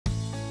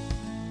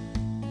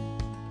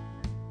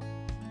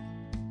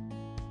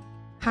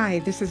Hi,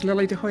 this is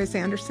Lili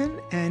Anderson,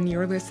 and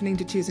you're listening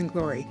to Choosing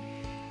Glory.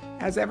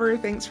 As ever,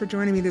 thanks for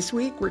joining me this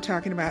week. We're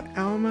talking about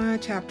Alma,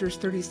 chapters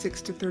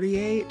 36 to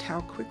 38, how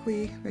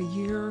quickly the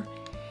year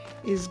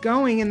is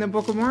going in the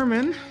Book of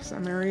Mormon.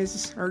 Some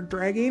areas are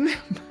dragging,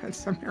 but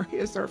some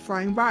areas are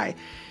flying by.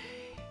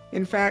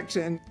 In fact,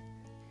 and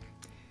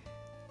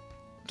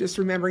just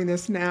remembering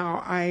this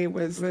now, I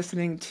was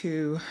listening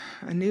to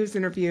a news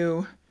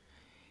interview,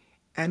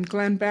 and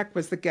Glenn Beck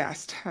was the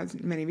guest. As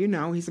many of you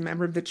know, he's a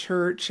member of the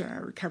church,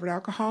 a recovered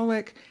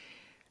alcoholic,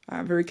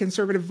 a very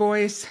conservative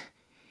voice.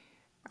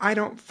 I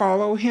don't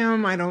follow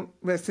him. I don't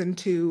listen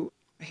to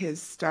his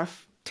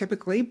stuff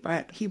typically,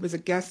 but he was a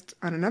guest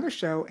on another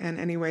show. And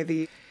anyway,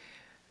 the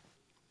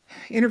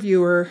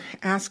interviewer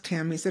asked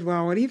him, he said,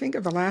 well, what do you think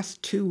of the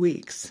last 2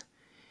 weeks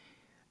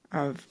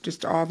of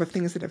just all the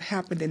things that have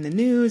happened in the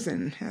news?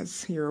 And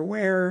as you're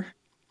aware,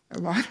 a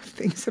lot of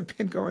things have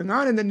been going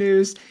on in the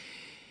news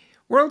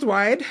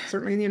worldwide,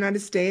 certainly in the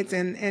United States.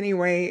 And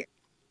anyway,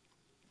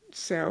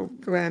 so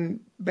Glenn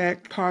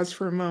Beck paused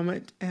for a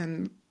moment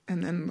and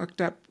then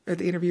looked up at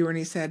the interviewer and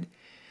he said,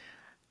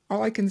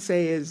 all I can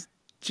say is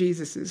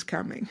Jesus is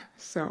coming.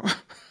 So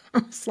I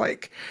was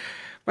like,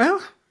 well,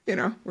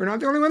 we're not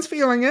the only ones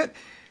feeling it.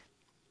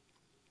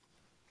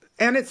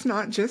 And it's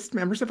not just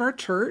members of our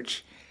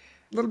church.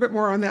 A little bit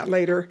more on that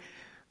later.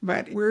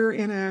 But we're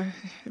in a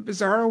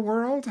bizarre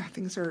world.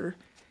 Things are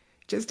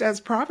just as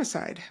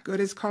prophesied. Good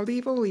is called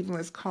evil. Evil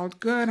is called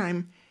good.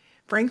 I'm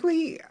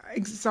frankly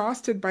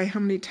exhausted by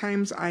how many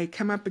times I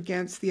come up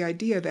against the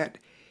idea that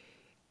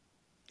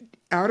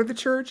out of the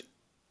church,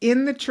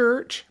 in the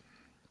church,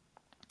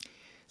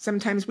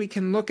 sometimes we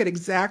can look at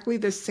exactly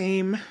the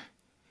same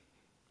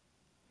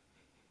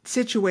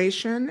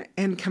situation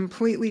and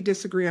completely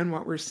disagree on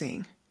what we're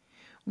seeing.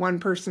 One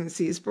person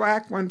sees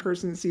black, one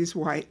person sees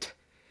white.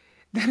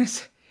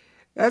 That's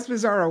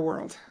bizarro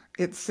world.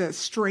 It's a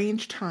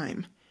strange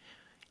time.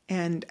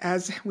 And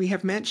as we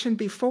have mentioned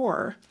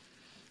before,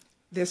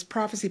 this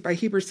prophecy by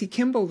Heber C.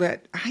 Kimball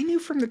that I knew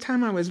from the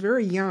time I was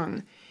very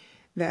young,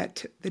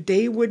 that the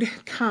day would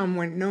come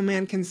when no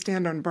man can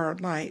stand on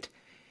borrowed light.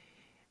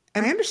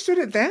 And I understood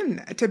it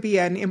then to be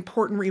an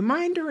important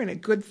reminder and a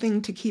good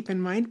thing to keep in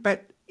mind,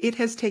 but it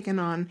has taken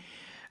on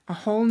a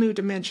whole new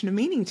dimension of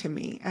meaning to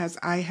me as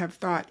I have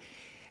thought,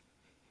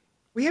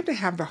 we have to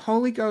have the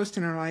Holy Ghost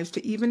in our lives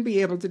to even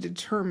be able to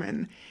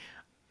determine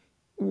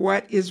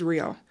what is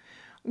real,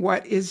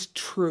 what is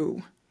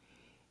true.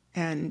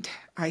 And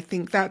I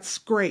think that's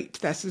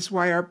great. This is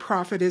why our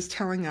prophet is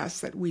telling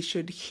us that we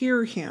should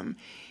hear him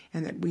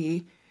and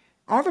that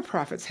all the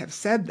prophets have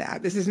said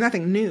that. This is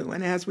nothing new.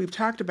 And as we've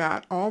talked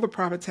about, all the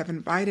prophets have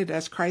invited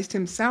us. Christ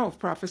himself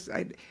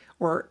prophesied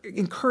or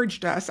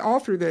encouraged us all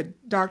through the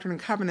Doctrine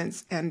and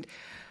Covenants and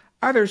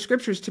other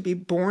scriptures to be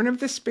born of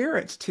the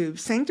Spirit, to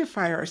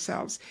sanctify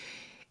ourselves.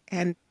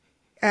 And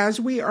as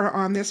we are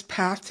on this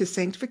path to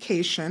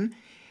sanctification,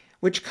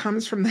 which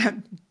comes from that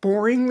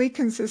boringly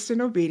consistent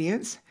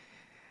obedience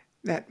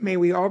that may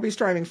we all be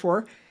striving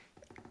for,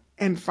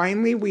 and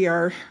finally we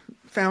are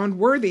found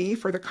worthy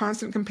for the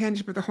constant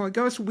companionship of the Holy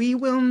Ghost, we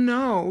will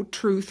know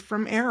truth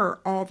from error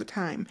all the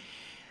time.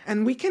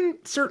 And we can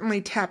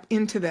certainly tap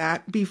into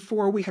that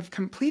before we have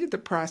completed the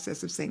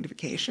process of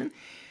sanctification.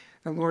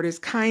 The Lord is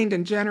kind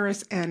and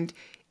generous, and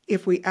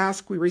if we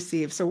ask, we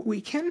receive. So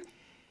we can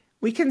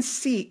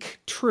seek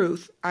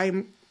truth.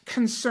 I'm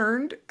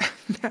concerned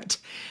that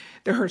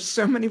there are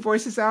so many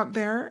voices out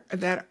there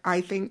that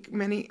I think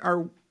many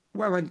are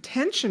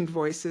well-intentioned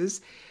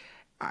voices.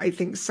 I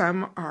think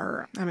some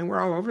are, we're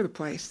all over the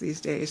place these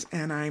days,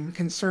 and I'm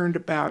concerned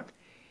about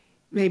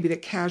maybe the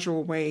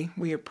casual way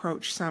we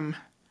approach some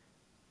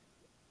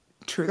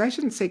truth. I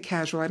shouldn't say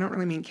casual, I don't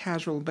really mean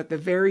casual, but the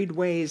varied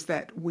ways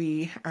that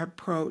we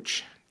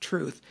approach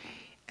truth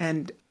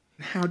and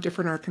how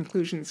different our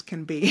conclusions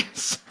can be.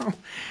 So,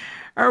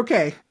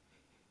 okay,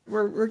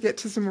 we'll get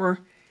to some more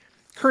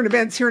current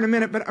events here in a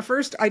minute, but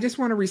first I just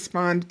want to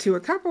respond to a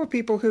couple of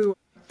people who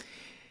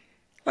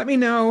let me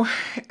know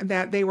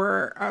that they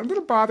were a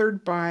little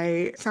bothered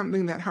by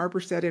something that Harper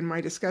said in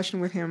my discussion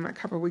with him a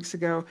couple of weeks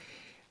ago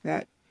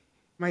that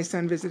my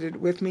son visited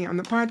with me on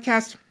the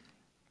podcast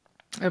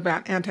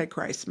about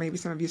Antichrist. Maybe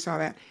some of you saw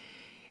that.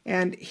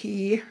 And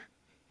he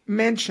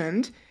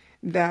mentioned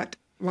that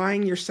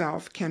lying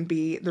yourself can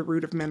be the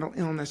root of mental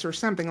illness or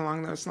something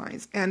along those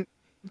lines. And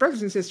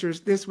brothers and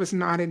sisters, this was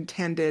not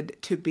intended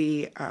to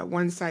be a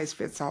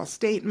one-size-fits-all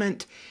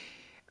statement.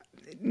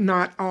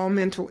 Not all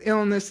mental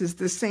illness is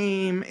the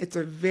same. It's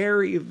a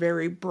very,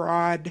 very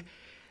broad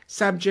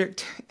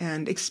subject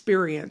and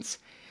experience.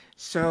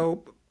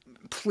 So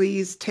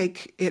please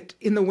take it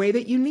in the way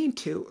that you need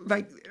to.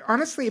 Like,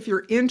 honestly, if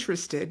you're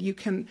interested, you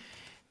can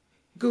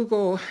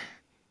Google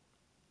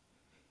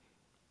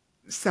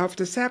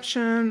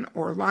self-deception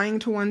or lying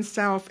to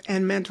oneself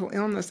and mental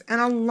illness,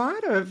 and a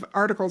lot of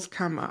articles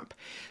come up.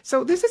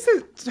 So this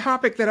is a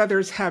topic that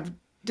others have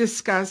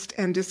discussed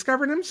and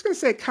discovered. I'm just going to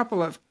say a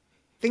couple of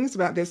things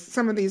about this.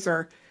 Some of these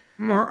are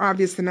more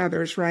obvious than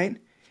others, right?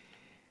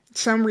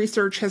 Some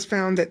research has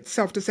found that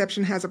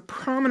self-deception has a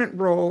prominent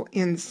role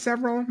in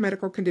several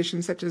medical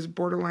conditions such as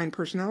borderline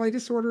personality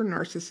disorder,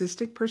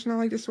 narcissistic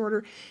personality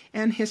disorder,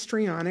 and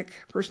histrionic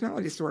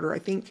personality disorder. I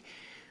think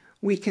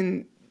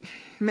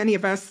many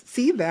of us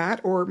see that,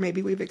 or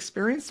maybe we've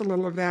experienced a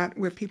little of that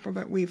with people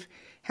that we've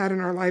had in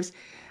our lives.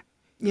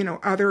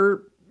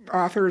 Other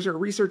authors or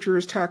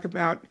researchers talk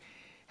about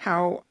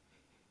how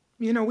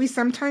we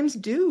sometimes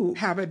do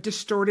have a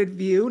distorted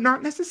view,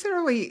 not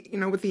necessarily,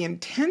 with the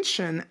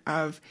intention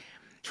of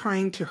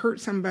trying to hurt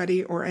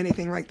somebody or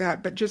anything like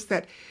that, but just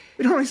that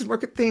we don't always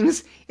look at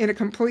things in a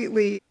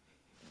completely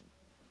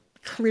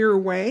clear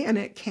way, and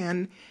it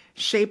can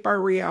shape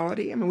our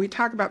reality. I mean, we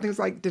talk about things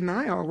like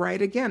denial,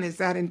 right? Again, is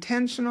that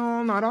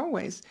intentional? Not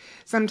always.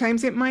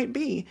 Sometimes it might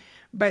be,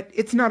 but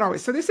it's not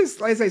always. So this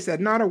is, as I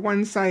said, not a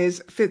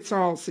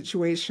one-size-fits-all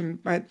situation,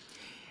 but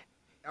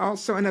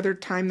also another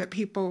time that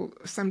people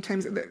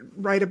sometimes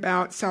write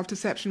about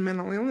self-deception,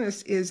 mental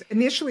illness, is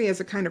initially as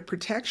a kind of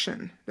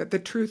protection, that the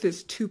truth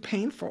is too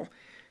painful.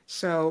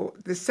 So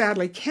this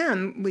sadly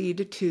can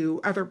lead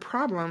to other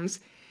problems.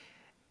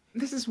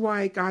 This is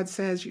why God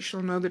says you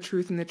shall know the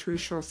truth and the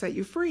truth shall set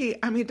you free.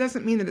 I mean, it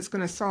doesn't mean that it's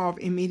going to solve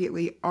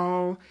immediately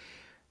all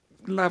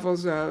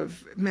levels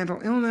of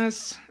mental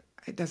illness.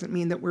 It doesn't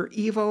mean that we're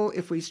evil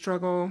if we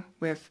struggle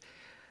with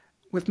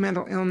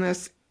mental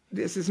illness.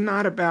 This is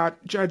not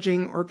about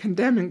judging or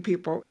condemning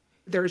people.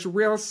 There's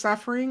real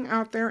suffering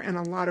out there and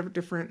a lot of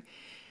different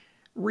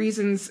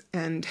reasons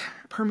and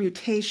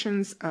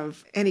permutations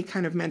of any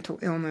kind of mental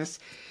illness.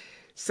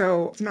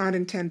 So it's not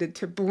intended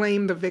to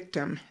blame the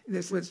victim.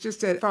 This was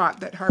just a thought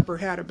that Harper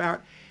had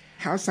about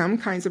how some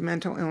kinds of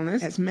mental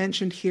illness, as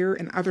mentioned here,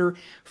 and other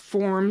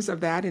forms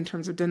of that in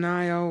terms of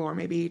denial or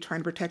maybe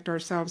trying to protect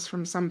ourselves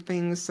from some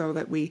things so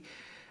that we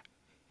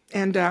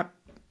end up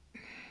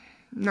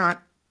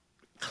not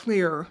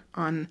clear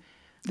on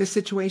the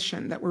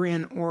situation that we're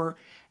in or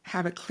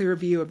have a clear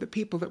view of the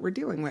people that we're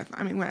dealing with.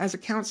 I mean, as a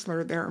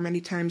counselor, there are many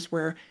times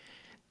where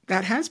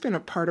that has been a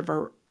part of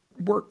our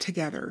work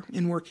together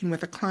in working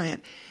with a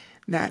client,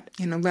 that,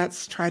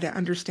 let's try to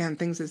understand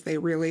things as they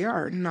really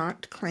are,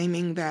 not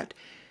claiming that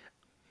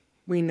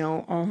we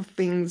know all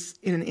things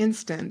in an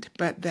instant,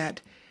 but that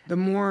the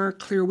more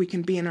clear we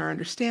can be in our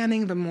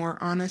understanding, the more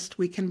honest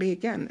we can be.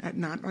 Again,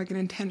 not like an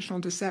intentional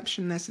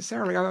deception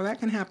necessarily, although that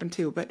can happen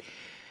too,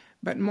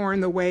 but more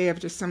in the way of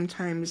just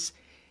sometimes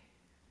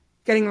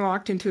getting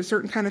locked into a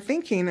certain kind of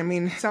thinking. I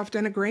mean,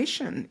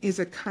 self-denigration is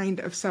a kind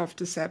of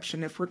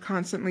self-deception. If we're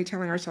constantly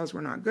telling ourselves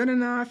we're not good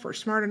enough or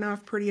smart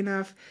enough, pretty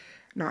enough,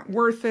 not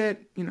worth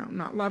it,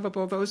 not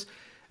lovable,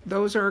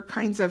 those are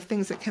kinds of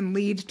things that can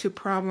lead to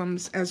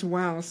problems as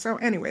well. So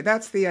anyway,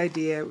 that's the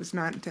idea. It was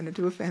not intended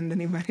to offend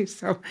anybody.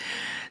 So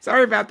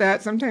sorry about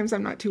that. Sometimes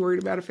I'm not too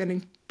worried about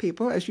offending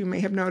people. As you may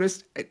have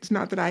noticed, it's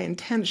not that I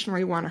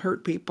intentionally want to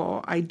hurt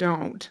people. I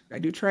don't. I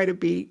do try to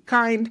be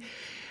kind,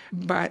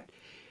 but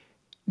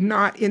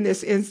not in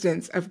this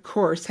instance, of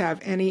course, have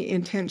any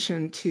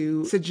intention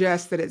to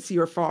suggest that it's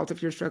your fault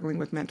if you're struggling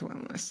with mental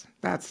illness.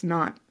 That's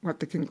not what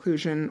the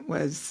conclusion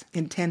was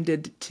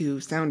intended to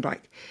sound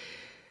like.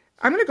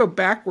 I'm going to go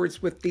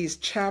backwards with these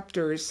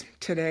chapters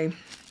today,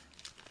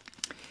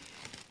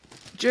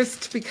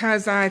 just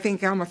because I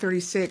think Alma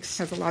 36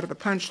 has a lot of the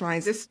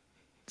punchlines. This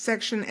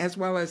section, as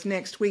well as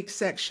next week's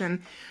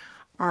section,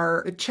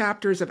 are the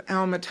chapters of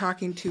Alma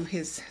talking to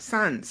his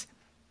sons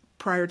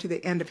prior to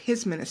the end of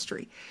his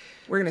ministry.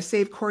 We're going to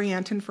save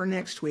Corianton for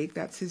next week.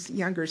 That's his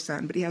younger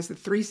son, but he has the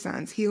three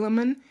sons: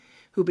 Helaman,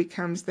 who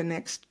becomes the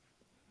next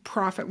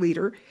prophet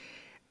leader;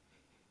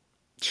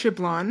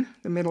 Shiblon,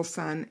 the middle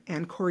son;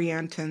 and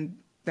Corianton,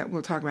 that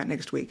we'll talk about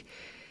next week.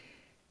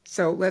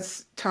 So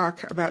let's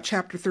talk about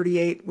chapter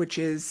 38, which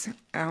is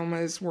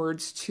Alma's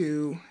words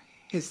to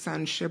his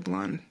son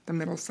Shiblon, the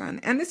middle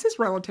son. And this is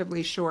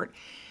relatively short.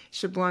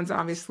 Shiblon's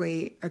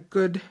obviously a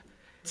good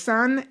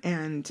son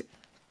and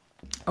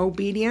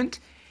obedient,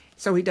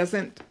 so he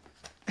doesn't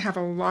have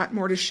a lot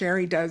more to share.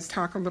 He does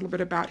talk a little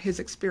bit about his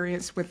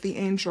experience with the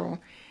angel.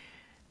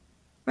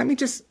 Let me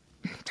just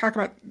talk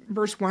about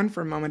verse 1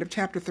 for a moment of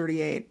chapter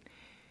 38.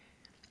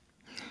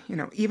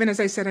 Even as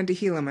I said unto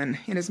Helaman,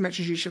 inasmuch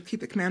as you shall keep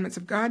the commandments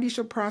of God, you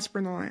shall prosper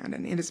in the land,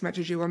 and inasmuch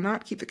as you will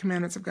not keep the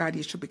commandments of God,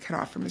 you shall be cut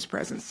off from his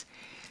presence.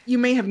 You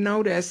may have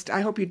noticed,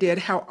 I hope you did,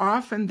 how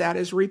often that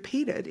is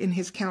repeated in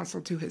his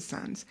counsel to his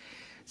sons.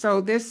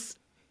 So this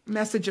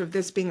message of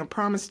this being a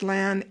promised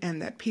land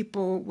and that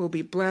people will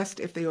be blessed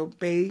if they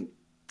obey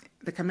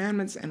the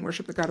commandments and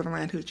worship the God of the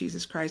land, who is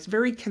Jesus Christ.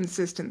 Very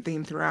consistent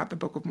theme throughout the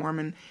Book of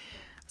Mormon.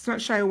 Let's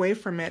not shy away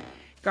from it.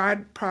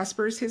 God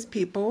prospers his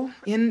people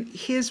in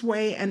his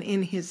way and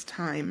in his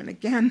time. And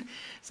again,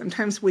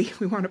 sometimes we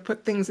want to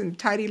put things in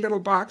tidy little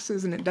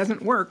boxes and it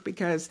doesn't work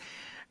because,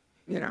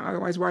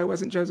 otherwise why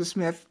wasn't Joseph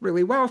Smith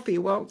really wealthy?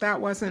 Well,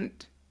 that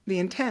wasn't the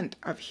intent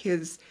of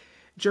his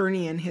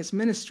journey and his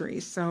ministry.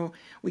 So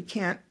we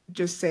can't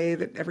just say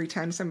that every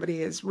time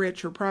somebody is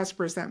rich or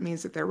prosperous, that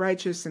means that they're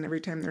righteous, and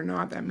every time they're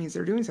not, that means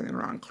they're doing something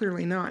wrong.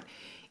 Clearly not.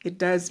 It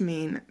does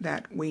mean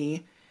that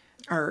we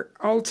are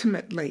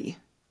ultimately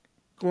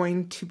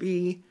going to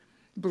be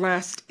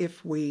blessed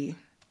if we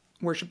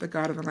worship the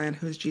God of the land,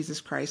 who is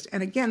Jesus Christ.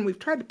 And again, we've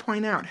tried to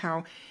point out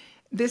how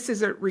this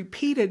is a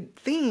repeated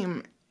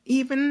theme,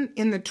 even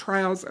in the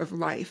trials of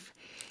life.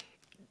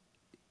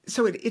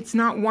 So it's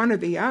not one or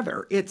the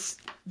other. It's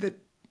the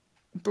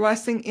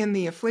blessing in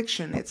the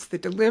affliction. It's the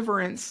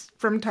deliverance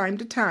from time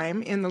to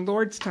time, in the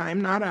Lord's time,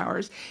 not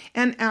ours,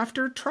 and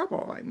after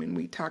trouble. I mean,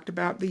 we talked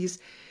about these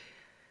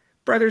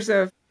brothers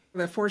of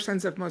the 4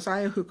 sons of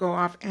Mosiah who go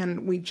off,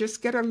 and we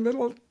just get a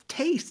little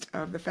taste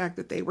of the fact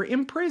that they were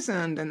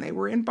imprisoned and they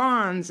were in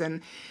bonds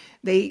and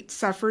they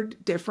suffered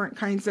different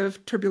kinds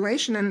of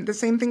tribulation. And the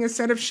same thing is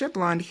said of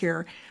Shiblon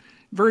here.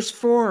 Verse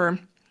 4,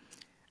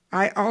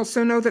 I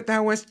also know that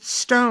thou wast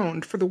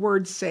stoned for the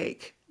word's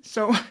sake.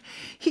 So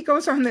he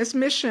goes on this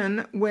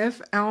mission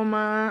with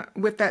Alma,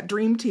 with that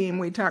dream team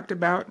we talked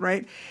about,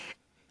 right,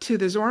 to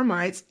the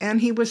Zoramites, and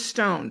he was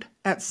stoned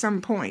at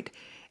some point.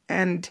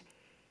 And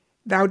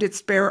thou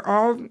didst bear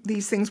all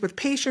these things with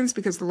patience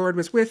because the Lord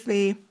was with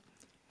thee.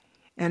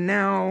 And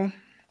now,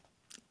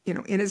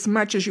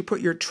 inasmuch as you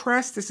put your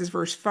trust, this is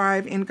verse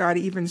 5, in God,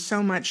 even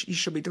so much you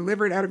shall be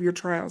delivered out of your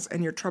trials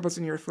and your troubles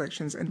and your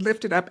afflictions and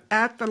lifted up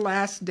at the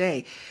last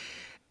day.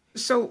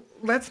 So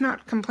let's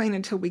not complain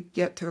until we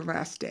get to the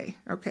last day,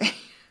 okay?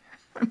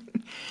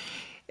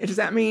 Does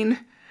that mean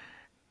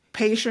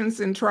patience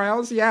in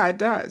trials? Yeah, it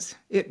does.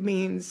 It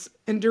means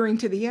enduring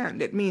to the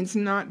end. It means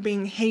not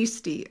being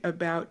hasty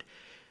about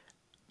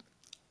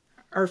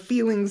our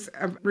feelings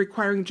of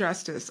requiring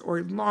justice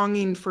or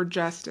longing for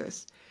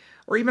justice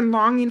or even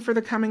longing for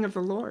the coming of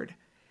the Lord.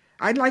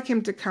 I'd like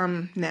him to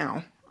come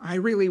now. I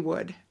really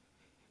would.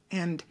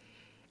 And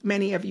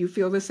many of you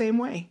feel the same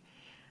way.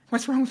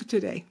 What's wrong with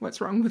today?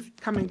 What's wrong with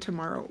coming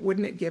tomorrow?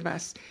 Wouldn't it give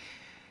us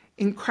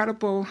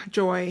incredible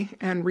joy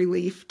and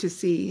relief to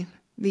see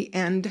the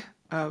end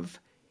of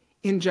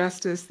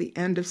injustice, the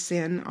end of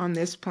sin on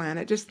this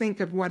planet? Just think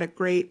of what a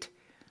great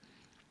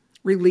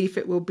relief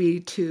it will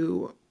be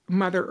to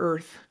Mother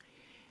Earth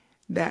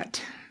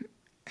that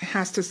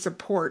has to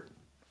support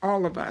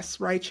all of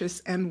us, righteous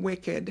and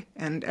wicked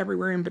and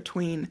everywhere in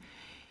between,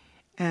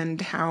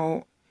 and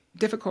how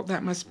difficult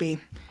that must be.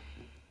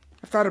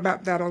 I've thought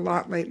about that a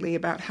lot lately,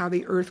 about how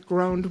the earth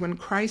groaned when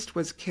Christ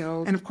was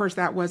killed. And of course,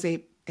 that was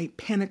a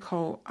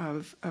pinnacle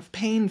of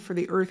pain for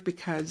the earth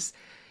because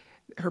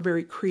her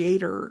very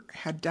creator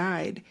had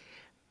died.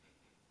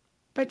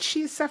 But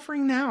she is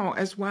suffering now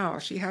as well.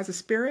 She has a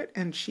spirit,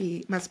 and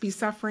she must be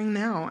suffering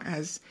now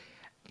as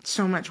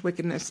so much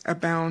wickedness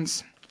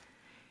abounds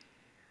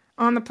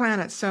on the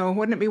planet. So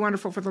wouldn't it be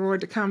wonderful for the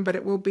Lord to come? But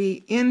it will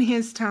be in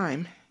his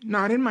time,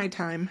 not in my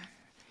time,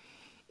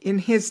 in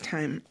his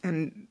time.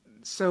 And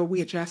so we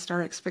adjust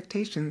our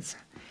expectations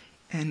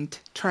and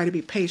try to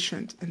be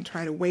patient and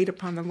try to wait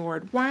upon the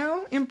Lord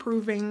while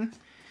improving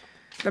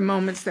the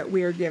moments that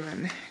we are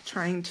given,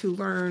 trying to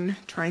learn,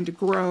 trying to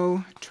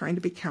grow, trying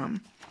to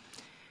become.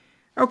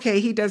 Okay,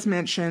 he does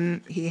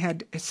mention he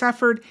had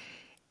suffered,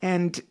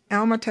 and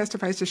Alma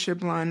testifies to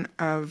Shiblon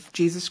of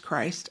Jesus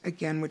Christ,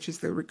 again, which is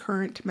the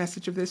recurrent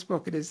message of this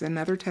book. It is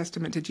another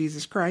testament to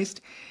Jesus Christ,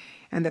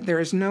 and that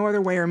there is no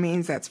other way or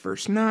means, that's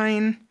verse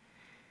 9.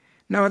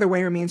 No other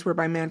way or means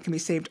whereby man can be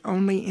saved,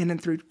 only in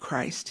and through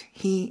Christ.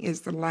 He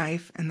is the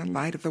life and the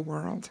light of the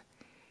world.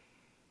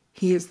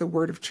 He is the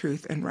word of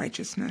truth and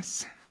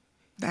righteousness.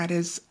 That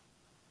is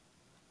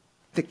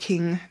the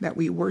King that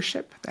we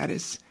worship. That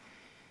is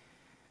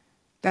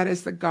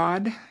the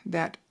God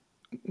that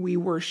we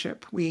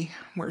worship. We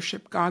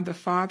worship God the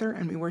Father,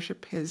 and we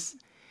worship his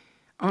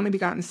only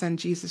begotten Son,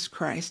 Jesus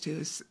Christ, who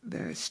is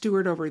the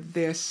steward over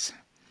this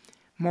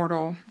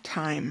mortal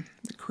time,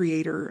 the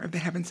creator of the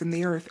heavens and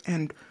the earth,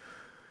 and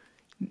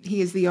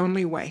he is the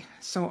only way.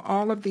 So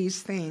all of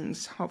these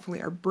things,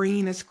 hopefully, are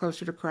bringing us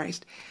closer to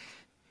Christ.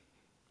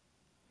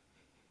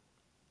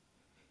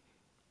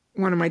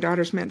 One of my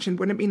daughters mentioned,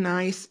 wouldn't it be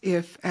nice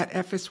if at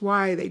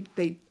FSY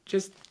they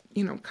just,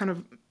 kind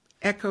of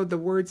echoed the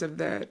words of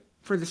the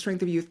For the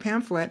Strength of Youth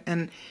pamphlet,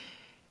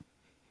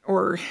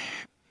 or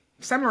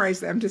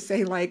summarize them to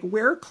say, like,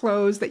 wear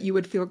clothes that you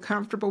would feel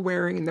comfortable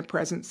wearing in the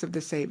presence of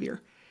the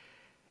Savior.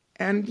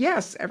 And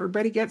yes,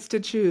 everybody gets to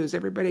choose.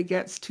 Everybody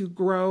gets to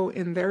grow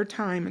in their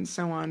time and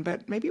so on.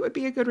 But maybe it would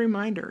be a good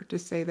reminder to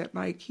say that,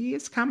 like, he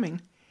is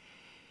coming.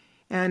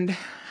 And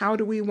how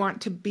do we want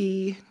to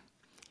be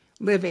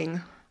living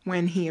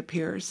when he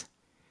appears?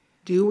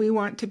 Do we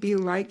want to be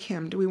like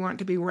him? Do we want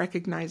to be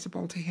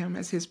recognizable to him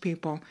as his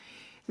people?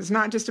 It's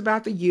not just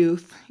about the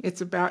youth.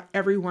 It's about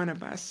every one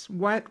of us.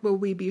 What will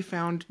we be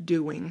found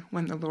doing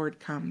when the Lord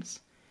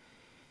comes?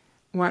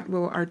 What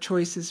will our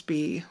choices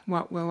be?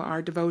 What will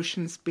our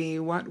devotions be?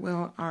 What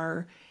will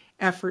our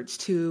efforts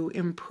to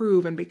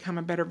improve and become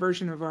a better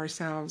version of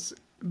ourselves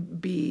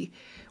be?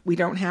 We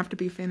don't have to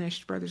be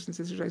finished, brothers and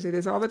sisters. I say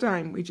this all the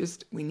time.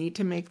 We need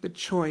to make the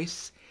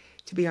choice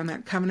to be on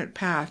that covenant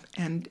path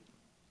and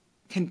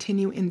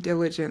continue in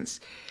diligence.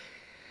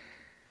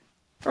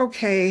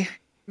 Okay,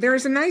 there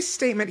is a nice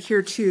statement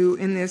here too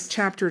in this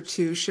chapter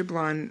 2,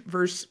 Shiblon,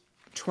 verse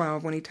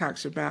 12, when he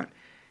talks about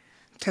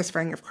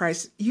testifying of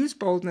Christ. Use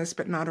boldness,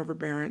 but not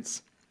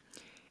overbearance.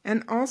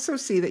 And also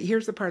see that,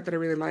 here's the part that I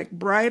really like,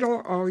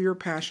 bridle all your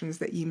passions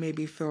that ye may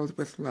be filled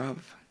with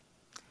love.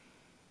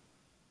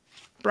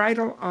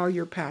 Bridle all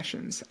your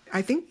passions.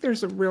 I think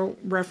there's a real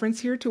reference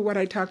here to what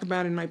I talk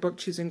about in my book,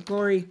 Choosing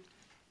Glory,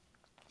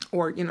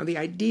 or, the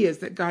ideas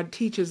that God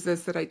teaches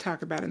us that I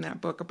talk about in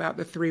that book about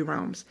the three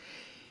realms.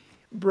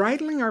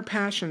 Bridling our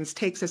passions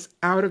takes us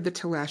out of the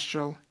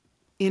telestial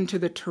into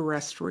the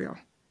terrestrial.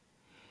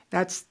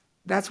 That's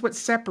what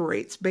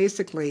separates,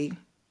 basically,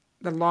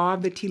 the law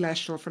of the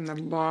telestial from the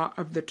law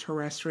of the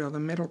terrestrial, the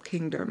middle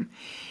kingdom.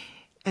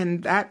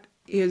 And that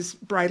is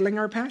bridling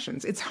our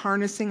passions. It's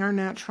harnessing our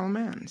natural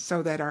man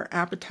so that our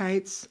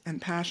appetites and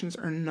passions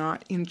are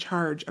not in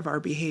charge of our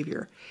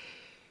behavior.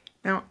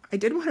 Now, I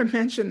did want to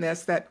mention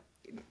this,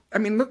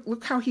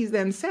 look how he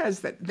then says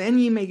that then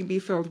ye may be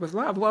filled with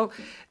love. Well,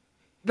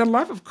 the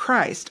love of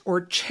Christ,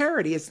 or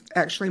charity, is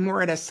actually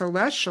more at a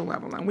celestial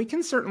level. And we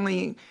can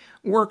certainly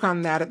work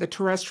on that at the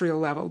terrestrial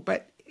level,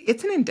 but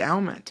it's an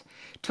endowment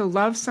to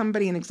love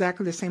somebody in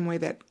exactly the same way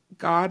that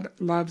God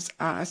loves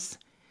us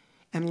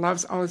and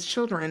loves all his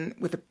children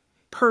with a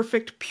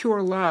perfect,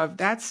 pure love.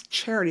 That's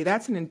charity.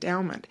 That's an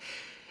endowment.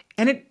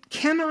 And it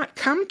cannot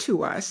come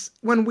to us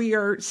when we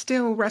are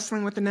still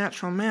wrestling with the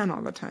natural man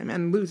all the time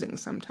and losing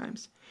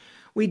sometimes.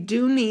 We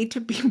do need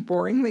to be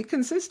boringly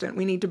consistent.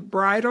 We need to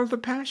bridle the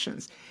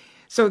passions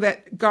so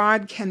that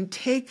God can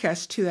take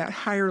us to that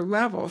higher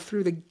level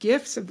through the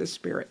gifts of the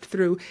Spirit,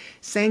 through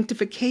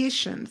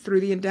sanctification,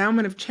 through the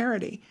endowment of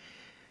charity,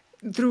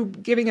 through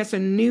giving us a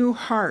new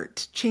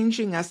heart,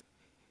 changing us,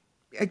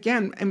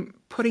 again, and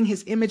putting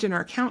his image in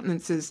our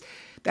countenances,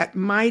 that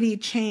mighty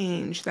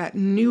change, that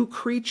new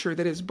creature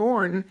that is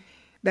born,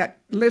 that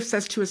lifts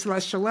us to a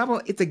celestial level.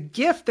 It's a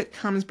gift that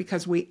comes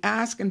because we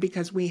ask and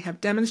because we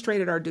have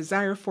demonstrated our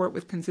desire for it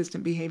with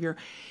consistent behavior,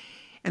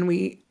 and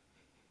we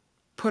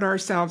put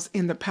ourselves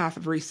in the path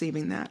of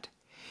receiving that.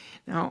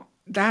 Now,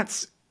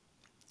 that's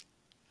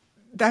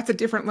a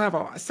different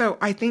level. So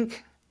I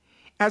think,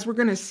 as we're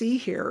going to see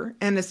here,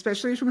 and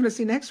especially as we're going to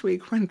see next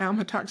week when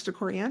Alma talks to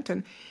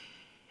Corianton,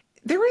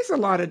 there is a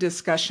lot of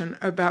discussion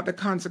about the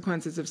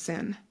consequences of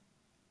sin,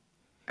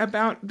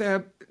 about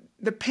the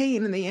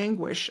pain and the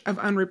anguish of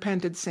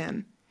unrepented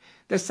sin,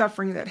 the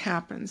suffering that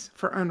happens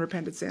for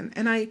unrepented sin.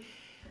 And I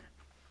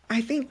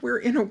think we're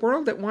in a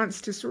world that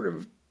wants to sort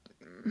of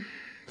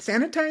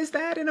sanitize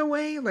that in a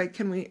way. Like,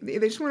 they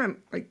just want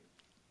to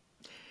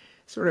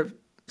sort of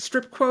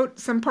strip quote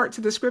some parts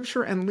of the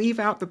scripture and leave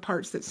out the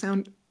parts that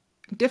sound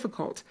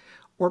difficult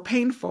or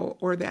painful,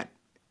 or that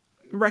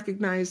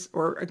recognize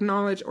or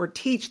acknowledge or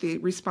teach the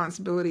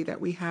responsibility that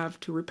we have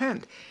to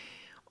repent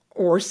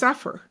or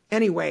suffer.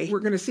 Anyway, we're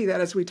going to see that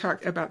as we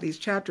talk about these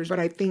chapters, but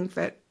I think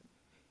that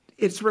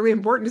it's really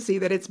important to see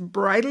that it's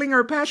bridling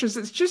our passions.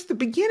 It's just the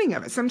beginning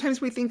of it.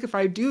 Sometimes we think if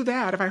I do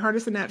that, if I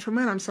harness the natural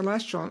man, I'm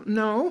celestial.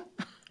 No,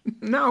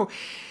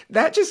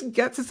 that just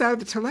gets us out of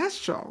the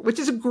telestial, which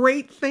is a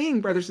great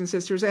thing, brothers and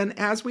sisters. And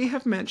as we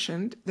have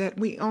mentioned, that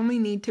we only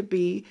need to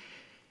be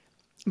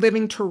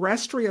living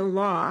terrestrial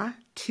law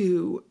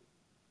to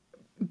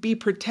be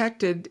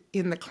protected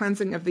in the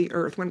cleansing of the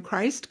earth. When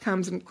Christ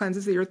comes and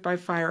cleanses the earth by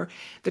fire,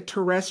 the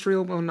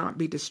terrestrial will not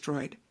be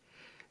destroyed.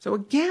 So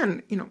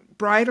again,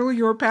 bridle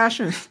your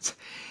passions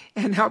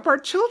and help our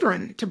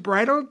children to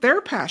bridle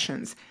their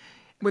passions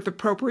with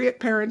appropriate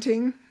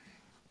parenting.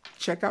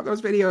 Check out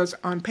those videos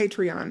on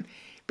Patreon,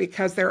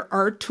 because there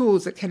are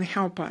tools that can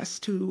help us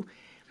to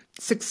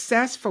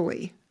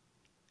successfully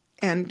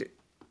and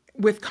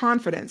with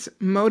confidence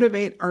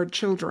motivate our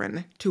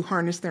children to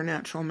harness their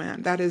natural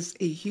man. That is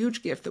a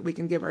huge gift that we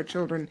can give our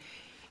children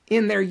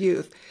in their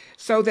youth,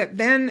 so that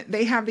then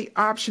they have the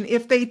option,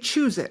 if they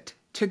choose it,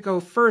 to go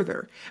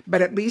further.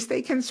 But at least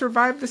they can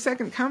survive the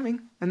second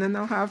coming, and then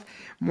they'll have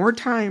more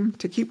time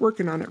to keep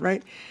working on it,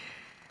 right?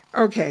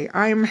 Okay,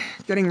 I'm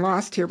getting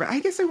lost here, but I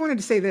guess I wanted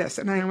to say this,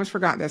 and I almost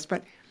forgot this,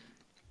 but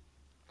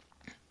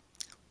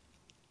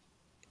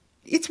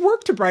it's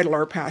work to bridle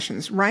our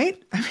passions,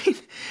 right?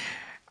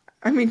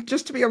 I mean,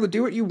 just to be able to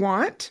do what you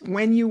want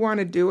when you want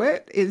to do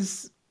it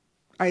is,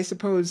 I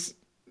suppose,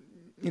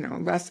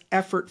 less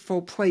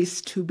effortful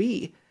place to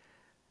be.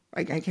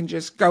 Like, I can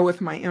just go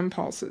with my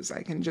impulses.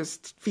 I can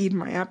just feed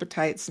my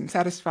appetites and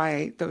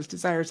satisfy those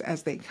desires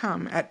as they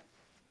come at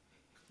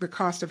the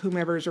cost of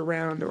whomever is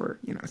around, or,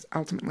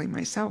 ultimately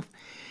myself.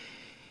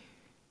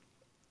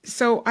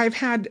 So I've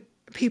had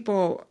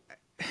people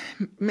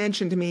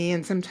mention to me,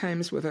 and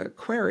sometimes with a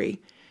query,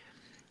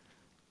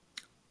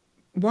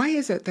 why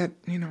is it that,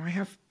 I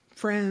have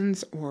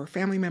friends or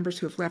family members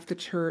who have left the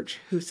church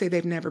who say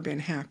they've never been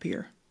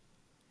happier?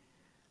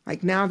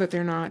 Like, now that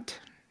they're not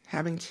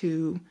having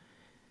to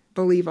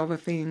believe all the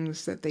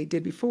things that they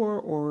did before,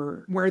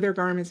 or wear their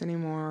garments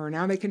anymore, or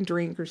now they can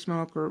drink or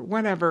smoke or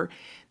whatever,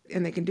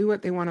 and they can do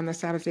what they want on the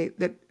Sabbath day,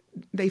 that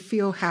they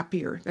feel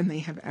happier than they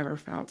have ever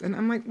felt. And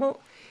I'm like,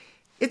 well,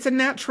 it's a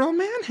natural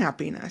man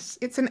happiness.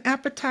 It's an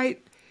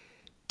appetite,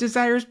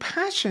 desires,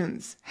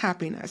 passions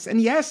happiness.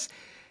 And yes,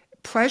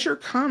 pleasure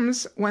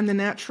comes when the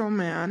natural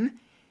man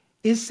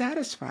is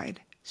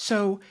satisfied.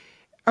 So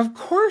of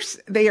course,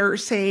 they are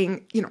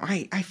saying,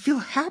 I feel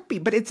happy,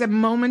 but it's a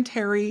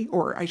momentary,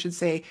 or I should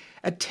say,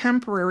 a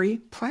temporary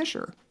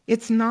pleasure.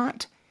 It's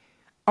not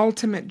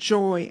ultimate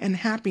joy and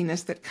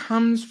happiness that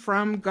comes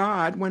from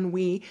God when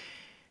we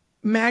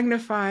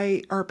magnify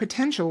our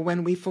potential,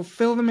 when we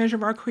fulfill the measure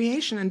of our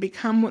creation and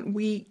become what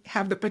we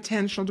have the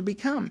potential to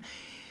become.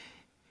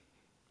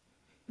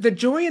 The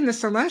joy in the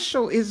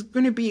celestial is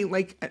going to be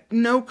like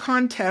no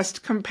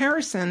contest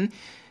comparison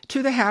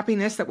to the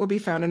happiness that will be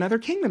found in other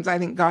kingdoms. I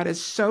think God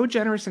is so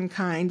generous and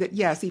kind that,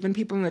 yes, even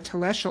people in the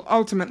celestial,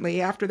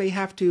 ultimately, after they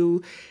have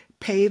to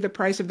pay the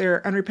price of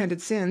their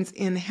unrepented sins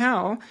in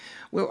hell,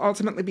 will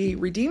ultimately be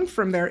redeemed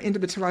from there into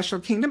the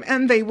celestial kingdom,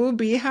 and they will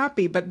be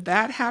happy. But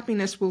that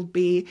happiness will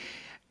be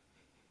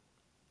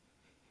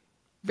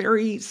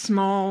very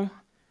small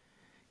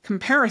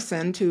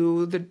comparison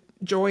to the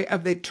joy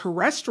of the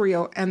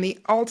terrestrial and the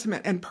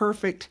ultimate and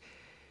perfect,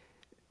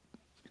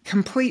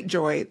 complete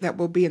joy that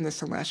will be in the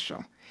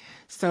celestial.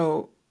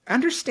 So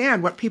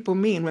understand what people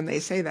mean when they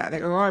say that. They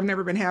go, I've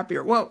never been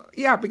happier. Well,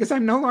 yeah, because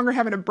I'm no longer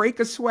having to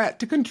break a sweat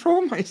to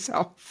control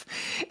myself.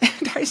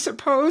 And I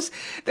suppose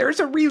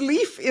there's a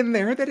relief in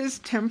there that is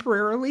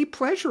temporarily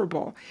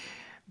pleasurable.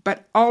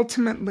 But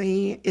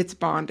ultimately, it's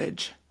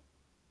bondage.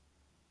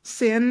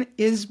 Sin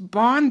is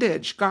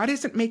bondage. God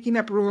isn't making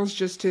up rules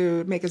just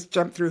to make us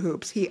jump through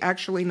hoops. He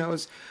actually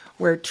knows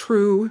where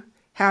true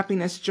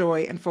happiness,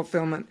 joy, and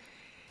fulfillment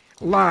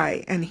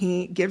lie. And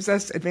he gives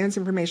us advanced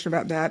information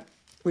about that,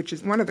 which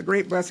is one of the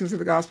great blessings of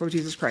the gospel of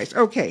Jesus Christ.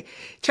 Okay,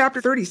 chapter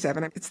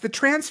 37. It's the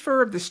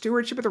transfer of the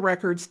stewardship of the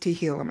records to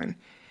Helaman.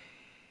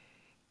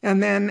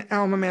 And then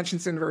Alma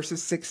mentions in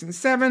verses 6 and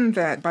 7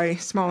 that by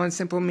small and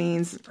simple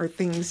means are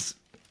things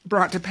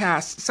brought to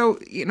pass. So,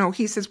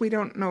 he says we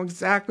don't know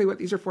exactly what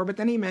these are for, but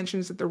then he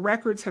mentions that the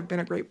records have been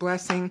a great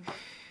blessing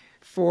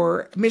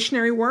for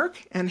missionary work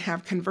and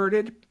have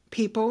converted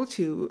people,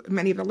 to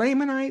many of the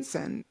Lamanites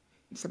and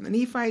some of the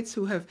Nephites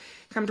who have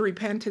come to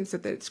repentance,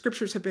 that the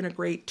scriptures have been a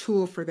great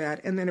tool for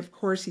that. And then, of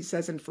course, he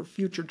says, and for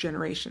future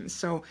generations.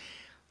 So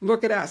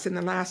look at us in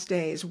the last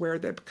days, where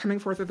the coming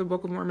forth of the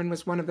Book of Mormon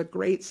was one of the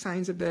great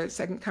signs of the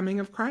second coming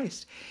of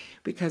Christ,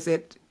 because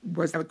it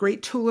was a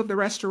great tool of the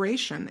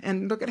restoration.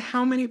 And look at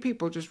how many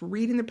people just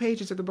reading the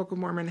pages of the Book of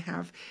Mormon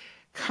have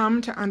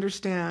come to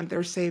understand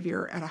their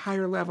Savior at a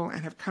higher level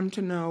and have come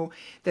to know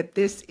that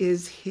this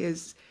is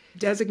his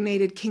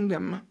designated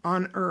kingdom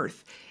on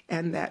earth,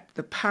 and that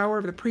the power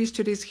of the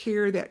priesthood is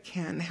here that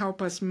can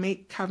help us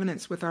make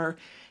covenants with our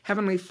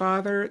Heavenly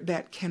Father,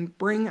 that can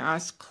bring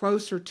us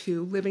closer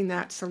to living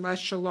that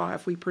celestial law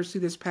if we pursue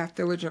this path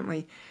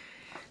diligently.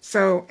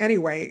 So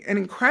anyway, an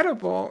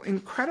incredible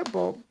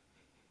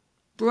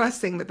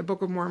blessing that the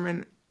Book of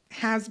Mormon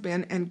has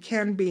been and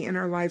can be in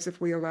our lives if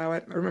we allow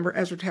it. I remember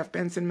Ezra Taft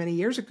Benson many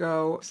years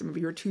ago. Some of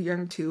you are too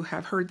young to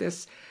have heard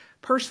this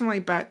personally,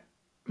 but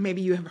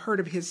maybe you have heard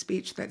of his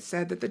speech that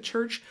said that the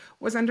church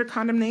was under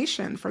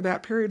condemnation for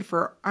that period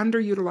for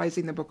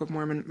underutilizing the Book of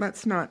Mormon.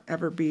 Let's not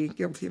ever be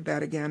guilty of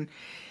that again.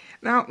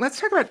 Now, let's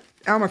talk about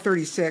Alma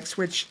 36,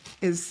 which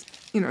is,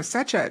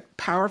 such a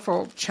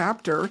powerful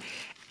chapter.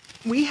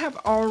 We have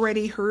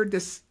already heard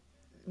this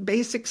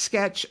basic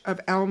sketch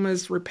of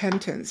Alma's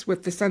repentance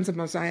with the sons of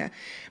Mosiah,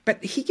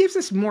 but he gives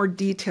us more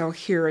detail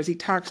here as he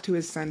talks to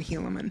his son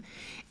Helaman.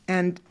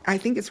 And I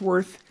think it's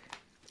worth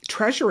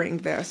treasuring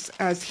this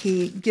as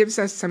he gives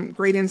us some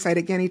great insight.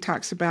 Again, he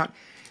talks about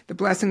the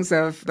blessings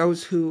of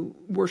those who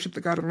worship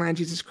the God of the land,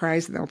 Jesus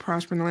Christ, and they'll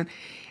prosper in the land.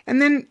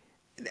 And then,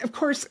 of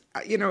course,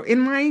 in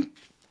my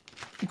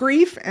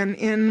grief and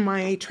in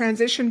my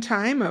transition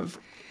time of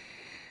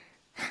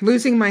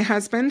losing my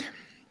husband,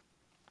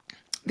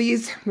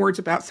 these words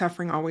about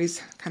suffering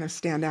always kind of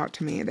stand out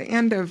to me. At the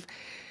end of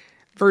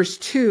verse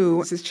 2,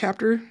 this is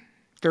chapter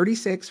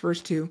 36,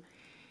 verse 2,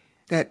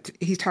 that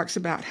he talks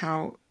about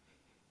how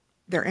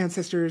their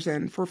ancestors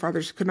and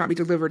forefathers could not be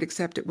delivered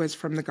except it was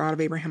from the God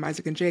of Abraham,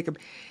 Isaac, and Jacob.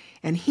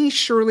 And he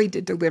surely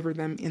did deliver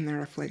them in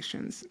their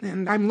afflictions.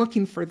 And I'm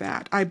looking for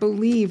that. I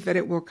believe that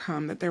it will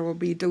come, that there will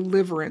be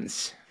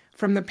deliverance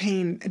from the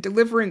pain,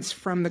 deliverance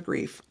from the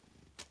grief.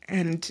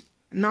 And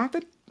not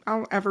that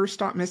I'll ever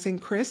stop missing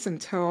Chris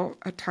until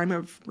a time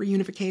of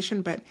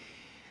reunification, but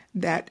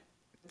that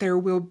there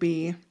will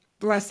be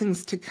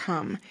blessings to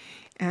come.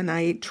 And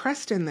I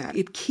trust in that.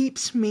 It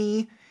keeps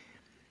me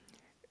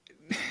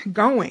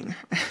going.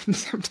 And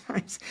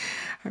sometimes,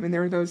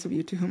 there are those of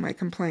you to whom I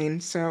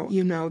complain, so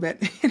you know that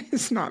it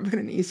has not been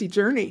an easy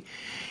journey.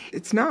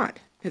 It's not.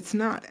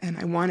 And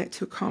I want it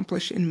to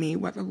accomplish in me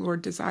what the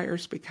Lord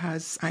desires,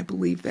 because I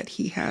believe that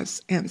he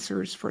has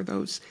answers for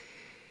those.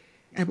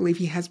 I believe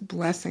he has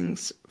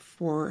blessings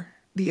for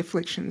the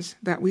afflictions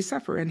that we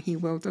suffer, and he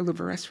will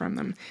deliver us from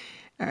them.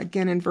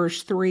 Again, in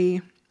verse 3,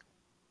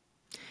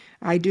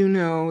 I do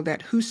know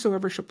that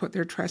whosoever shall put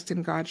their trust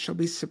in God shall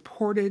be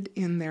supported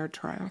in their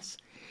trials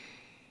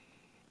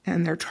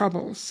and their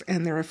troubles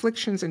and their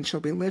afflictions, and shall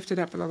be lifted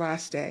up at the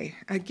last day.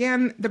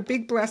 Again, the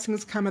big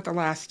blessings come at the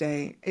last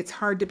day. It's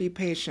hard to be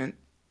patient,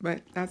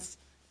 but that's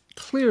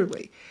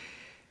clearly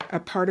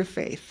a part of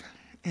faith,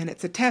 and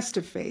it's a test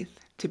of faith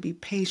to be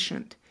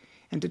patient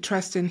and to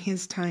trust in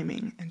his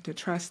timing, and to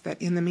trust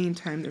that in the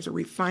meantime there's a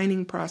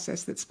refining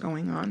process that's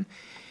going on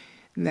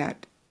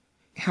that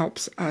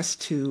helps us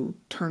to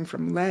turn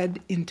from lead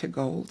into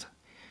gold,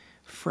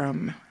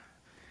 from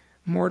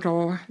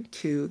mortal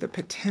to the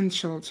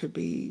potential to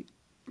be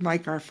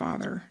like our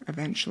Father,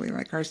 eventually,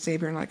 like our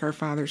Savior and like our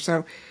Father.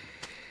 So,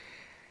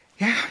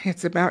 yeah,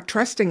 it's about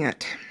trusting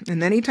it.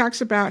 And then he talks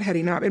about, had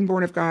he not been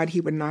born of God,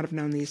 he would not have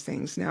known these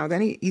things. Now,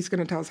 then he's going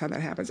to tell us how that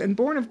happens. And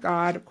born of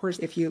God, of course,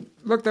 if you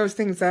look those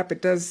things up,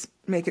 it does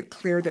make it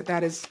clear that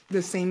that is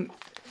the same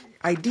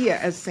idea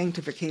as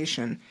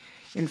sanctification.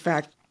 In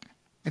fact,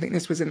 I think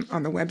this was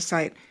on the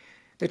website,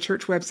 the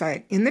church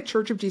website. In the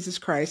Church of Jesus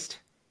Christ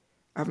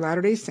of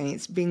Latter-day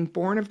Saints, being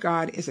born of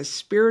God is a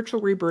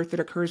spiritual rebirth that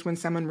occurs when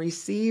someone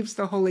receives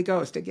the Holy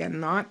Ghost. Again,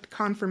 not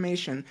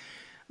confirmation,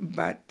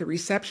 but the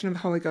reception of the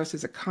Holy Ghost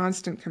is a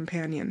constant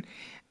companion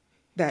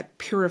that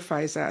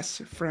purifies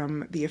us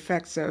from the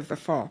effects of the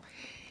fall.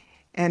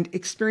 And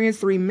experience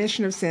the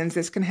remission of sins.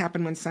 This can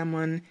happen when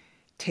someone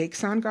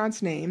takes on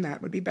God's name,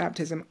 that would be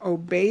baptism,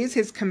 obeys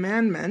his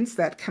commandments,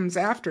 that comes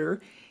after,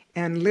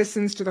 and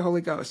listens to the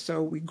Holy Ghost.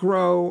 So we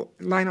grow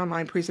line on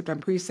line, precept on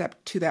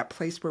precept, to that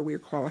place where we are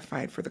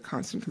qualified for the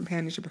constant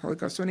companionship of the Holy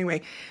Ghost. So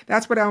anyway,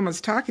 that's what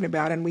Alma's talking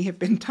about, and we have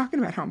been talking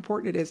about how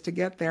important it is to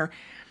get there.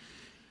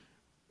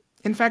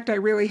 In fact, I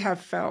really have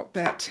felt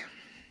that,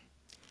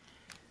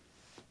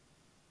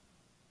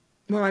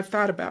 well, I've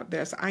thought about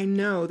this. I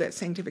know that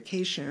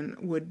sanctification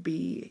would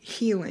be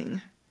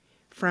healing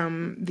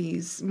from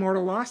these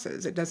mortal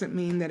losses. It doesn't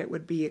mean that it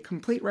would be a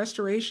complete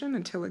restoration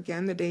until,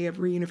 again, the day of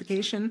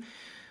reunification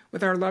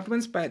with our loved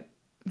ones, but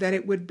that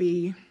it would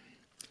be,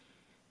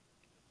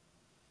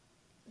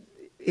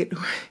 it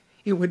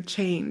would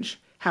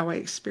change how I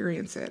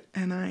experience it.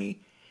 And I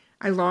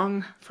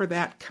long for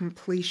that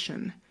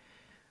completion.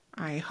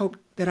 I hope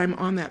that I'm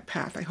on that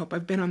path. I hope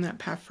I've been on that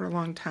path for a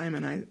long time,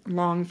 and I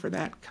long for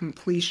that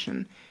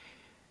completion.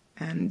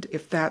 And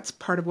if that's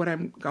part of what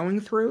I'm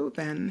going through,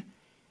 then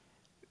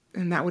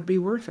that would be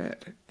worth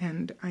it.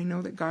 And I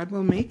know that God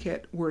will make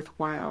it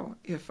worthwhile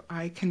if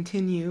I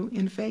continue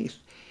in faith,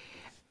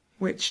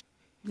 which,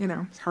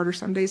 is harder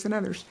some days than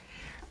others.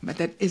 But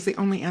that is the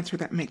only answer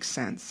that makes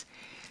sense.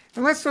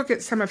 Now let's look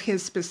at some of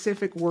his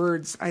specific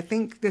words. I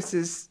think this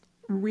is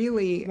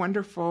really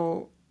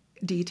wonderful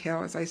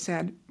detail, as I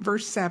said.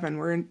 Verse 7,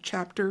 we're in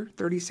chapter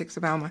 36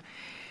 of Alma.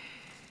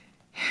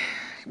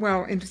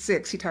 Well, in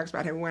 6, he talks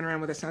about how he went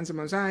around with the sons of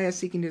Mosiah,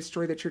 seeking to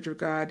destroy the church of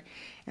God,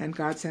 and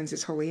God sends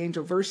his holy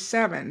angel. Verse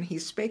 7, he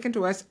spake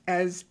unto us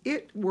as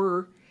it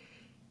were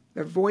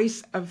the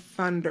voice of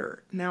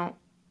thunder. Now,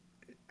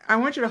 I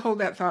want you to hold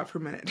that thought for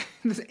a minute.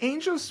 This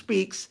angel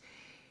speaks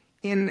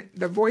in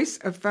the voice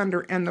of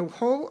thunder, and the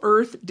whole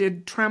earth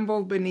did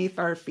tremble beneath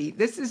our feet.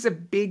 This is a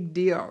big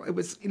deal. It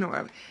was,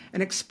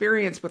 an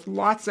experience with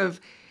lots of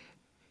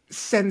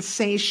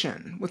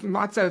sensation, with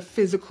lots of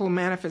physical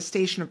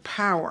manifestation of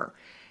power.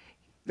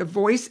 The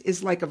voice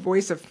is like a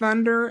voice of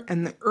thunder,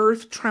 and the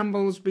earth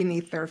trembles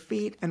beneath their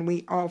feet, and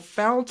we all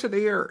fell to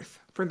the earth,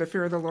 for the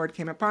fear of the Lord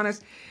came upon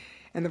us.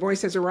 And the voice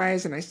says,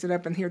 arise, and I stood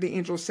up, and here the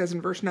angel says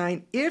in verse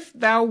 9, if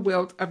thou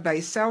wilt of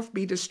thyself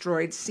be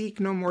destroyed,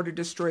 seek no more to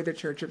destroy the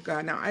church of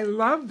God. Now, I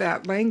love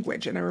that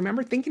language, and I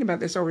remember thinking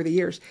about this over the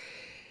years.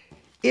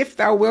 If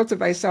thou wilt of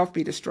thyself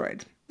be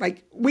destroyed.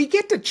 Like, we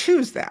get to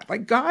choose that.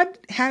 Like, God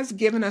has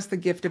given us the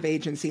gift of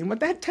agency, and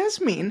what that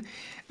does mean,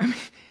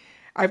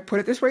 I've put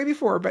it this way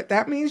before, but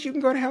that means you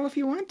can go to hell if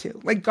you want to.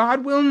 Like,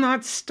 God will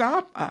not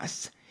stop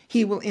us.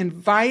 He will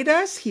invite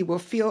us. He will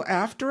feel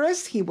after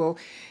us. He will,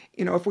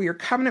 if we are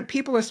covenant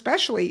people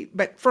especially,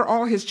 but for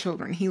all his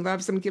children, he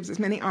loves them, gives us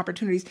many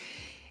opportunities,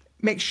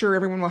 make sure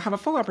everyone will have a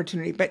full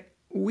opportunity. But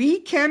we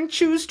can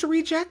choose to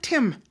reject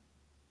him.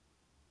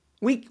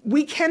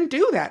 We can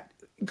do that.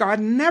 God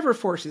never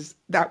forces.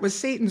 That was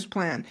Satan's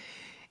plan.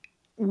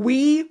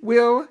 We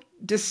will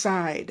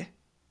decide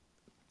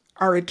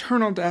our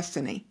eternal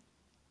destiny.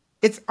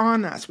 It's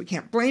on us. We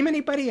can't blame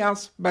anybody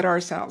else but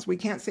ourselves. We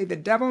can't say the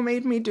devil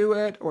made me do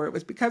it, or it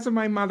was because of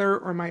my mother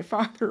or my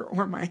father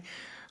or my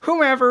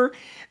whomever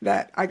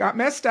that I got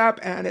messed up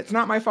and it's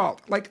not my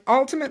fault. Like,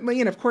 ultimately,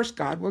 and of course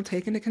God will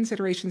take into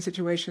consideration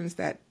situations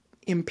that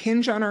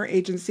impinge on our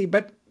agency,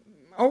 but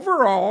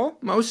overall,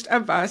 most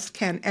of us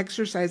can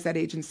exercise that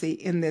agency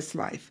in this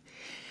life.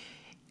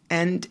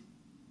 And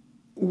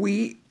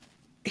we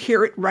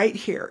hear it right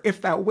here. If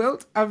thou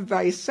wilt of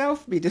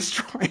thyself be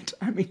destroyed.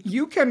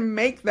 You can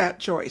make that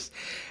choice,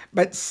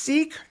 but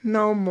seek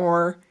no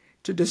more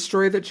to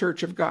destroy the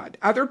church of God.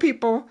 Other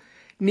people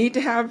need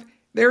to have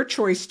their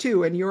choice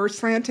too, and you're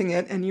slanting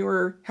it, and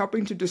you're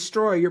helping to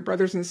destroy your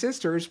brothers and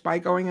sisters by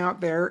going out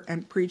there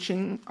and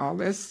preaching all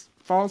this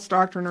false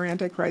doctrine or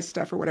antichrist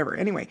stuff or whatever.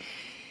 Anyway,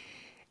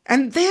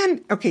 and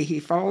then, he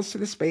falls to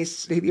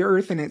the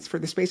earth, and it's for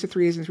the space of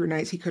 3 days and 3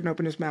 nights. He couldn't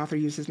open his mouth or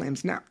use his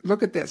limbs. Now,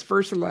 look at this,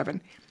 verse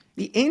 11.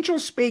 The angel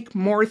spake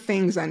more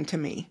things unto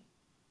me.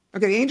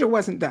 Okay, the angel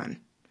wasn't done.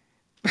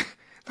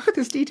 Look at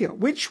this detail.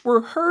 Which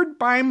were heard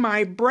by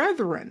my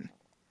brethren,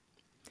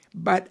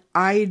 but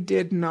I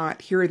did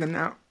not hear them.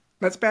 Now,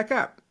 let's back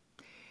up.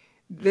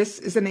 This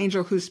is an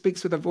angel who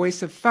speaks with a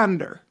voice of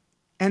thunder,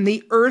 and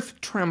the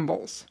earth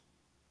trembles,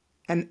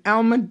 and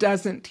Alma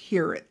doesn't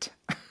hear it.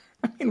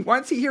 I mean,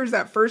 once he hears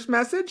that first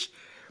message,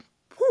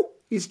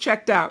 he's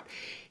checked out.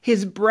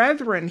 His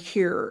brethren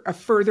hear a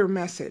further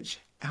message.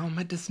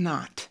 Alma does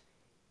not.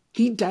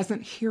 He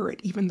doesn't hear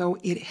it, even though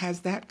it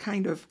has that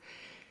kind of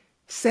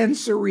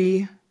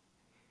sensory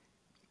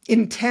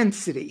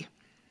intensity.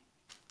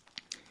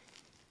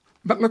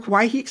 But look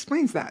why he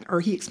explains that,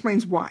 or he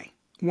explains why.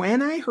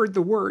 When I heard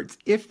the words,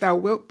 if thou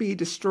wilt be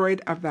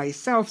destroyed of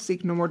thyself,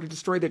 seek no more to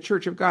destroy the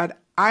church of God,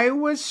 I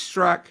was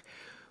struck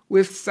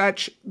with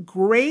such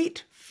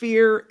great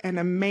fear and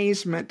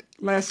amazement,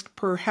 lest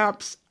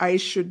perhaps I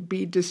should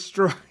be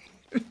destroyed.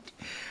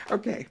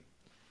 Okay,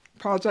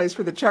 apologize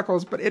for the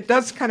chuckles, but it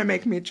does kind of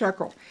make me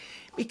chuckle.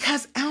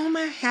 Because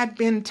Alma had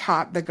been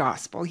taught the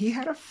gospel. He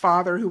had a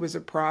father who was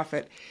a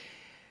prophet.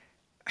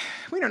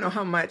 We don't know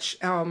how much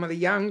Alma the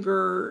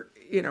younger,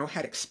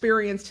 had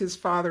experienced his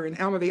father in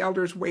Alma the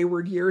elder's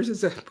wayward years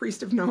as a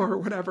priest of Noah or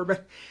whatever.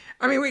 But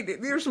I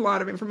mean, there's a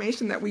lot of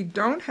information that we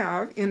don't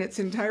have in its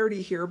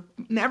entirety here.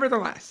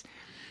 Nevertheless,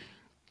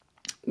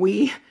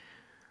 we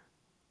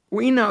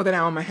know that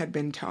Alma had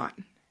been taught,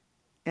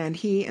 and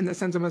he and the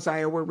sons of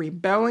Mosiah were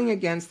rebelling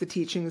against the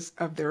teachings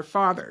of their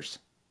fathers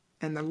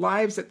and the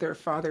lives that their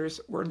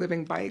fathers were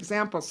living by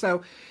example.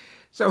 So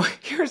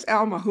here's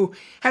Alma, who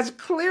has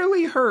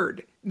clearly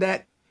heard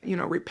that,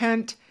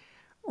 repent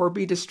or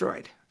be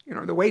destroyed.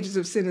 The wages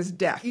of sin is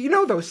death. You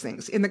know those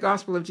things in the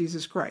gospel of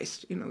Jesus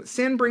Christ.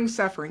 Sin brings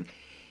suffering.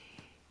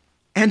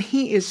 And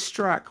he is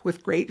struck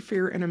with great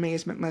fear and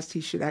amazement lest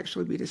he should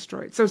actually be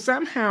destroyed. So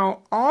somehow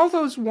all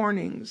those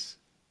warnings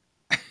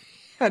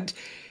had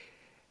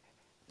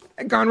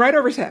gone right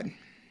over his head.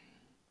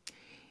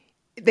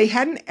 They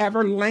hadn't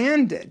ever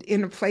landed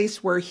in a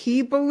place where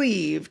he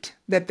believed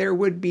that there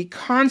would be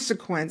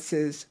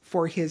consequences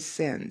for his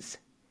sins.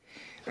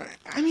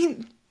 I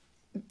mean,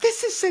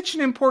 this is such an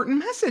important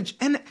message,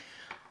 and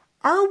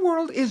our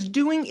world is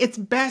doing its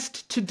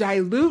best to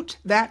dilute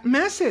that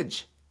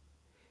message.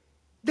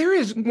 There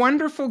is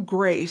wonderful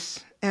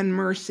grace and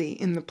mercy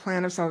in the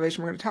plan of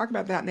salvation. We're going to talk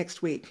about that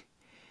next week.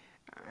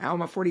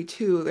 Alma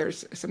 42,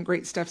 there's some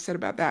great stuff said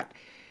about that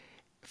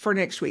for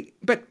next week.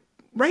 But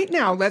right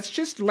now, let's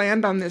just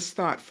land on this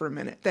thought for a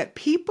minute, that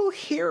people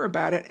hear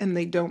about it and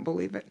they don't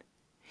believe it.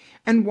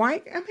 And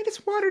why? I mean,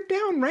 it's watered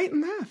down right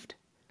and left.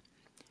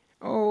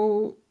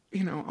 Oh,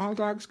 all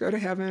dogs go to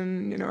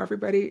heaven,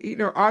 everybody,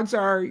 odds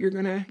are you're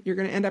going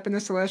to end up in the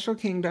celestial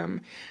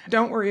kingdom.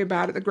 Don't worry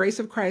about it. The grace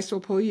of Christ will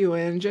pull you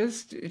in.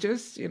 Just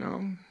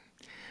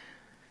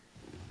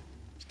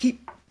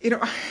keep,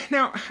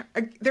 now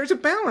there's a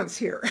balance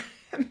here.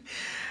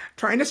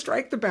 Trying to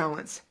strike the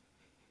balance.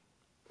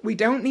 We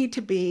don't need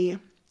to be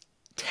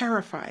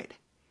terrified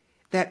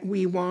that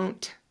we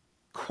won't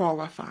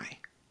qualify,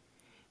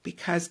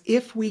 because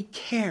if we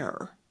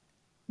care,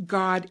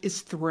 God is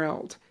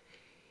thrilled.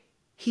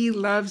 He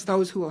loves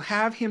those who will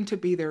have him to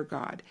be their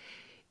God.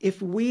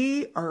 If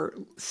we are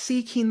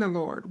seeking the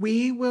Lord,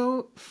 we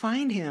will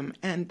find him,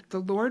 and the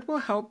Lord will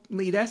help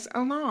lead us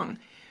along.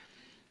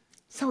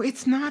 So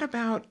it's not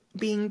about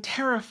being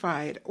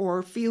terrified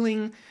or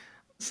feeling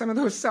some of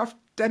those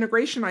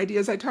self-denigration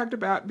ideas I talked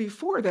about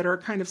before that are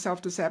kind of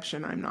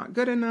self-deception. I'm not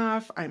good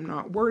enough. I'm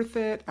not worth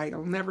it.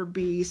 I'll never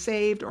be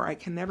saved, or I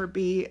can never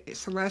be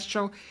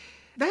celestial.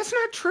 That's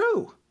not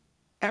true.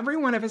 Every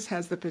one of us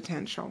has the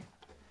potential.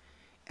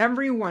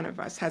 Every one of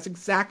us has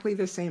exactly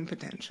the same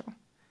potential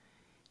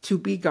to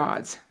be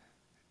God's.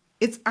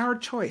 It's our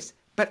choice.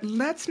 But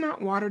let's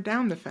not water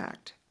down the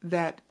fact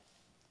that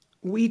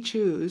we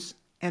choose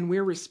and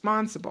we're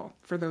responsible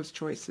for those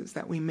choices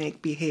that we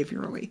make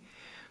behaviorally,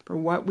 for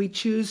what we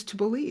choose to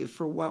believe,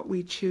 for what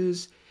we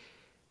choose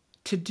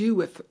to do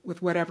with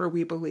whatever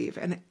we believe,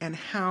 and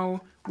how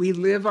we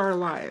live our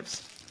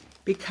lives.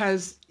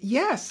 Because,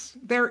 yes,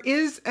 there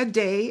is a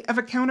day of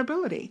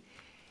accountability.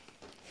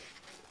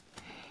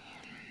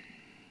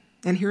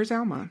 And here's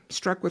Alma,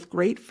 struck with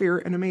great fear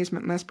and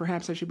amazement, lest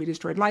perhaps I should be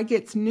destroyed. Like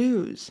it's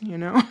news,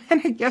 And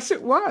I guess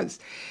it was.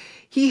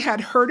 He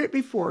had heard it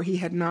before. He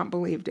had not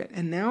believed it.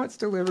 And now it's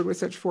delivered with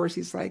such force.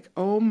 He's like,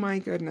 oh my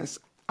goodness,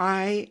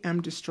 I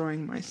am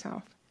destroying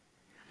myself.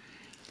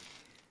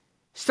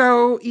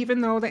 So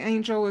even though the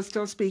angel is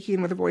still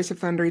speaking with a voice of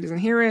thunder, he doesn't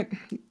hear it.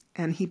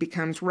 And he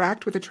becomes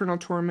racked with eternal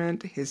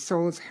torment. His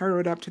soul is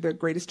harrowed up to the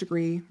greatest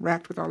degree,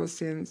 racked with all his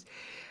sins.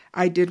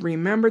 I did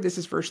remember, this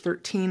is verse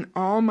 13,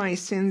 all my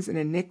sins and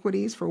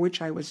iniquities for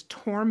which I was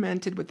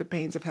tormented with the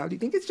pains of hell. Do you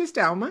think it's just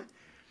Alma?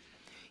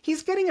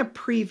 He's getting a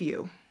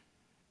preview.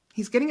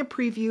 He's getting a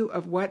preview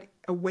of what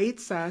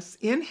awaits us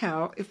in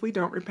hell if we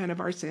don't repent of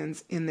our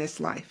sins in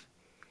this life.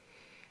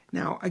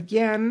 Now,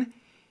 again,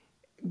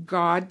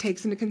 God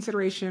takes into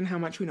consideration how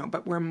much we know,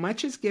 but where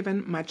much is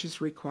given, much is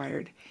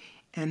required.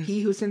 And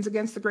he who sins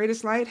against the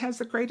greatest light has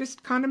the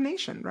greatest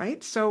condemnation,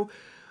 right? So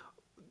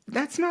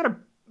that's not a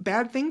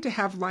bad thing to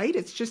have light.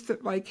 It's just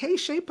that, like, hey,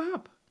 shape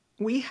up.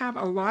 We have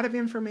a lot of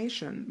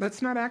information.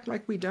 Let's not act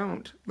like we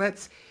don't.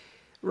 Let's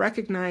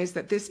recognize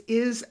that this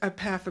is a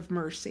path of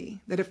mercy,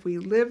 that if we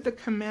live the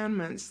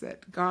commandments,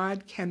 that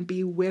God can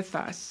be with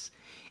us,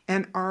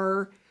 and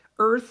our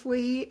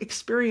earthly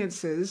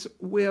experiences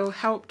will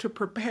help to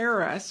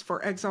prepare us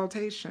for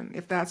exaltation,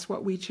 if that's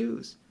what we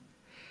choose.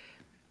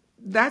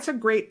 That's a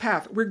great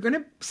path. We're going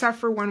to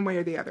suffer one way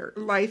or the other.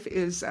 Life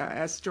is,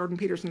 as Jordan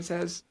Peterson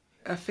says,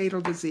 a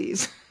fatal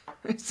disease.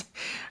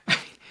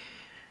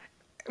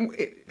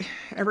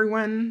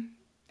 Everyone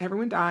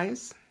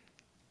dies.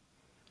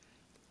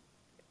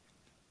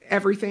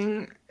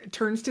 Everything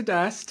turns to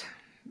dust.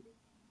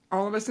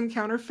 All of us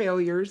encounter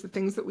failures. The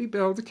things that we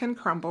build can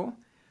crumble.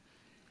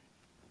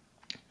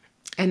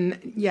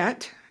 And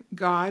yet,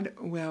 God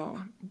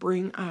will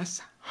bring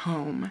us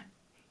home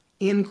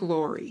in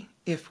glory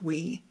if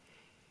we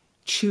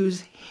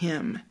choose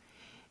Him,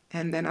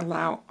 and then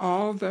allow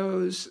all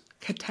those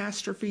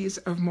catastrophes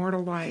of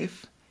mortal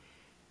life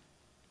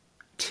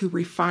to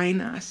refine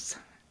us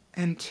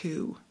and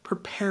to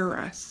prepare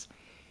us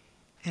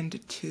and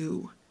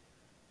to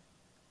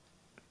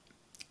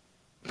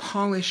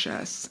polish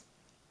us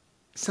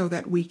so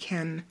that we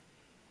can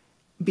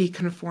be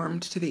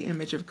conformed to the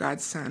image of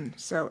God's Son.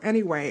 So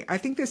anyway, I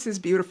think this is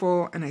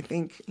beautiful, and I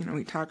think,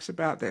 he talks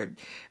about the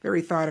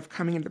very thought of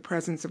coming into the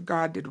presence of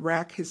God did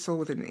rack his soul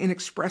with an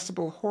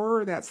inexpressible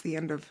horror. That's the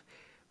end of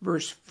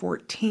verse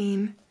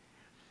 14.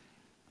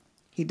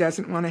 He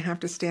doesn't want to have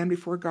to stand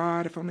before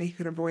God, if only he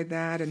could avoid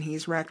that, and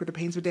he's racked with the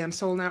pains of a damned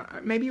soul. Now,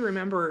 maybe you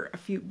remember a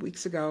few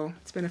weeks ago,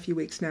 it's been a few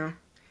weeks now,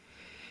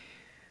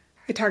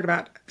 I talked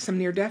about some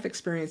near-death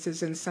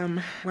experiences,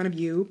 and one of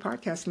you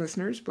podcast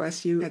listeners,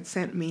 bless you, had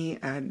sent me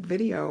a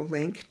video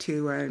link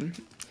to an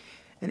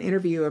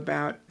interview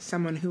about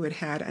someone who had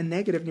had a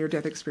negative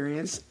near-death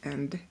experience.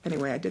 And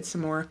anyway, I did some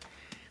more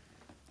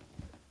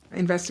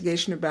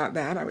investigation about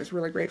that. I was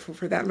really grateful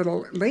for that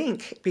little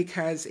link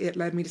because it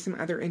led me to some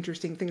other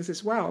interesting things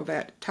as well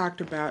that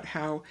talked about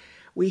how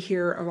we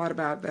hear a lot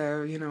about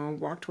the,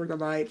 walk toward the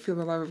light, feel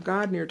the love of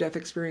God near-death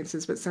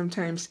experiences, but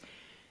sometimes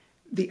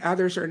the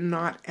others are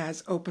not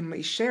as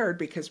openly shared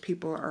because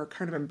people are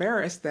kind of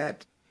embarrassed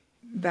that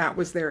that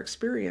was their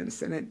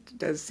experience. And it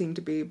does seem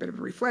to be a bit of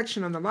a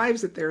reflection on the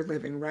lives that they're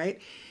living,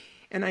 right?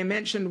 And I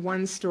mentioned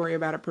one story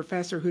about a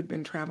professor who'd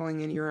been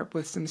traveling in Europe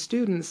with some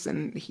students,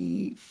 and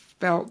he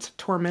felt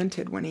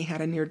tormented when he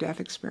had a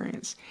near-death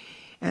experience.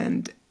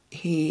 And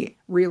he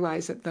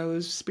realized that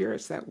those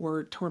spirits that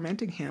were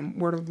tormenting him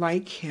were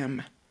like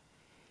him.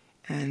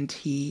 And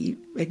he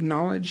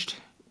acknowledged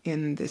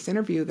in this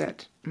interview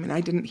that, I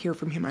didn't hear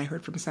from him. I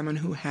heard from someone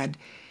who had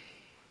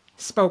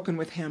spoken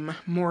with him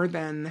more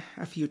than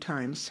a few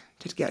times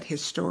to get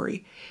his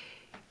story.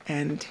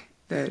 And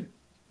the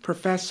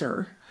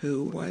professor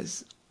who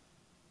was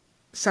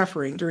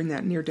suffering during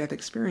that near-death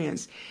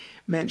experience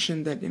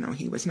mentioned that,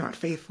 he was not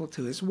faithful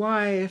to his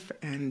wife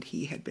and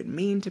he had been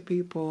mean to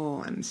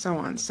people and so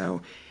on.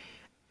 So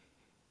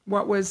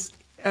what was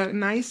a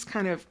nice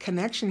kind of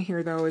connection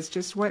here, though, is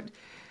just what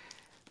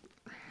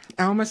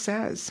Alma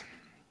says.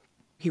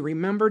 He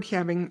remembered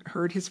having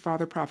heard his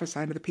father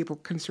prophesy to the people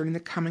concerning the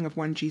coming of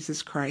one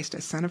Jesus Christ,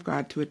 a Son of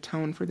God, to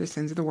atone for the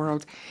sins of the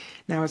world.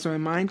 Now as my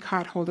mind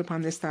caught hold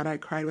upon this thought, I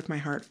cried with my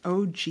heart,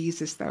 O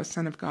Jesus, thou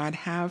Son of God,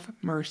 have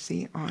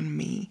mercy on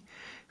me,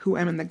 who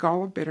am in the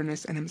gall of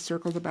bitterness and am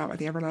circled about by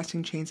the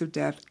everlasting chains of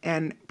death.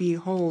 And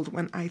behold,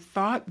 when I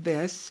thought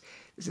this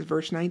is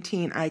verse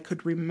 19, I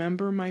could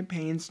remember my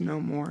pains no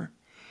more.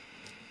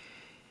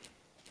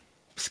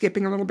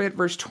 Skipping a little bit,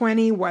 verse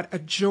 20, what a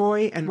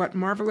joy and what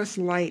marvelous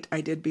light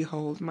I did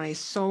behold. My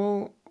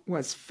soul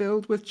was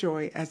filled with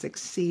joy as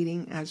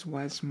exceeding as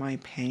was my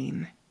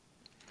pain.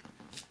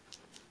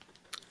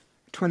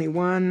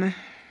 21,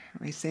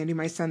 I say unto you,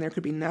 my son, there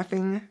could be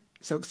nothing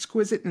so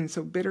exquisite and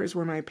so bitter as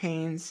were my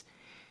pains.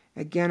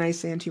 Again, I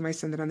say unto you, my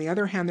son, that on the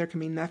other hand, there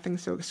can be nothing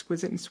so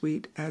exquisite and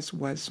sweet as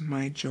was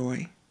my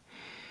joy.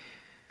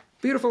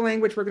 Beautiful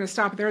language. We're going to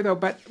stop there, though.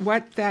 But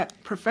what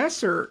that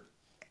professor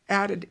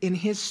added in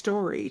his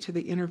story to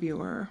the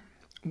interviewer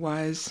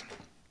was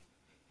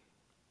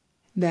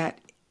that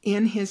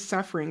in his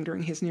suffering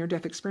during his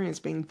near-death experience,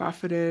 being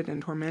buffeted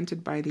and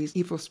tormented by these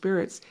evil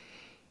spirits,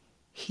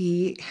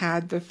 he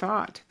had the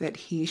thought that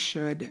he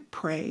should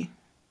pray.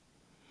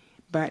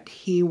 But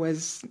he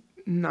was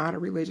not a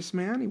religious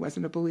man. He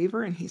wasn't a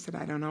believer. And he said,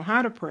 I don't know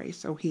how to pray.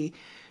 So he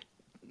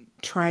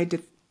tried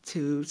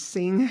to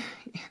sing.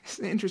 It's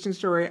an interesting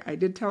story. I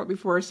did tell it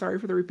before. Sorry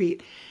for the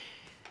repeat.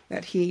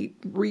 That he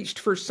reached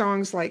for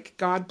songs like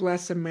God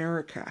Bless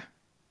America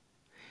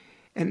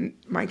and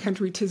My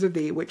Country 'Tis of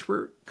Thee, which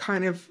were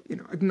kind of,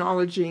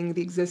 acknowledging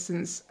the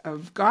existence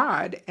of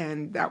God.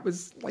 And that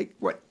was like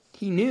what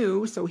he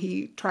knew. So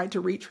he tried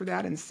to reach for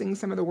that and sing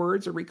some of the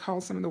words or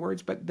recall some of the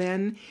words. But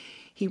then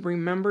he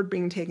remembered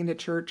being taken to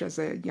church as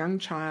a young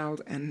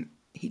child, and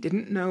he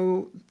didn't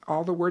know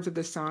all the words of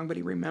the song, but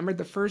he remembered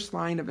the first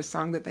line of a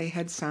song that they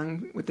had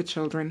sung with the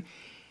children,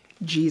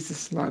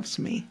 Jesus Loves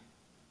Me.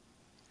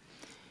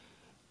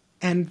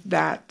 And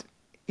that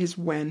is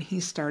when he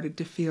started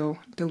to feel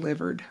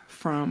delivered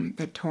from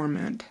the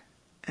torment.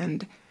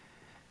 And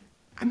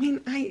I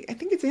mean, I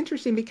think it's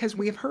interesting because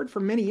we have heard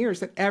for many years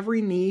that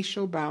every knee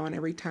shall bow and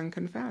every tongue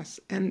confess.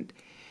 And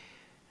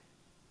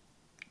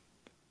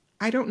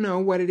I don't know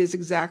what it is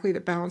exactly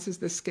that balances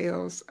the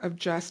scales of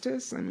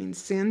justice. I mean,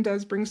 sin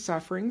does bring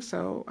suffering,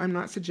 so I'm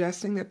not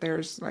suggesting that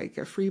there's like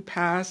a free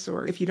pass,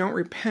 or if you don't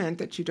repent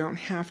that you don't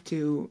have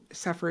to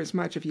suffer as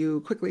much if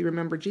you quickly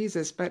remember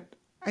Jesus, but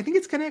I think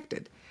it's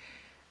connected.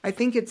 I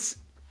think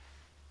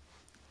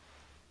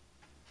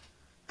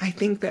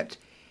that,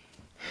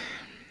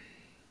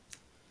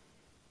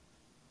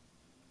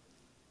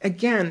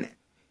 again,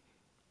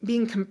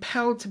 being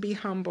compelled to be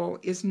humble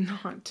is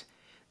not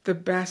the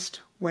best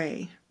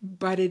way,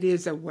 but it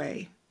is a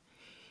way.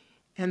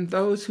 And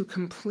those who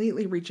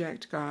completely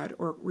reject God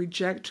or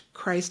reject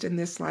Christ in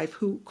this life,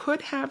 who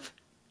could have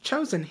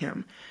chosen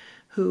him,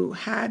 who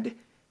had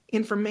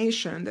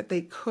information that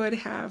they could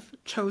have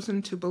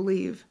chosen to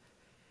believe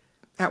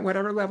at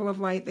whatever level of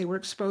light they were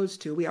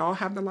exposed to. We all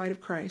have the light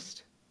of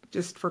Christ.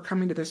 Just for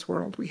coming to this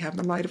world, we have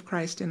the light of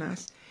Christ in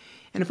us.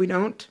 And if we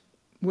don't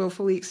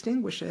willfully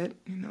extinguish it,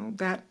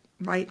 that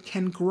light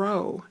can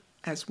grow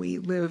as we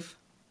live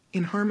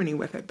in harmony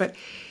with it. But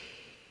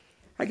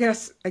I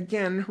guess,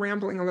 again,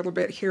 rambling a little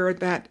bit here,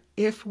 that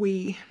if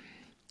we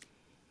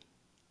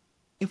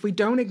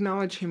don't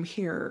acknowledge him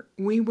here,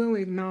 we will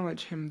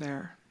acknowledge him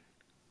there.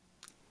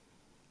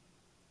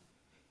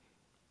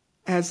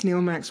 As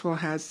Neil Maxwell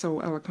has so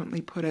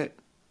eloquently put it,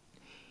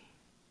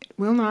 it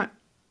will not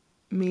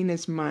mean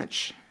as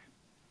much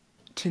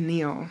to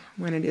kneel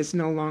when it is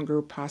no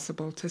longer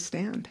possible to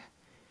stand.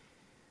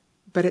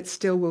 But it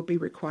still will be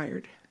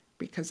required,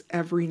 because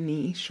every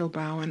knee shall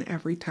bow and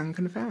every tongue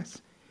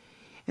confess.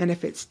 And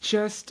if it's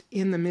just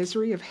in the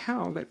misery of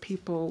hell that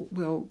people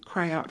will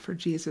cry out for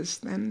Jesus,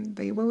 then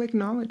they will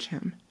acknowledge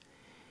him.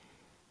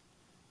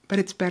 But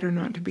it's better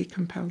not to be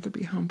compelled to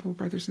be humble,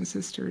 brothers and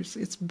sisters.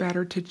 It's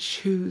better to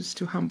choose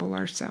to humble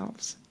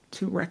ourselves,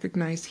 to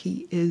recognize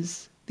he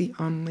is the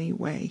only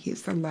way. He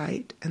is the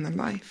light and the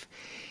life.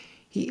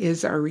 He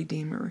is our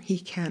Redeemer. He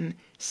can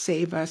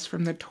save us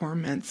from the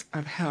torments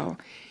of hell.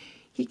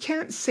 He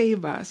can't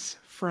save us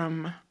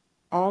from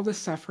all the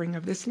suffering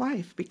of this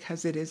life,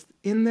 because it is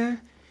in the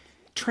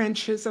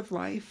trenches of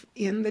life,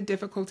 in the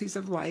difficulties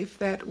of life,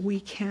 that we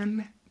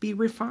can be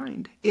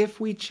refined if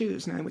we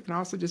choose. Now, we can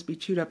also just be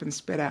chewed up and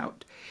spit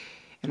out,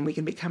 and we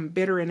can become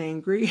bitter and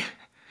angry. I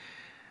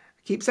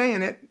keep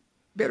saying it.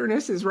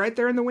 Bitterness is right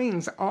there in the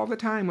wings all the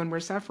time when we're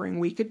suffering.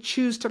 We could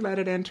choose to let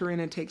it enter in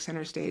and take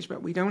center stage,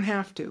 but we don't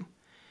have to.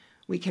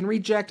 We can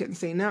reject it and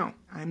say, no,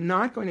 I'm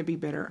not going to be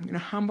bitter. I'm going to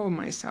humble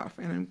myself,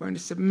 and I'm going to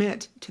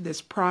submit to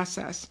this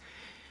process,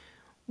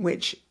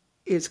 which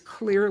is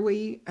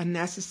clearly a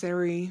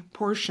necessary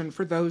portion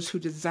for those who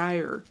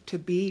desire to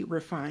be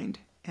refined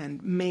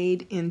and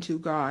made into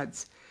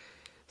gods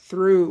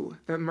through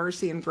the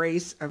mercy and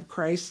grace of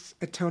Christ's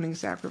atoning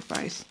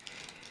sacrifice,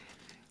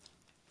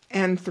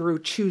 and through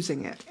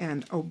choosing it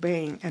and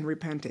obeying and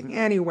repenting.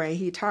 Anyway,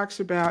 he talks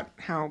about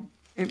how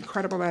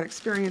incredible that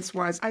experience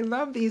was. I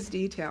love these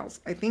details.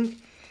 I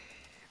think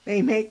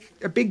they make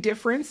a big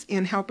difference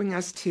in helping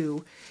us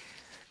to,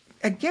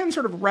 again,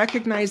 sort of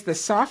recognize the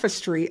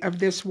sophistry of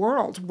this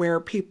world, where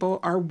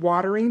people are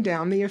watering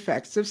down the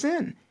effects of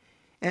sin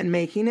and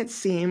making it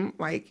seem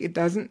like it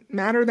doesn't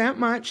matter that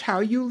much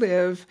how you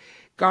live.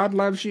 God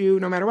loves you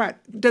no matter what.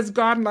 Does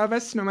God love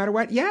us no matter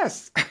what?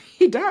 Yes,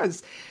 he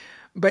does.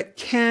 But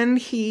can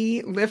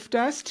he lift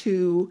us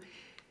to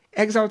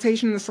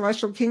exaltation in the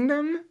celestial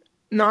kingdom?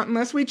 Not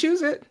unless we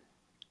choose it.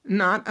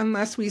 Not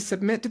unless we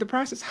submit to the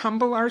process,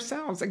 humble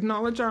ourselves,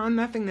 acknowledge our own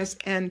nothingness,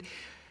 and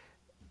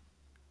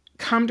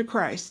come to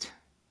Christ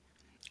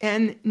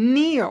and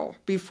kneel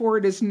before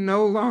it is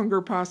no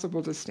longer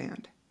possible to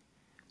stand.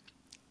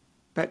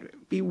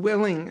 But be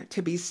willing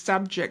to be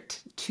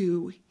subject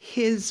to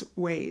his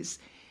ways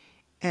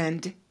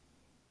and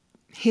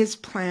his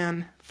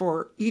plan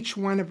for each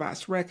one of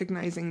us,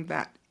 recognizing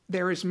that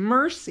there is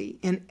mercy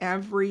in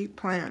every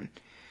plan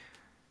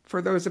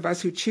for those of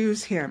us who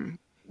choose him.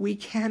 We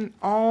can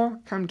all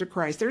come to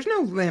Christ. There's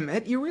no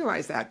limit. You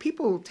realize that.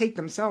 People take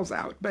themselves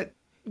out, but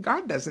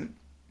God doesn't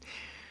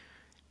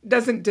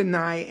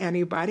deny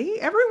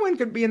anybody. Everyone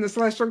could be in the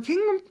celestial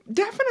kingdom,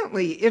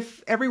 definitely,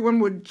 if everyone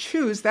would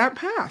choose that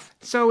path.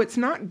 So it's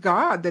not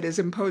God that is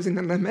imposing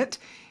the limit.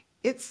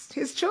 It's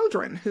his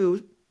children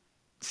who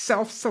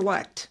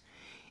self-select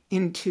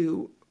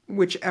into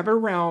whichever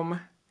realm,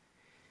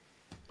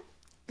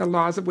 the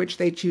laws of which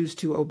they choose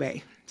to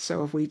obey.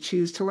 So if we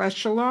choose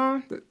celestial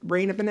law, the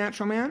reign of the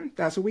natural man,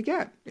 that's what we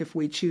get. If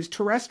we choose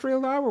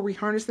terrestrial law, where we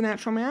harness the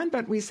natural man,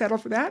 but we settle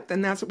for that,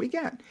 then that's what we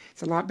get.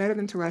 It's a lot better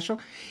than celestial.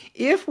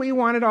 If we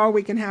want it all,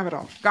 we can have it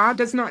all. God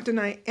does not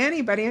deny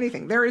anybody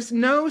anything. There is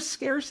no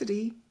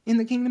scarcity in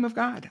the kingdom of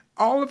God.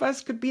 All of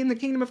us could be in the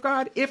kingdom of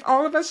God if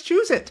all of us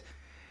choose it.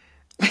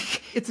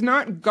 It's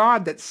not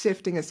God that's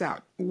sifting us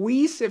out.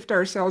 We sift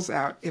ourselves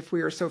out if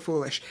we are so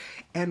foolish.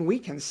 And we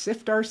can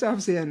sift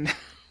ourselves in.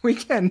 We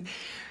can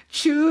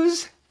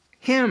choose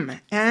him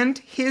and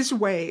his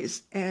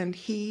ways, and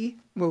he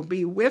will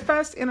be with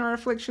us in our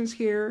afflictions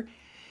here.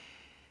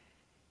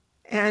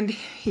 And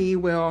he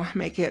will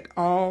make it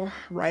all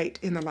right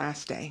in the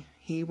last day.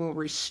 He will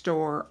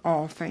restore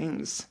all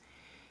things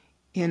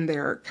in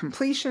their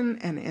completion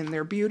and in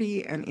their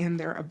beauty and in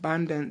their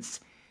abundance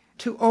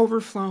to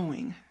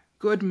overflowing,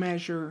 good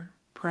measure,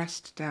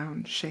 pressed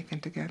down, shaken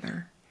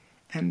together,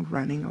 and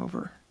running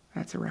over.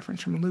 That's a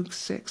reference from Luke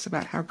 6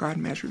 about how God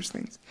measures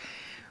things.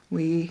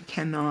 We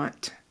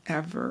cannot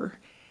ever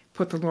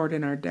put the Lord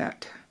in our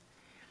debt.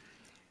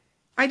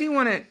 I do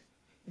want to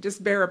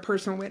just bear a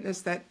personal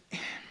witness that,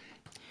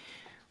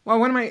 well,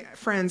 one of my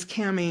friends,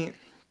 Cammie,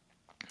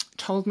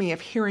 told me of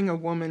hearing a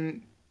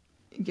woman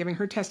giving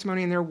her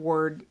testimony in their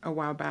ward a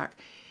while back,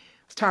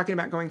 was talking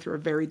about going through a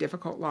very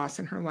difficult loss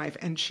in her life,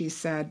 and she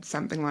said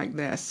something like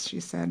this. She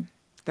said,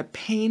 "The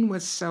pain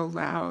was so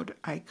loud,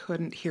 I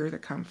couldn't hear the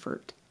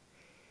comfort."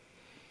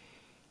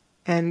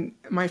 And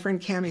my friend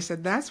Cammie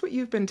said, "That's what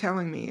you've been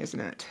telling me, isn't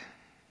it?"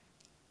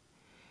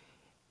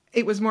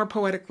 It was more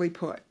poetically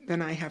put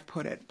than I have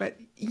put it. But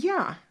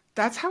yeah,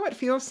 that's how it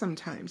feels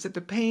sometimes, that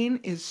the pain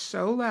is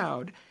so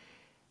loud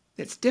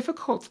that it's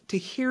difficult to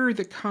hear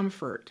the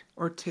comfort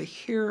or to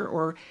hear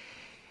or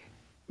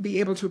be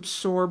able to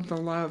absorb the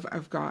love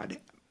of God.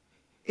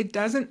 It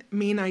doesn't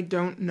mean I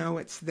don't know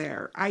it's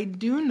there. I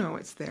do know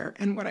it's there.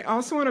 And what I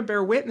also want to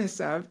bear witness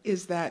of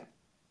is that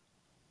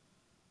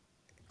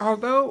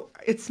although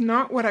it's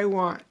not what I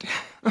want,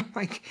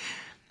 like,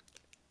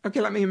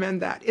 okay, let me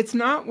amend that. It's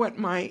not what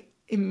my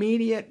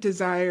immediate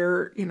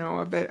desire,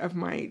 of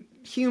my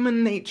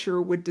human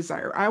nature would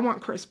desire. I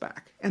want Chris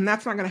back, and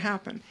that's not going to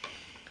happen.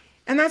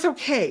 And that's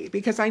okay,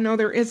 because I know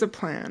there is a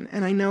plan,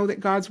 and I know that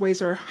God's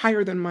ways are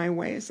higher than my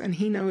ways, and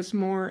he knows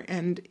more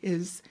and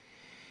is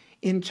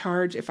in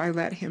charge if I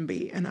let him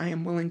be, and I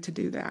am willing to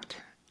do that.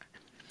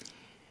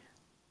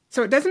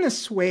 So it doesn't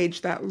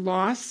assuage that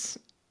loss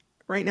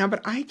right now,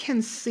 but I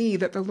can see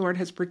that the Lord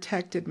has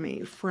protected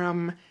me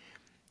from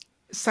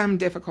some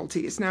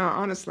difficulties. Now,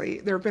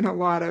 honestly, there have been a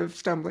lot of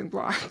stumbling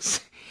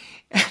blocks,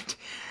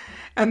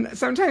 and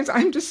sometimes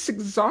I'm just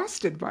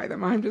exhausted by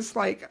them. I'm just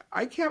like,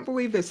 I can't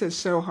believe this is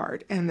so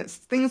hard, and that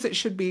things that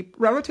should be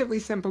relatively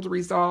simple to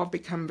resolve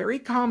become very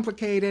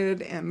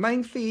complicated and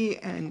lengthy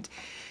and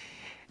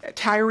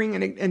tiring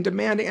and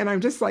demanding. And I'm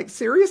just like,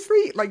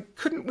 seriously? Like,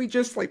 couldn't we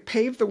just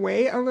pave the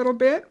way a little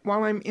bit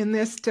while I'm in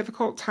this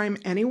difficult time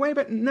anyway?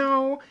 But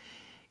no,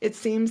 it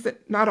seems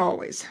that not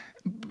always.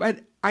 But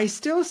I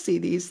still see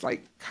these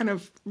kind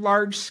of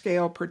large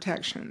scale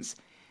protections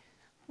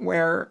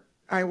where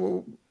I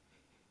will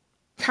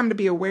come to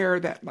be aware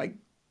that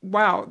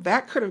wow,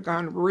 that could have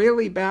gone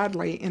really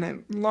badly in a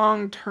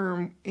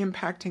long-term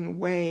impacting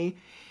way.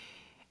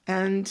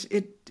 And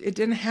it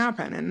didn't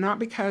happen. And not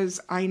because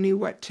I knew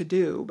what to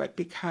do, but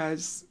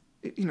because,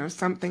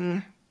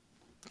 something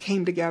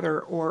came together,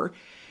 or,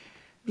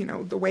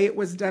 the way it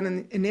was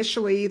done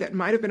initially that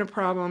might have been a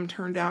problem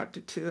turned out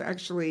to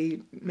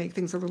actually make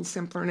things a little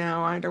simpler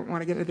now. I don't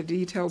want to get into the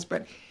details,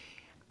 but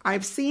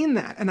I've seen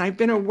that and I've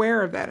been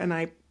aware of that. And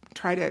I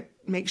try to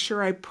make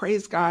sure I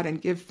praise God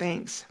and give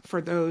thanks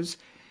for those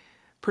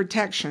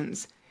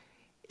protections.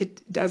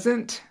 It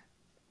doesn't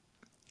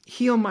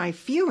heal my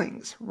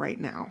feelings right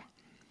now.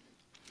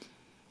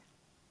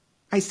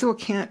 I still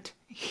can't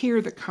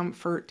hear the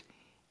comfort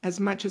as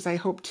much as I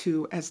hope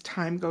to as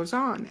time goes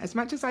on, as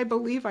much as I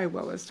believe I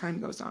will as time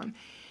goes on.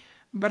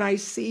 But I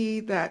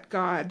see that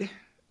God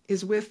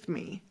is with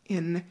me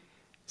in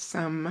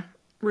some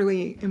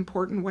really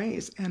important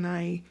ways, and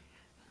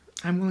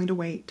I'm willing to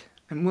wait.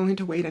 I'm willing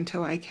to wait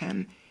until I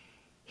can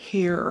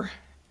hear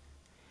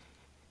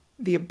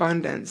the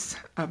abundance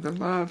of the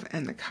love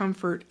and the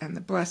comfort and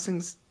the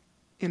blessings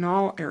in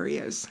all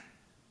areas.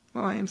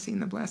 Well, I am seeing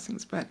the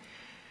blessings, but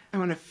I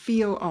want to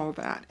feel all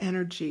that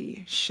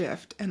energy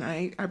shift, and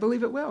I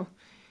believe it will.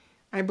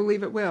 I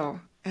believe it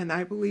will, and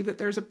I believe that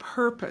there's a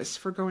purpose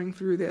for going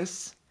through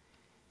this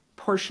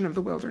portion of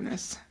the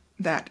wilderness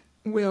that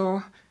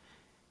will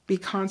be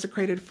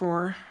consecrated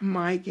for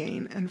my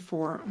gain and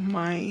for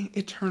my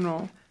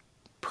eternal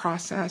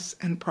process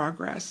and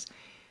progress.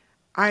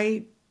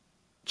 I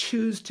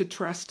choose to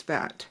trust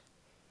that.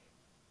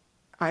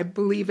 I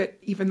believe it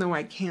even though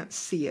I can't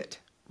see it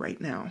right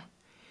now.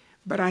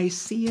 But I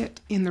see it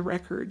in the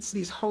records,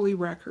 these holy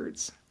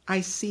records.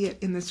 I see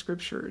it in the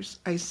scriptures.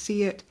 I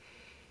see it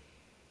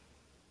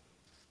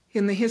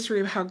in the history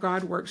of how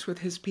God works with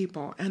his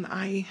people, and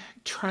I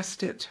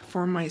trust it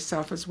for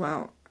myself as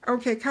well.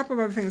 Okay, a couple of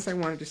other things I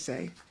wanted to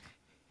say.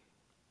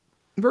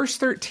 Verse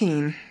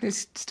 13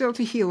 is still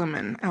to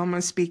Helaman,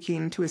 Alma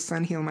speaking to his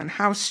son Helaman.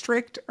 How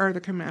strict are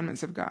the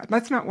commandments of God?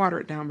 Let's not water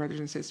it down, brothers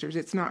and sisters.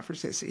 It's not for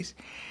sissies.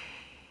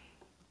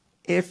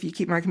 If you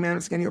keep my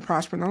commandments, again, you'll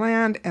prosper in the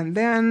land. And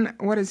then,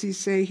 what does he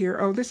say here?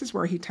 Oh, this is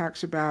where he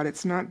talks about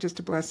it's not just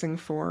a blessing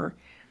for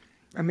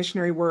a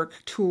missionary work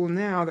tool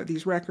now that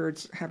these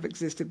records have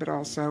existed, but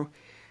also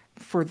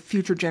for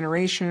future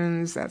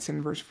generations. That's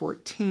in verse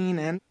 14,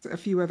 and a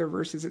few other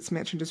verses it's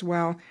mentioned as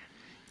well.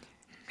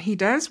 He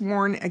does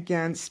warn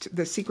against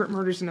the secret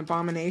murders and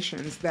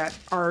abominations that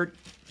are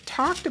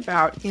talked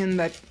about in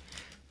the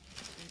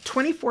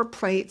 24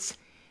 plates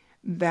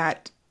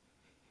that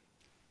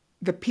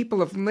the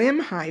people of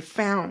Limhi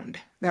found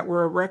that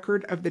were a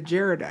record of the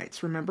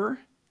Jaredites, remember?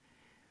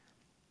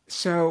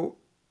 So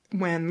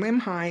when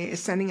Limhi is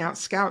sending out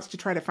scouts to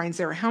try to find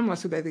Zarahemla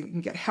so that they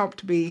can get help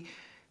to be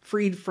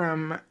freed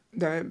from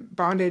the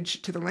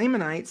bondage to the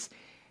Lamanites,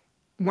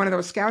 one of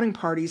those scouting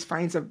parties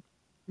finds a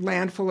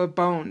land full of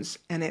bones,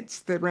 and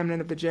it's the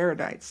remnant of the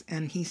Jaredites.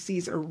 And he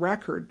sees a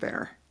record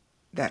there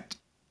that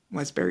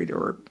was buried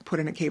or put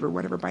in a cave or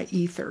whatever by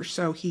Ether.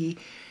 So he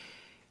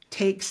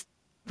takes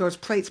those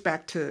plates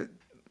back to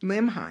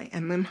Limhi,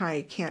 and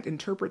Limhi can't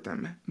interpret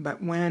them.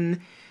 But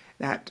when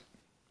that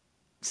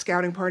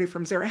scouting party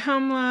from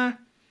Zarahemla,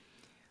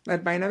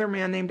 led by another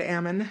man named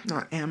Ammon,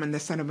 not Ammon the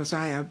son of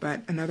Mosiah,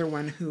 but another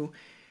one who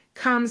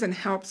comes and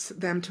helps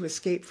them to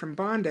escape from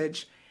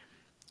bondage,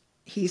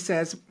 he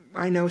says,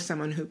 I know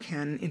someone who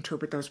can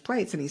interpret those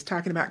plates. And he's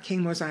talking about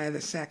King Mosiah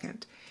II.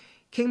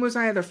 King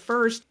Mosiah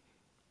I,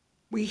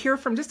 we hear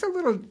from just a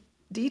little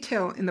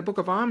detail in the book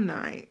of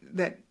Omni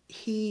that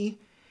he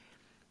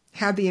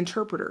had the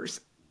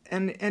interpreters.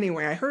 And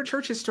anyway, I heard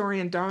church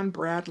historian Don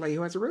Bradley,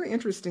 who has a really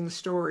interesting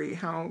story,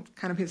 how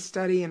kind of his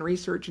study and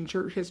research in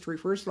church history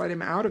first led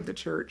him out of the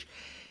church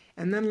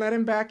and then let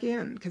him back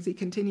in because he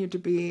continued to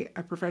be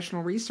a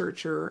professional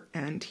researcher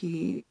and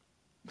he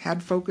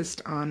had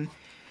focused on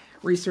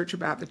research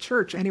about the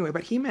church anyway.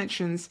 But he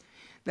mentions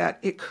that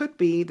it could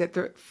be that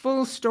the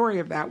full story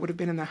of that would have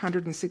been in the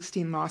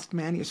 116 lost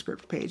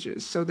manuscript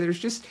pages. So there's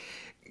just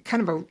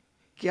kind of a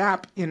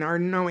gap in our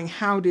knowing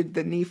how did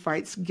the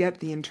Nephites get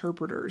the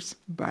interpreters,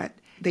 but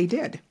they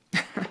did.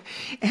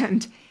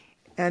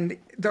 and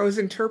those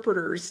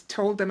interpreters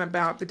told them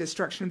about the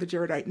destruction of the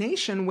Jaredite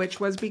nation, which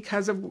was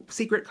because of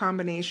secret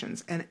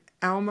combinations. And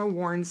Alma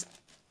warns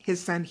his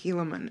son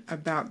Helaman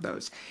about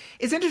those.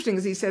 It's interesting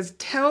because he says,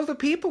 tell the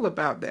people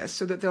about this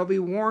so that they'll be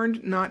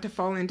warned not to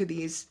fall into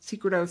these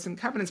secret oaths and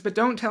covenants, but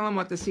don't tell them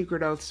what the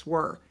secret oaths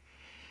were.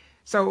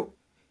 So,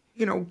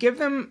 give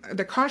them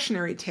the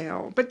cautionary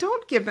tale, but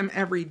don't give them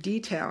every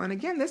detail. And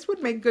again, this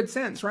would make good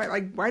sense, right?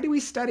 Like, why do we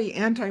study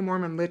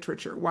anti-Mormon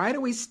literature? Why do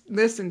we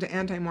listen to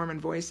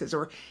anti-Mormon voices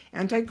or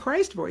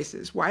anti-Christ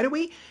voices? Why do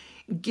we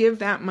give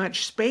that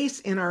much space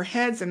in our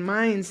heads and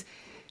minds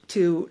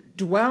to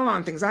dwell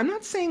on things? I'm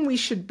not saying we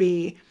should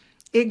be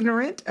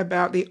ignorant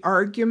about the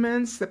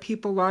arguments that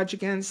people lodge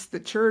against the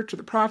church or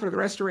the prophet or the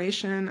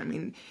restoration. I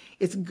mean,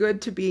 it's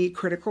good to be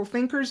critical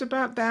thinkers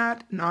about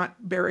that,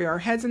 not bury our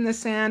heads in the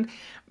sand.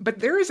 But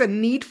there is a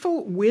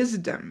needful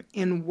wisdom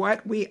in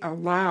what we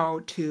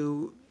allow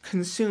to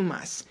consume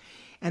us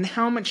and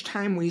how much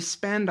time we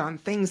spend on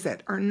things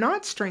that are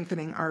not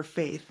strengthening our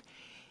faith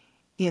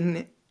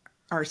in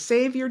our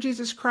Savior,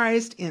 Jesus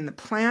Christ, in the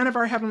plan of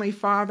our Heavenly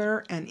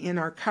Father, and in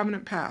our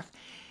covenant path,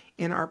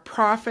 in our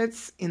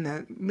prophets, in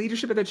the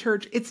leadership of the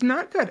church. It's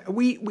not good.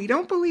 We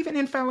don't believe in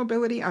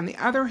infallibility. On the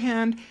other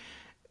hand,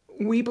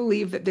 we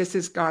believe that this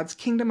is God's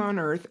kingdom on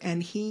earth,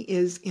 and he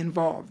is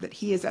involved, that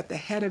he is at the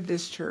head of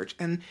this church.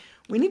 And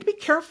we need to be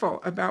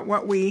careful about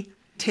what we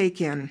take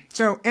in.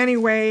 So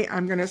anyway,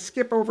 I'm going to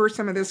skip over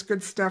some of this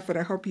good stuff that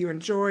I hope you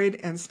enjoyed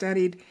and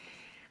studied.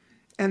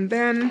 And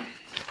then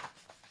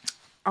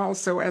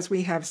also, as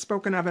we have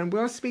spoken of, and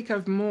we'll speak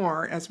of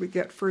more as we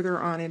get further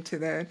on into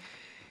the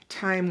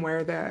time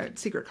where the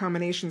secret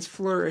combinations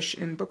flourish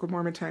in Book of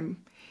Mormon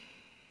time,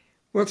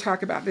 we'll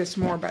talk about this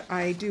more. But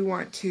I do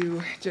want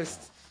to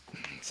just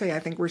say I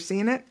think we're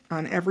seeing it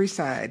on every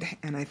side.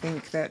 And I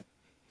think that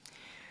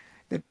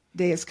the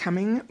day is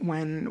coming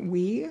when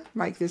we,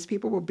 like this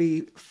people, will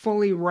be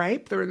fully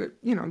ripe. The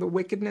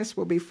wickedness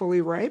will be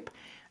fully ripe.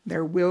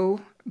 There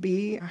will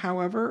be,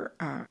 however,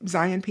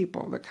 Zion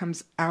people that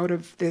comes out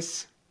of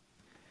this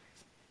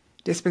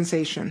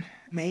dispensation.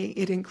 May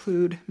it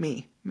include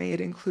me. May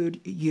it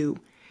include you.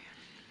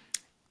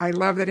 I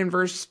love that in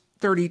verse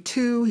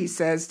 32, he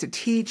says to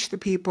teach the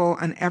people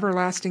an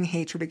everlasting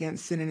hatred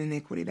against sin and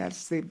iniquity.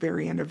 That's the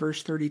very end of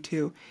verse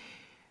 32.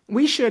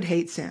 We should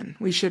hate sin.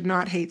 We should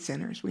not hate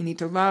sinners. We need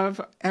to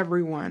love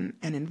everyone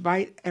and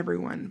invite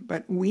everyone,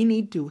 but we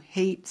need to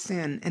hate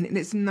sin. And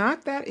it's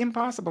not that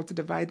impossible to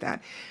divide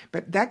that.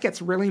 But that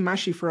gets really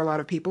mushy for a lot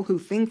of people who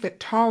think that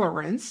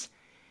tolerance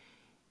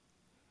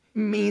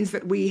means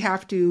that we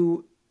have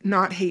to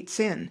not hate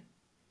sin.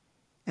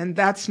 And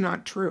that's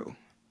not true.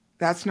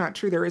 That's not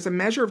true. There is a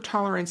measure of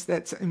tolerance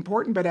that's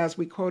important, but as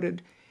we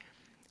quoted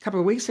a couple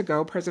of weeks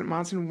ago, President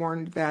Monson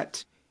warned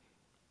that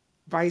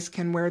vice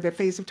can wear the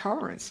face of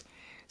tolerance.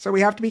 So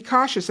we have to be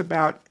cautious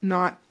about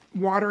not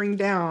watering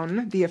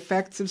down the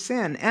effects of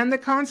sin and the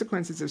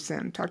consequences of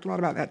sin. Talked a lot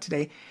about that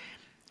today.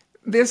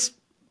 This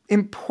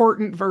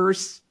important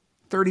verse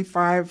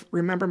 35,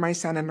 remember my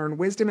son, and learn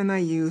wisdom in thy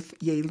youth,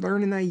 yea,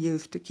 learn in thy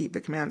youth to keep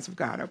the commandments of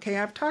God. Okay,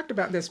 I've talked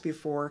about this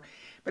before,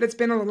 but it's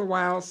been a little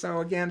while, so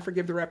again,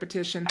 forgive the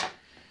repetition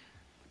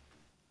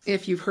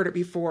if you've heard it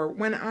before.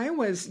 When I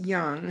was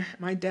young,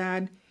 my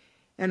dad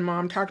and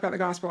mom talked about the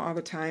gospel all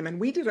the time, and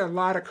we did a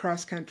lot of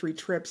cross-country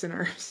trips in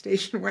our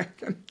station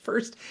wagon.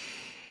 First,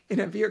 in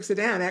a Buick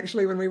sedan,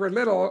 actually, when we were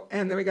little,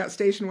 and then we got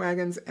station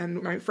wagons,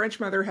 and my French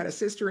mother had a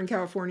sister in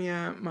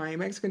California, my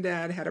Mexican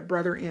dad had a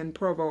brother in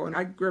Provo, and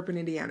I grew up in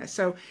Indiana.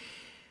 So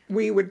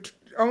we would,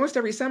 almost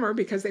every summer,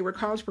 because they were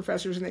college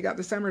professors and they got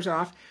the summers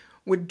off,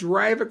 would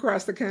drive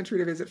across the country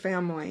to visit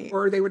family,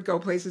 or they would go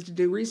places to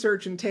do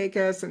research and take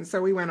us, and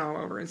so we went all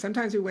over, and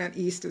sometimes we went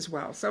east as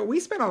well. So we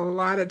spent a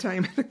lot of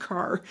time in the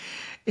car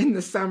in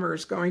the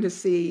summers going to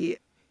see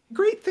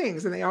great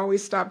things, and they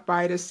always stopped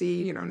by to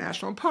see,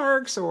 national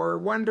parks or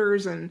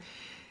wonders. And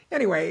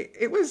anyway,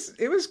 it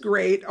was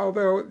great,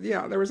 although,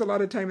 yeah, there was a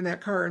lot of time in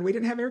that car, and we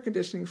didn't have air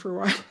conditioning for a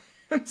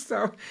while.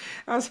 So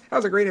that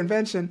was a great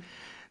invention.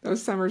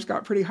 Those summers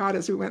got pretty hot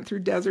as we went through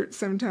deserts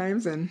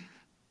sometimes, and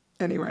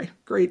anyway,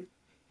 great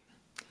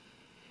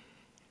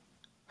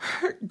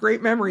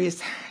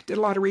memories. Did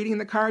a lot of reading in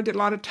the car, did a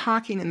lot of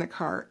talking in the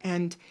car,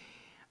 and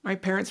my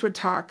parents would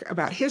talk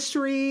about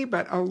history,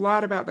 but a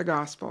lot about the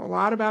gospel, a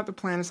lot about the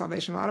plan of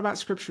salvation, a lot about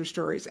scripture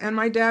stories. And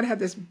my dad had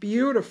this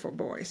beautiful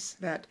voice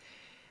that,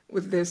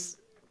 with this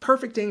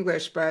perfect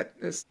English, but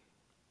this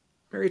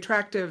very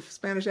attractive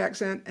Spanish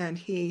accent, and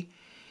he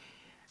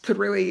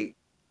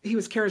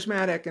was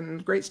charismatic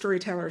and great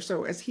storyteller.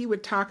 So as he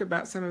would talk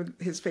about some of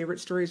his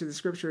favorite stories of the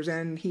scriptures,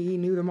 and he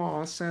knew them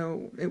all,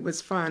 so it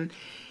was fun.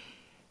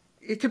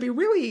 It could be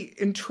really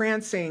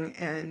entrancing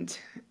and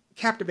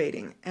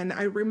captivating. And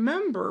I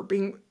remember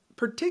being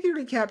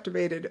particularly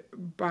captivated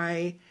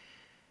by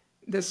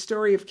the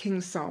story of King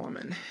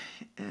Solomon.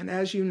 And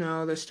as you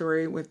know, the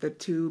story with the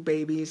two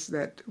babies,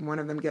 that one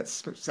of them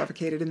gets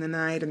suffocated in the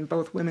night and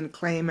both women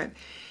claim it,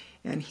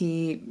 and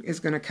he is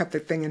going to cut the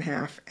thing in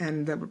half.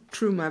 And the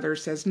true mother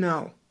says,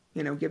 no,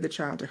 give the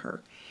child to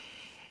her.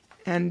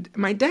 And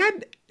my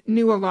dad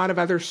knew a lot of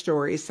other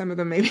stories, some of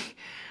them maybe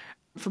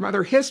from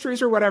other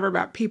histories or whatever,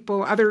 about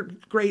people, other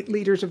great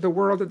leaders of the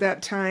world at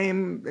that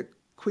time, the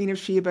Queen of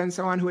Sheba and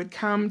so on, who had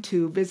come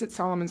to visit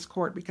Solomon's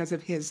court because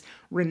of his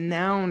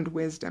renowned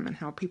wisdom, and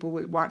how people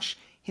would watch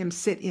him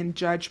sit in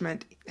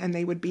judgment and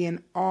they would be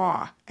in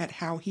awe at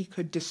how he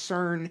could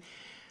discern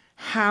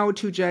how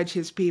to judge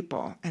his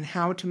people and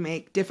how to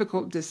make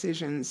difficult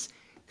decisions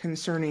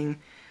concerning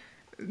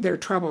their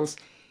troubles.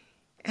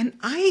 And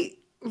I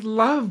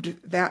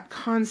loved that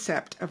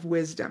concept of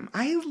wisdom.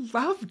 I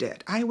loved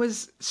it. I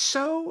was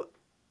so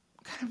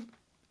kind of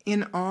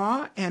in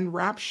awe and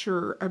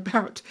rapture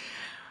about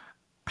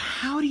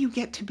how do you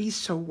get to be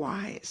so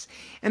wise?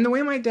 And the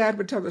way my dad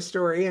would tell the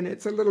story, and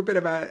it's a little bit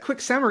of a quick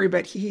summary,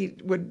 but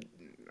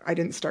I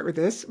didn't start with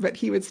this, but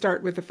he would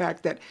start with the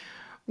fact that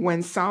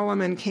when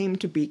Solomon came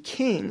to be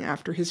king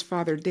after his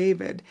father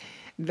David,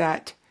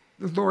 that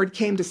the Lord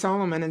came to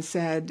Solomon and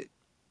said,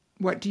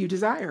 "What do you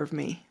desire of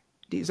me?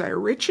 Do you desire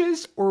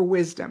riches or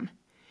wisdom?"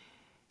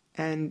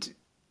 And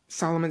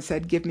Solomon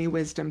said, "Give me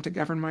wisdom to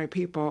govern my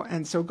people."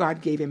 And so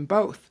God gave him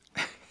both.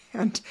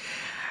 And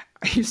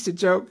I used to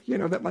joke,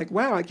 that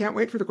wow, I can't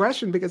wait for the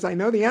question because I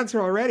know the answer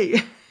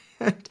already.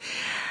 And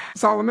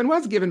Solomon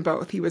was given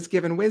both. He was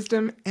given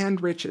wisdom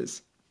and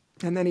riches.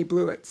 And then he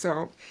blew it.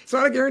 So it's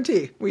not a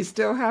guarantee. We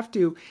still have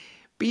to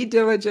be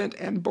diligent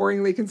and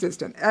boringly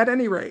consistent. At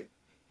any rate,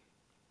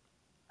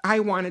 I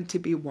wanted to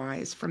be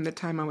wise from the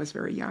time I was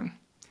very young.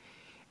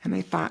 And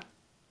I thought,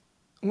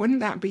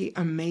 wouldn't that be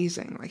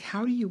amazing?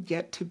 How do you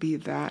get to be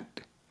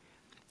that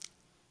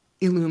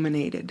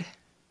illuminated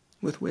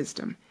with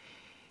wisdom?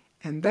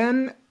 And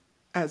then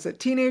as a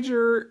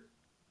teenager,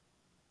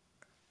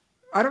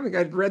 I don't think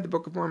I'd read the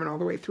Book of Mormon all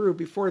the way through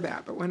before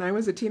that, but when I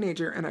was a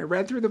teenager and I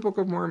read through the Book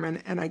of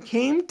Mormon and I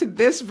came to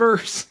this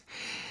verse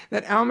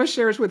that Alma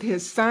shares with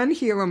his son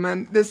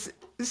Helaman, this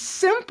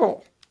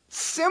simple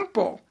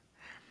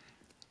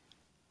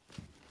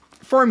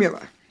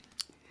formula.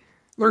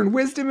 Learn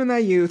wisdom in thy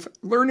youth,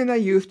 learn in thy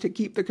youth to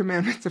keep the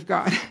commandments of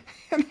God.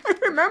 And I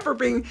remember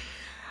being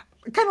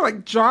kind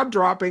of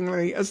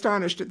jaw-droppingly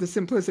astonished at the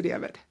simplicity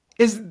of it.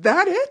 Is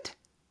that it?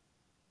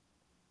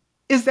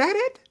 Is that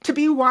it? To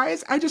be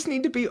wise, I just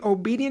need to be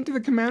obedient to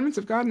the commandments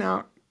of God.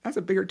 Now, that's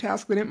a bigger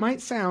task than it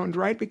might sound,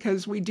 right?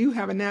 Because we do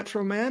have a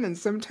natural man, and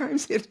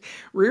sometimes it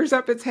rears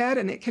up its head,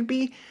 and it can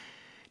be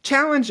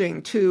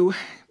challenging to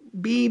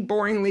be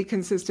boringly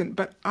consistent.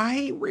 But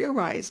I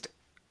realized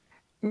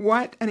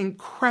what an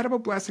incredible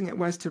blessing it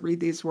was to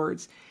read these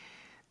words.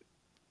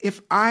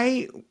 If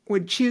I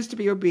would choose to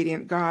be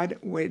obedient, God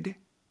would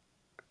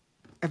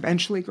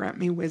eventually grant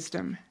me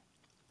wisdom.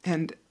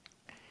 And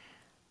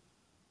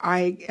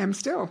I am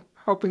still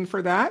hoping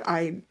for that.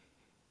 I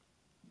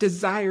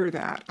desire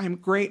that. I'm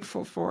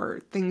grateful for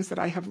things that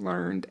I have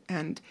learned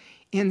and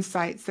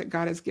insights that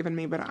God has given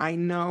me, but I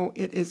know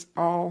it is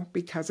all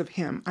because of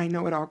Him. I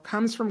know it all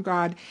comes from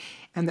God,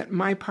 and that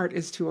my part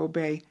is to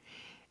obey.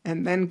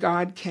 And then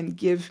God can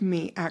give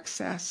me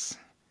access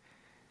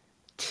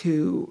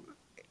to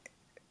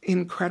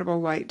incredible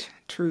light,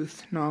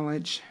 truth,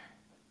 knowledge,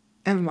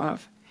 and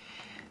love.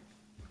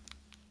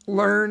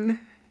 Learn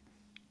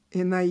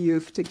in thy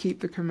youth to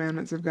keep the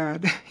commandments of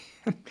God.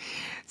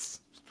 It's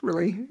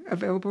really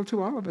available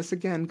to all of us.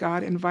 Again,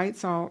 God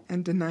invites all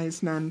and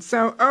denies none.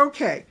 So,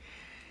 okay.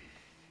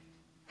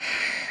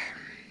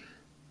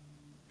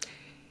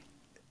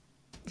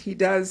 he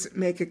does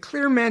make a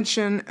clear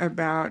mention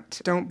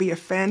about don't be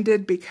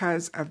offended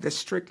because of the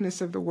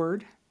strictness of the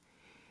word.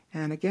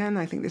 And again,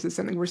 I think this is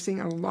something we're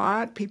seeing a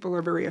lot. People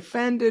are very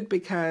offended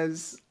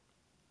because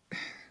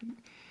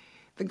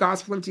the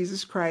gospel of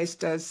Jesus Christ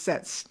does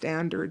set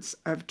standards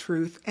of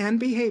truth and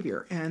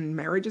behavior. And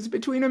marriage is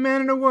between a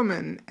man and a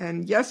woman.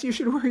 And yes, you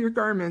should wear your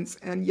garments.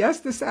 And yes,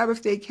 the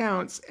Sabbath day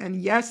counts. And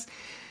yes,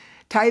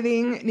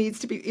 tithing needs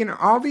to be,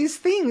 all these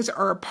things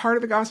are a part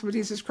of the gospel of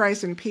Jesus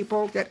Christ, and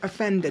people get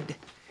offended.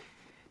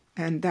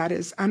 And that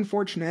is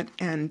unfortunate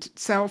and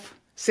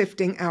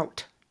self-sifting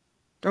out.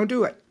 Don't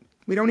do it.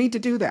 We don't need to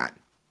do that.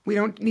 We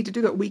don't need to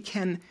do that. We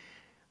can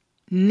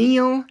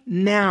kneel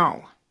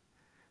now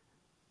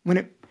when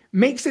it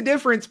makes a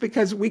difference,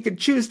 because we could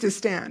choose to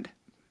stand.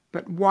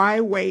 But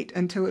why wait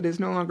until it is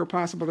no longer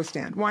possible to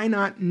stand? Why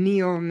not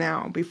kneel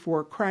now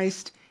before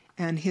Christ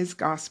and his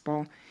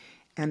gospel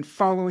and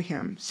follow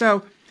him?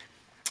 So,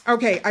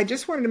 okay, I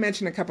just wanted to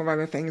mention a couple of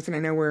other things, and I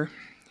know we're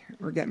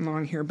getting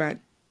long here, but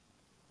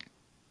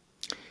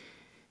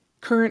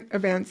current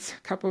events,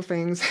 a couple of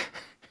things.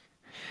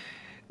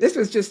 This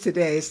was just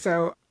today,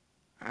 so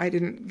I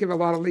didn't give a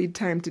lot of lead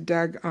time to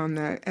Doug on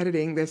the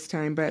editing this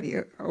time, but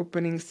the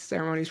opening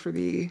ceremonies for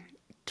the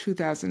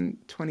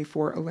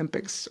 2024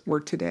 Olympics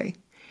were today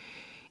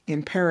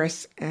in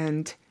Paris,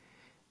 and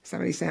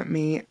somebody sent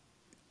me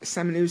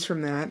some news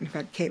from that. In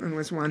fact, Caitlin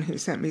was one who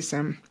sent me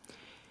some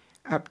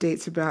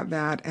updates about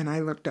that, and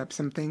I looked up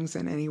some things.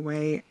 And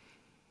anyway,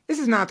 this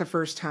is not the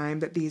first time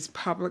that these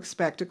public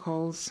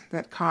spectacles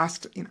that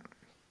cost,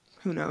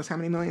 who knows how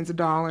many millions of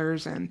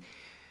dollars, and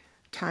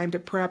time to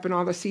prep and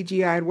all the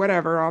CGI and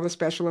whatever, all the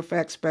special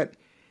effects, but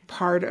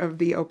part of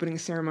the opening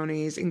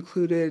ceremonies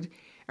included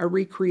a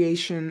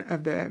recreation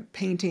of the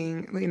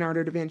painting,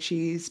 Leonardo da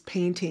Vinci's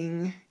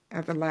painting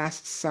of the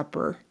Last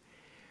Supper,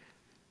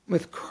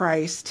 with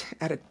Christ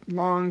at a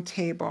long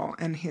table,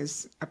 and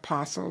his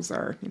apostles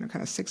are,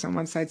 kind of 6 on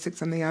one side,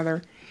 6 on the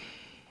other.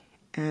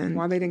 And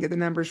while they didn't get the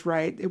numbers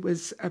right, it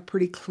was a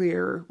pretty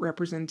clear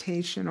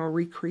representation or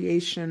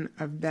recreation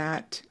of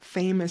that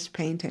famous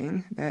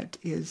painting that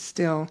is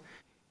still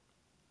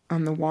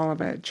on the wall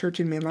of a church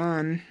in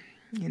Milan,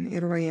 in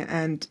Italy.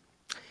 And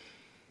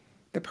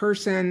the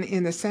person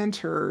in the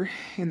center,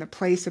 in the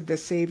place of the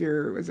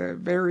Savior, was a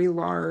very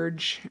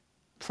large,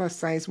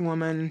 plus-size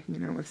woman,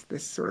 with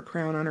this sort of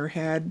crown on her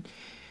head,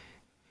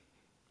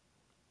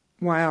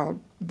 while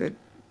the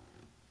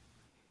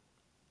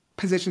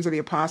positions of the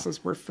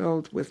apostles were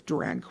filled with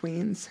drag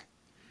queens.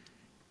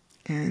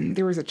 And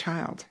there was a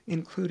child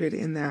included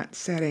in that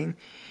setting.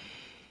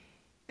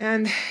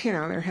 And,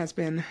 there has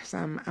been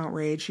some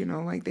outrage,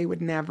 like they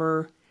would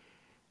never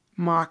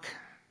mock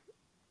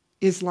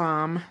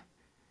Islam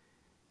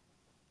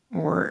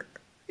or,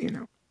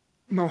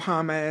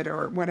 Mohammed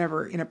or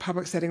whatever in a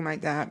public setting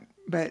like that,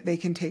 but they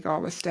can take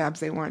all the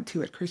stabs they want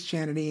to at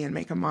Christianity and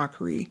make a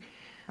mockery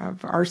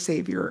of our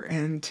Savior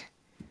and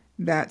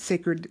that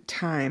sacred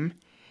time.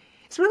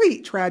 It's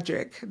really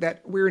tragic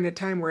that we're in a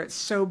time where it's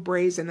so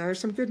brazen. Now, there's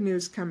some good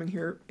news coming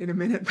here in a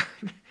minute,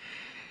 but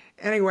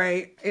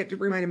anyway, it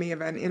reminded me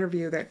of an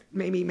interview that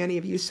maybe many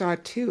of you saw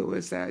too.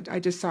 Is that I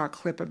just saw a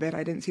clip of it.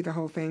 I didn't see the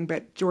whole thing,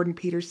 but Jordan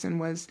Peterson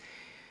was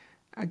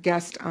a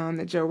guest on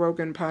the Joe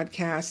Rogan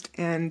podcast,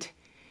 and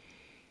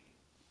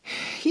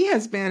he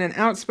has been an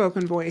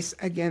outspoken voice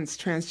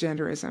against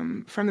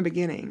transgenderism from the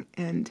beginning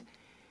and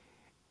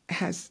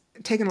has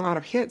taken a lot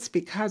of hits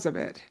because of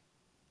it.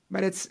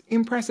 But it's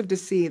impressive to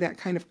see that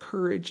kind of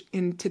courage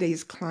in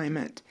today's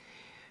climate.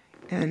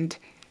 And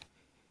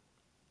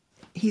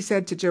he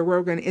said to Joe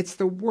Rogan, it's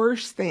the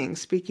worst thing,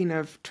 speaking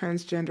of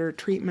transgender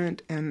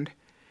treatment and,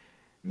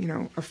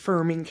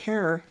 affirming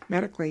care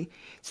medically,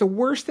 it's the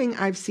worst thing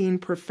I've seen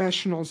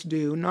professionals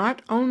do,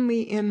 not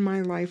only in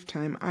my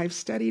lifetime. I've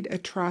studied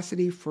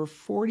atrocity for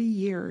 40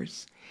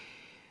 years.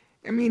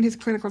 He's a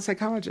clinical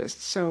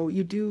psychologist, so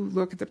you do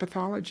look at the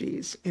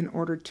pathologies in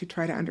order to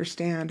try to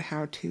understand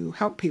how to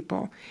help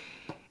people.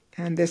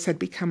 And this had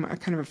become a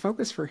kind of a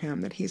focus for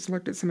him, that he's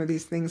looked at some of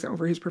these things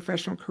over his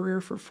professional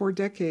career for 4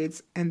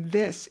 decades, and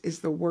this is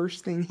the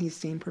worst thing he's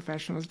seen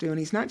professionals do. And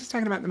he's not just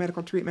talking about the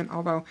medical treatment,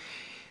 although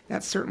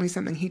that's certainly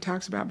something he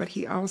talks about, but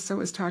he also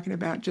is talking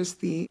about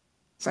just the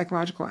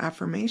psychological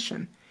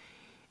affirmation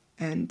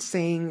and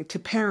saying to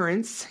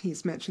parents,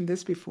 he's mentioned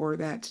this before,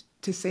 that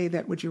to say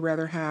that would you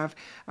rather have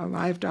a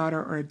live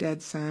daughter or a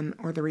dead son,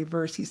 or the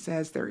reverse, he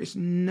says there is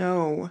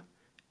no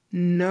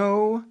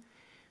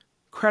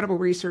credible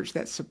research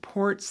that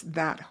supports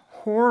that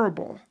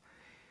horrible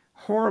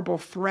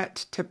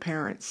threat to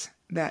parents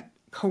that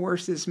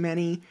coerces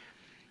many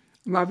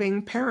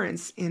loving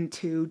parents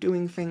into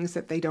doing things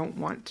that they don't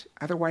want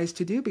otherwise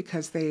to do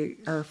because they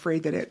are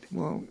afraid that it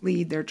will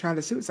lead their child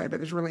to suicide.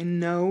 But there's really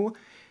no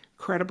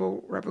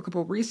credible,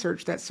 replicable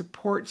research that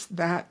supports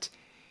that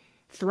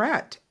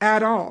threat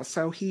at all.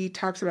 So he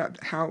talks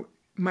about how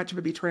much of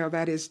a betrayal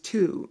that is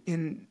too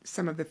in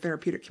some of the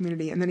therapeutic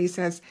community. And then he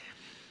says,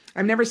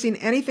 I've never seen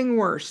anything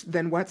worse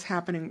than what's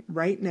happening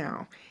right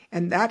now.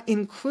 And that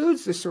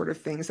includes the sort of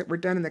things that were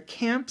done in the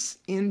camps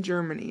in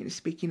Germany,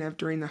 speaking of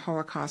during the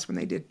Holocaust when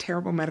they did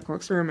terrible medical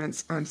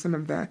experiments on some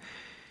of the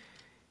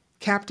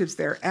captives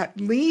there. At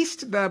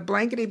least the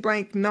blankety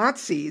blank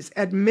Nazis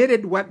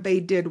admitted what they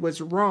did was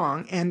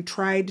wrong and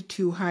tried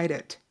to hide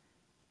it.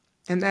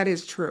 And that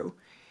is true,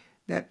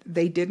 that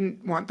they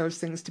didn't want those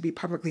things to be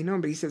publicly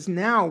known. But he says,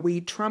 now we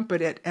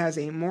trumpet it as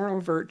a moral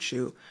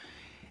virtue.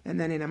 And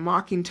then in a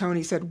mocking tone,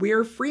 he said,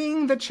 we're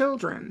freeing the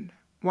children,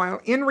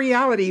 while in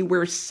reality,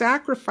 we're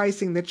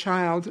sacrificing the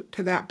child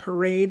to that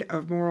parade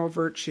of moral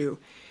virtue.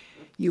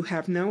 You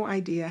have no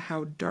idea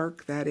how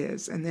dark that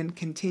is. And then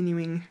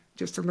continuing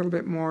just a little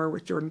bit more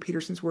with Jordan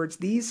Peterson's words,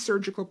 these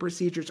surgical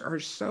procedures are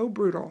so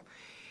brutal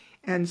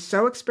and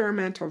so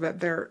experimental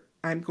that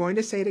I'm going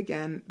to say it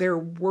again, they're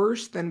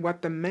worse than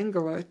what the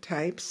Mengele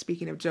types,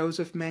 speaking of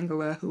Joseph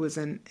Mengele, who was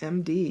an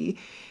MD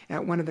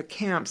at one of the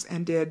camps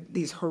and did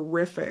these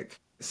horrific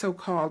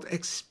so-called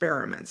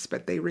experiments,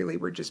 but they really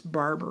were just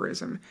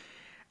barbarism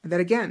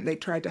that, again, they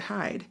tried to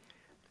hide.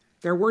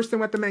 They're worse than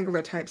what the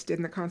Mengele types did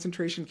in the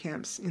concentration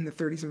camps in the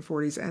 30s and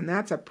 40s, and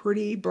that's a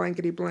pretty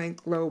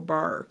blankety-blank low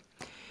bar.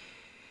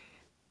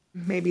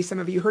 Maybe some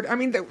of you heard, I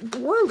mean, the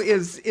world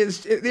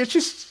it's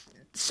just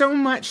so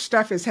much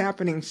stuff is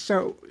happening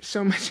so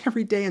much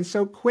every day and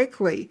so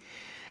quickly.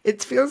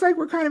 It feels like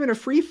we're kind of in a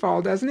free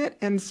fall, doesn't it?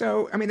 And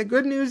so, I mean, the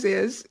good news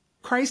is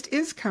Christ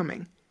is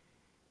coming.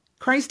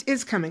 Christ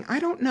is coming. I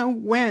don't know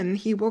when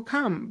he will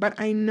come, but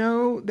I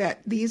know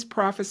that these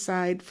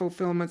prophesied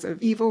fulfillments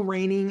of evil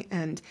reigning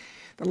and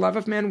the love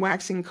of men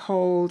waxing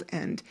cold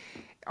and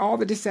all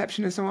the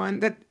deception and so on,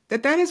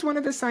 that is one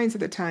of the signs of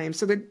the time.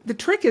 So the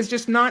trick is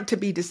just not to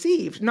be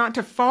deceived, not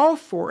to fall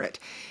for it,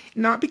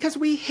 not because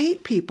we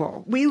hate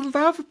people. We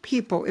love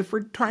people if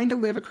we're trying to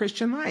live a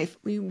Christian life.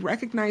 We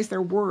recognize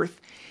their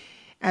worth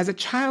as a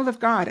child of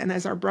God and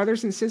as our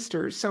brothers and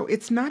sisters. So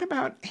it's not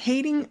about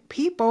hating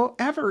people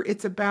ever.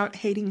 It's about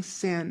hating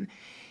sin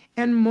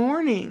and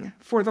mourning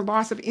for the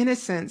loss of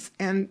innocence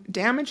and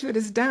damage that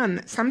is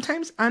done,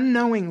 sometimes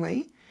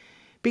unknowingly,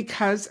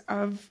 because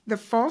of the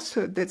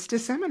falsehood that's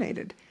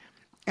disseminated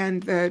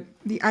and the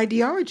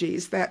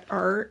ideologies that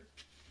are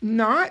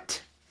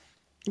not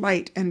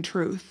light and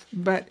truth,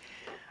 but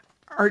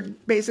are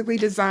basically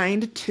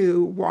designed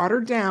to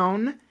water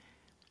down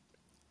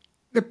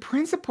the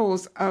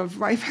principles of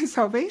life and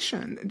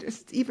salvation,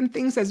 just even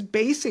things as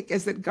basic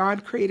as that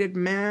God created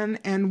man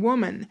and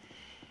woman.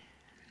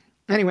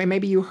 Anyway,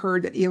 maybe you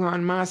heard that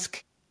Elon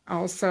Musk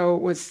also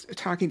was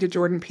talking to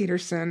Jordan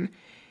Peterson.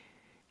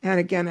 And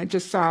again, I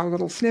just saw a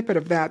little snippet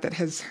of that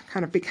has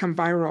kind of become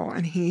viral.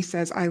 And he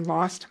says, I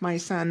lost my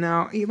son.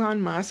 Now,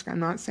 Elon Musk,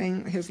 I'm not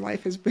saying his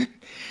life has been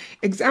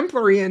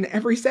exemplary in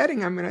every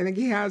setting. I mean, I think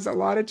he has a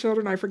lot of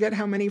children. I forget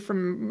how many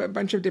from a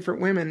bunch of different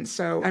women.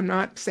 So I'm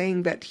not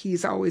saying that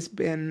he's always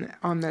been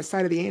on the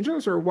side of the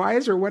angels or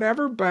wise or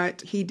whatever,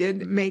 but he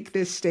did make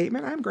this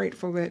statement. I'm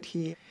grateful that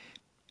he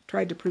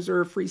tried to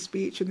preserve free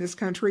speech in this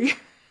country.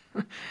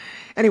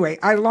 Anyway,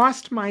 I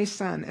lost my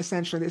son,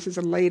 essentially. This is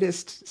the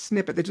latest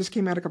snippet that just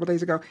came out a couple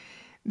days ago.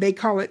 They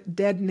call it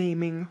dead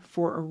naming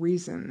for a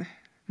reason,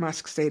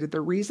 Musk stated.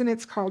 The reason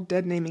it's called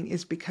dead naming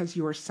is because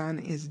your son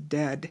is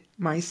dead.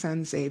 My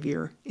son,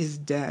 Xavier, is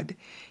dead,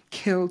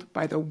 killed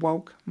by the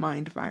woke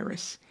mind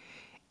virus.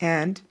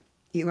 And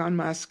Elon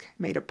Musk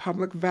made a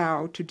public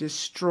vow to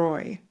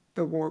destroy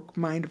the woke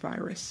mind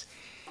virus,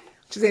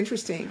 which is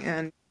interesting.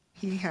 And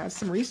he has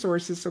some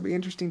resources, so it'll be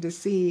interesting to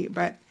see.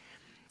 But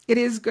it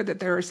is good that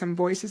there are some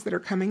voices that are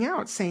coming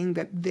out saying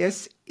that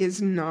this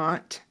is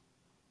not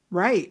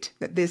right,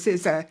 that this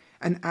is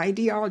an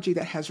ideology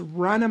that has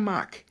run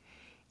amok.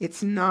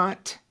 It's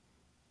not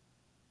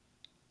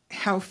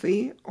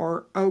healthy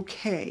or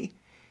okay.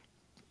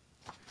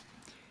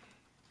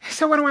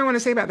 So what do I want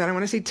to say about that? I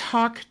want to say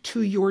talk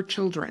to your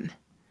children.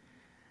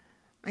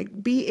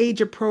 Like, be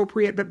age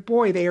appropriate, but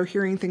boy, they are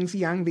hearing things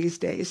young these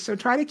days. So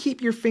try to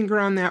keep your finger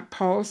on that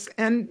pulse.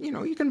 And,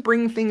 you can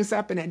bring things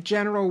up in a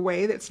general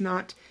way that's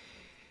not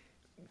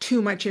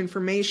too much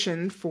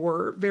information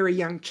for very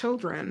young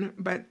children,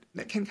 but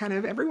that can kind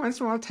of every once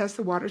in a while test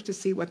the waters to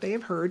see what they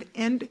have heard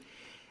and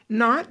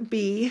not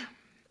be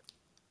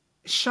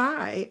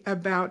shy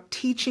about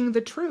teaching the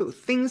truth.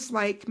 Things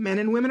like men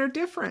and women are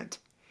different.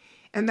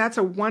 And that's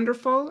a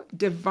wonderful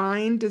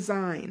divine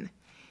design.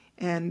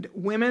 And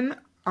women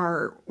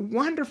are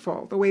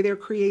wonderful the way they're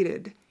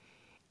created.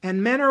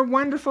 And men are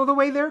wonderful the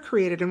way they're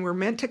created. And we're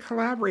meant to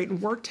collaborate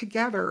and work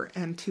together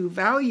and to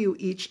value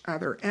each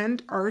other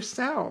and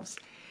ourselves.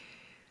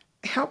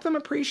 Help them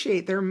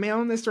appreciate their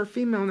maleness or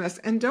femaleness.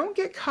 And don't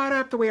get caught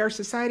up the way our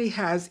society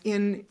has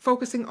in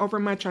focusing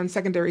overmuch on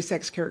secondary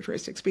sex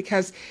characteristics.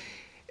 Because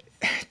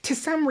to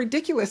some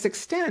ridiculous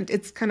extent,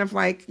 it's kind of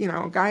like,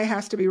 a guy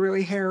has to be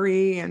really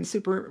hairy and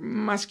super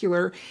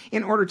muscular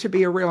in order to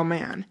be a real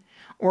man.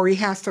 Or he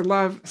has to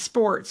love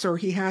sports, or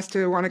he has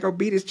to want to go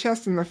beat his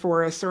chest in the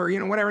forest, or,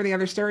 whatever the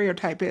other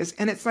stereotype is.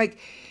 And it's like,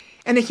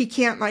 And he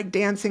can't like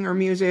dancing or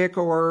music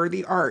or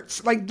the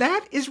arts. Like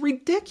that is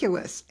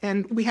ridiculous.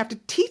 And we have to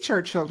teach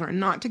our children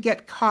not to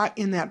get caught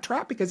in that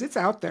trap because it's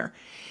out there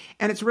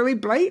and it's really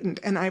blatant.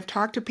 And I've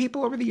talked to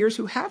people over the years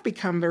who have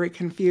become very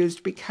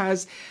confused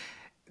because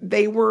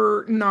they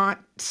were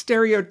not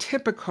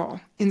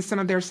stereotypical in some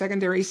of their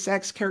secondary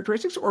sex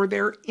characteristics or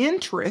their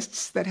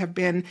interests that have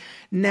been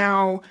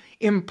now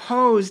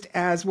imposed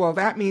as, well,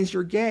 that means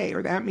you're gay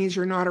or that means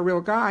you're not a real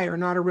guy or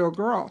not a real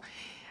girl.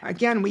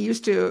 Again, we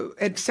used to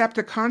accept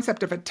the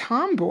concept of a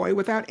tomboy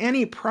without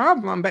any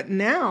problem, but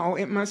now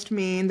it must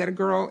mean that a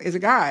girl is a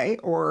guy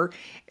or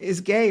is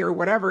gay or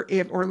whatever,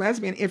 or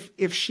lesbian,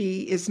 if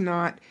she is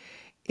not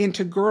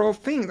into girl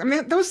things. I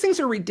mean, those things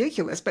are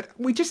ridiculous, but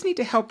we just need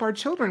to help our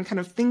children kind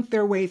of think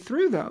their way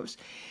through those.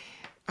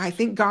 I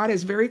think God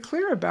is very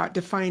clear about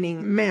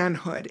defining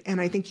manhood, and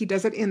I think he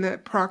does it in the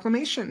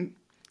proclamation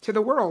to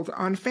the world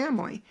on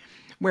family,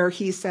 where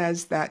he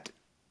says that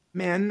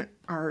men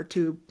are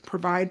to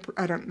provide,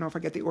 I don't know if I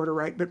get the order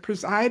right, but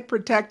preside,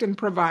 protect, and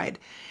provide.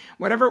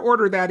 Whatever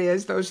order that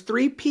is, those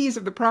 3 P's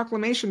of the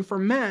proclamation for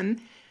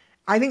men,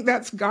 I think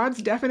that's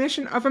God's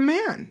definition of a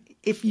man.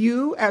 If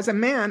you, as a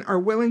man, are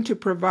willing to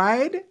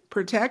provide,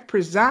 protect,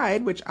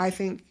 preside, which I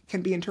think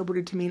can be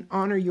interpreted to mean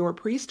honor your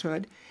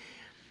priesthood,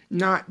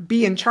 not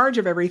be in charge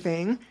of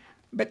everything,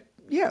 but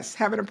yes,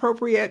 have an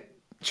appropriate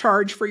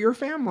charge for your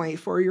family,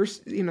 for your,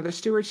 the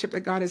stewardship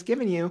that God has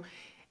given you,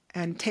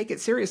 and take it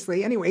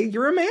seriously. Anyway,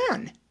 you're a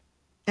man.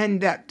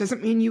 And that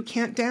doesn't mean you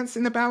can't dance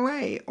in the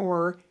ballet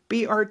or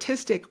be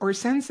artistic or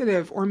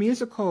sensitive or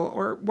musical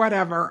or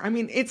whatever. I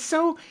mean, it's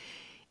so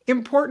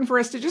important for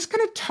us to just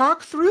kind of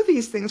talk through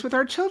these things with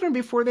our children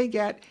before they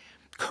get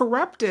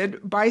corrupted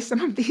by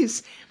some of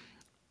these,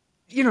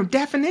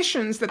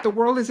 definitions that the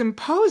world is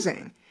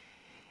imposing.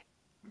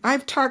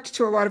 I've talked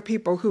to a lot of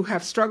people who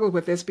have struggled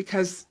with this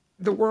because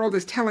the world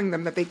is telling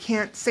them that they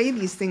can't say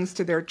these things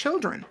to their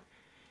children.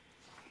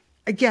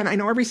 Again, I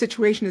know every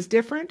situation is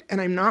different,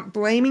 and I'm not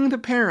blaming the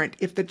parent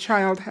if the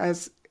child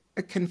has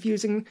a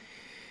confusing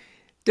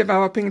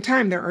developing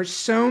time. There are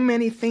so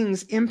many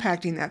things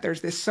impacting that.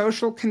 There's this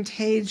social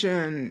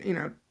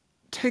contagion,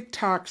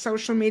 TikTok,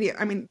 social media.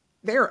 I mean,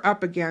 they're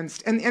up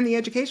against, and the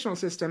educational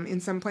system in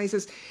some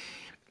places,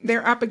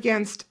 they're up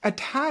against a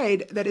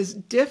tide that is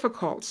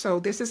difficult.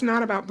 So this is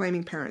not about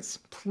blaming parents.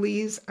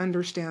 Please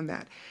understand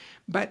that.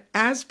 But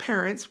as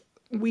parents,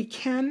 we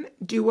can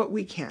do what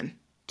we can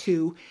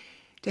to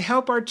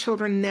help our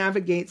children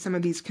navigate some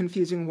of these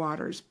confusing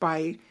waters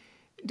by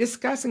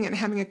discussing it and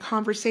having a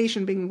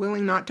conversation, being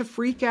willing not to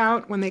freak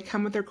out when they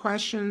come with their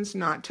questions,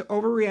 not to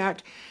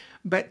overreact,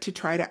 but to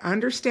try to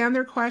understand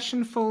their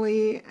question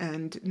fully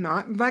and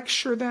not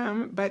lecture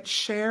them, but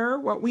share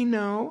what we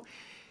know,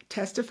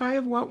 testify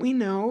of what we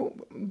know,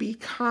 be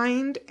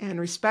kind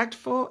and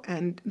respectful,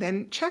 and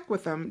then check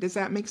with them. Does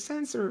that make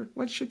sense, or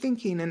what's your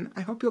thinking? And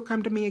I hope you'll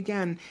come to me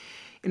again.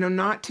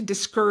 Not to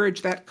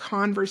discourage that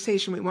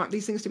conversation. We want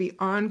these things to be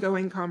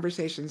ongoing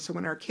conversations. So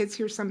when our kids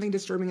hear something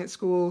disturbing at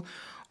school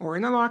or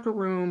in the locker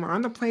room or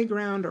on the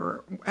playground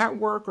or at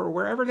work or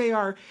wherever they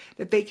are,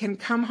 that they can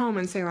come home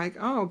and say like,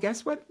 oh,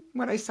 guess what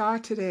I saw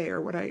today,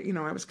 or what I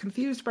was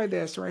confused by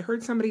this, or I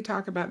heard somebody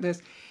talk about this,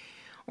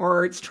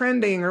 or it's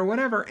trending or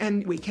whatever.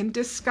 And we can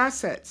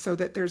discuss it so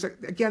that there's,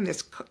 again,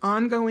 this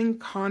ongoing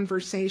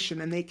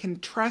conversation, and they can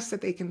trust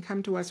that they can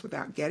come to us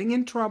without getting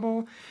in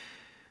trouble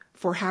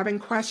for having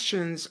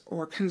questions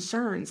or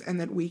concerns, and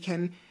that we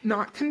can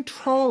not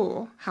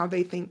control how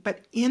they think,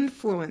 but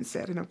influence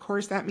it. And of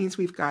course, that means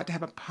we've got to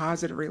have a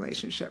positive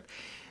relationship,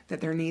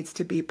 that there needs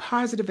to be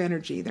positive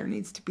energy, there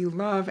needs to be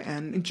love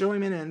and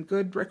enjoyment and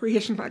good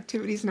recreational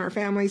activities in our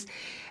families,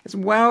 as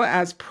well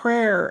as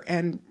prayer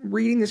and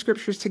reading the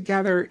scriptures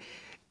together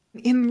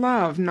in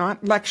love,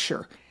 not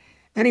lecture.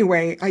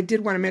 Anyway, I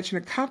did want to mention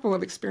a couple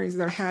of experiences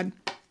that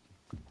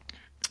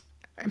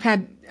I've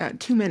had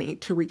too many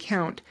to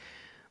recount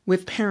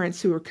with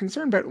parents who were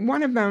concerned. But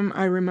one of them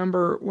I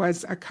remember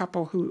was a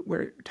couple who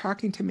were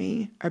talking to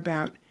me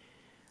about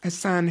a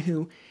son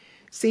who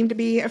seemed to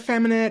be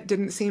effeminate,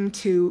 didn't seem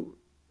to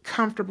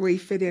comfortably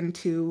fit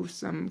into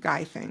some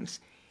guy things.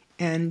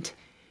 And,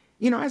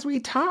 as we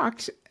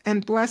talked,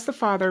 and bless the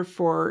father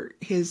for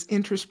his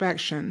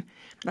introspection,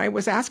 I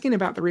was asking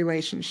about the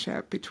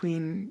relationship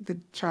between the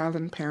child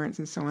and parents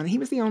and so on. He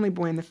was the only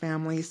boy in the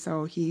family,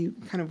 so he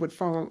kind of would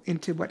fall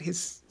into what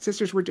his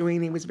sisters were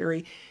doing. He was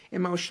very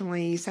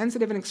emotionally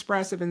sensitive and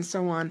expressive and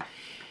so on.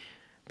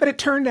 But it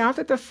turned out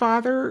that the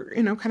father,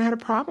 kind of had a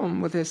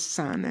problem with his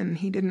son, and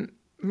he didn't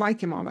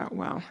like him all that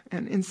well,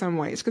 and in some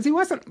ways, because he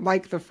wasn't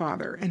like the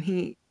father, and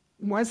he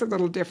was a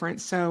little different.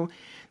 So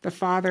the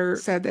father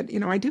said that,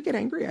 I do get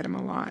angry at him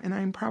a lot, and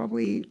I'm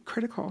probably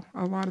critical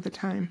a lot of the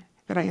time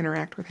that I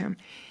interact with him.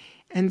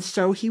 And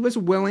so he was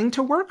willing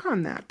to work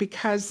on that,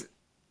 because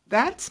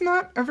that's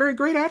not a very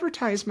great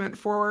advertisement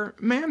for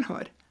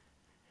manhood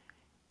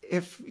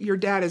if your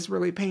dad is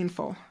really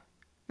painful.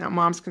 Now,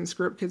 moms can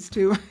screw up kids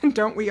too,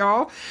 don't we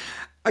all?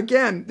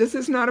 Again, this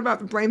is not about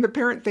the blame the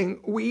parent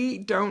thing. We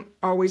don't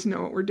always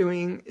know what we're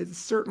doing. It's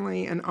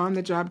certainly an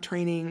on-the-job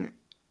training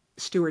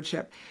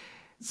stewardship.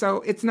 So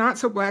it's not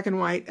so black and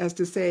white as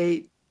to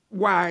say,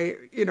 why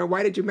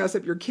did you mess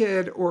up your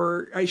kid?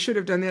 Or I should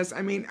have done this.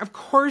 I mean, of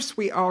course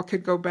we all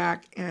could go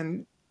back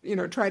and,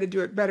 try to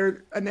do it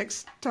better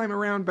next time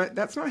around, but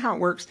that's not how it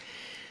works.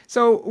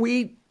 So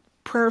we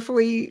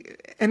prayerfully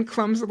and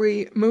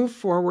clumsily move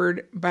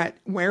forward, but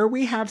where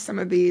we have some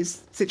of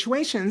these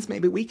situations,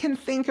 maybe we can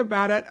think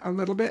about it a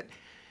little bit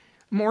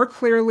more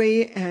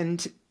clearly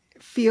and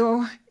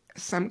feel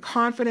some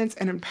confidence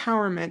and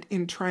empowerment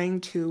in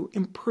trying to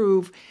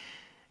improve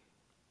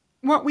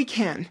what we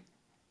can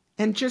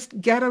and just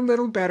get a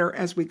little better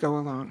as we go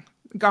along.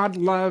 God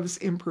loves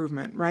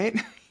improvement, right?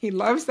 He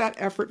loves that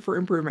effort for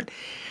improvement.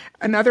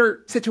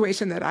 Another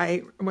situation that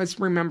I was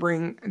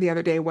remembering the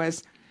other day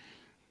was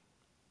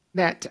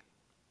that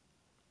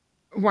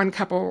one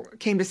couple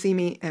came to see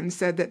me and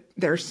said that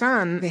their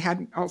son, they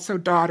had also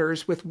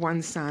daughters with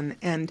one son,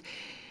 and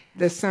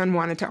the son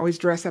wanted to always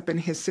dress up in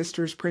his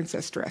sister's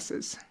princess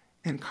dresses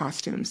and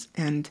costumes.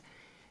 And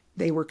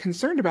they were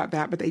concerned about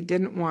that, but they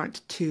didn't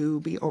want to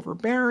be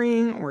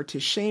overbearing or to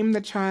shame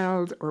the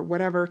child or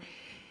whatever.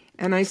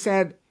 And I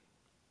said,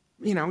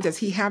 does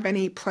he have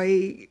any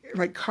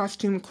like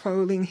costume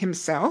clothing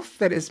himself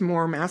that is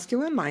more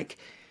masculine, like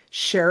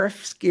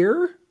sheriff's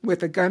gear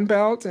with a gun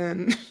belt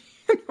and,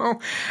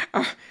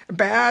 a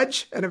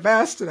badge and a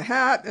vest and a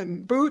hat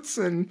and boots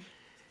and,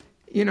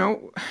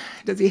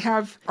 does he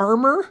have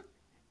armor,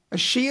 a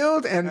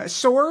shield and a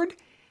sword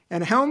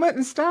and a helmet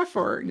and stuff?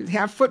 Or does he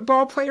have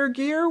football player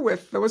gear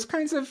with those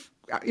kinds of,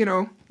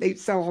 they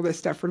sell all this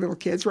stuff for little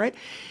kids, right?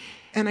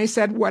 And I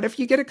said, what if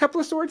you get a couple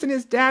of swords and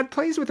his dad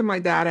plays with them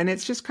like that? And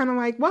it's just kind of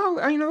like, well,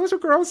 those are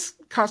girls'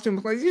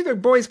 costume clothes. These are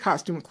boys'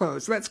 costume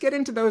clothes. Let's get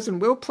into those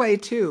and we'll play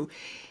too.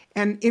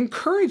 And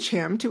encourage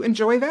him to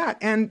enjoy that.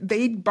 And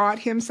they bought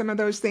him some of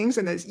those things,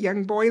 and this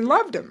young boy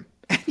loved them.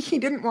 And he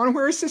didn't want to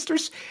wear his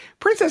sister's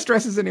princess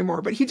dresses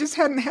anymore, but he just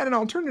hadn't had an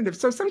alternative.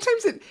 So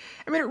sometimes it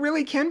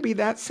really can be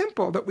that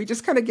simple, that we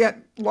just kind of get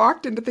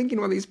locked into thinking,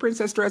 well, these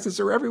princess dresses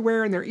are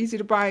everywhere and they're easy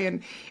to buy, and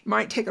it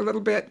might take a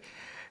little bit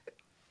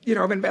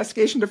of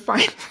investigation to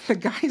find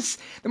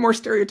the more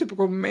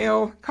stereotypical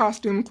male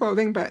costume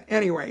clothing. But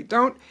anyway,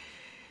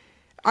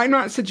 I'm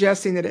not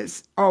suggesting that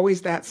it's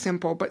always that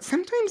simple, but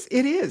sometimes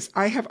it is.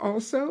 I have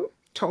also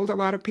told a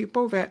lot of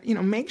people that,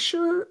 make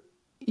sure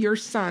your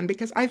son,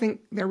 because I think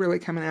they're really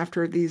coming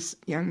after these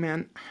young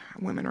men.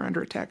 Women are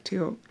under attack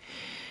too.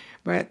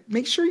 But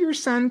make sure your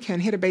son can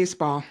hit a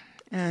baseball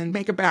and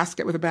make a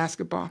basket with a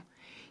basketball.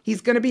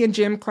 He's going to be in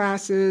gym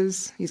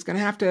classes. He's going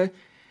to have to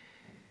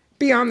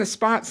be on the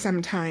spot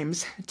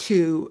sometimes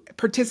to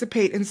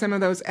participate in some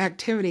of those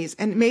activities.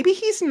 And maybe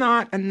he's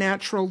not a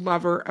natural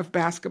lover of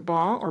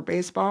basketball or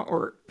baseball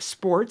or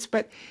sports,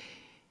 but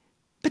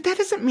that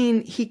doesn't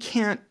mean he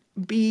can't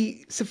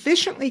be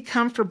sufficiently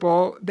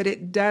comfortable that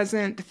it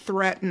doesn't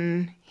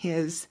threaten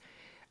his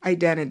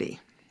identity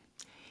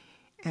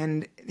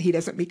and he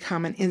doesn't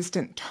become an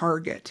instant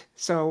target.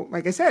 So,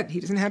 like I said,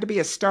 he doesn't have to be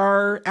a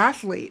star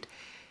athlete.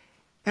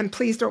 And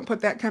please don't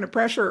put that kind of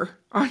pressure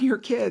on your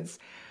kids.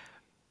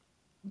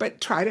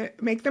 But try to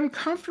make them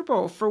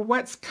comfortable for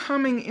what's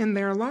coming in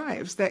their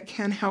lives that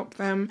can help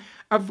them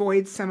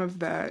avoid some of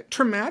the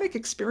traumatic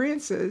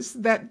experiences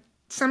that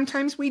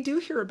sometimes we do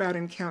hear about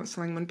in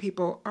counseling when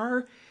people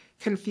are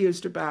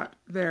confused about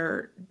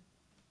their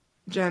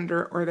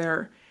gender or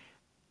their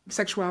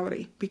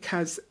sexuality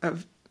because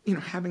of,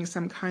 having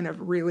some kind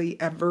of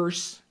really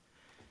adverse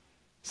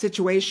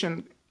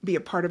situation be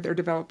a part of their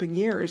developing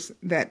years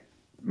that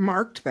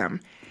marked them.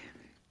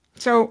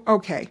 So,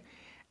 okay.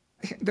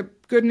 The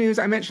good news,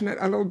 I mentioned it,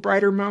 a little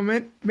brighter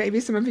moment. Maybe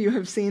some of you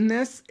have seen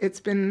this. It's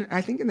been,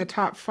 I think, in the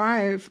top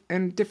 5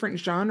 in different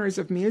genres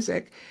of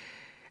music.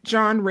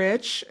 John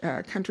Rich,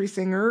 a country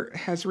singer,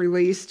 has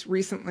released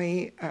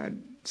recently a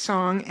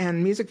song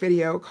and music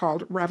video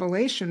called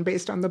Revelation,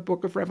 based on the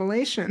book of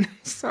Revelation.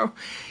 So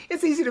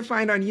it's easy to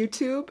find on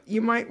YouTube.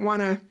 You might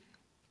want to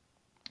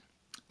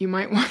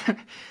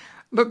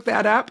look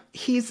that up.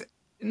 He's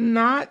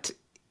not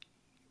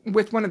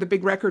with one of the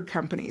big record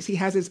companies. He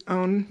has his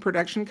own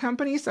production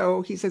company,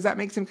 so he says that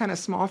makes him kind of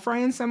small fry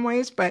in some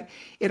ways, but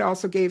it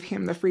also gave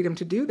him the freedom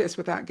to do this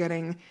without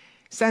getting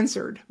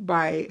censored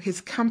by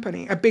his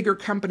company, a bigger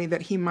company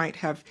that he might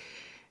have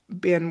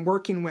been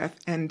working with.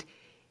 And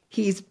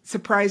he's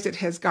surprised it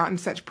has gotten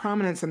such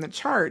prominence in the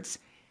charts,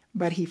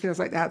 but he feels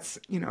like that's,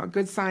 a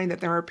good sign that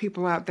there are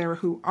people out there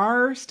who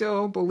are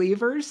still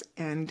believers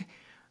and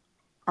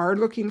are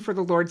looking for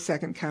the Lord's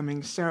second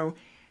coming. So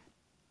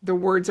the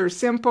words are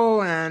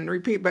simple and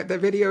repeat, but the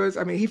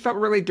videos, he felt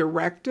really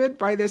directed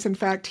by this. In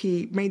fact,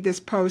 he made this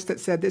post that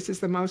said, "This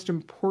is the most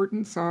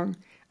important song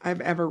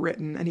I've ever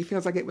written." And he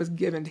feels like it was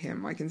given to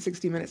him, like in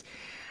 60 minutes.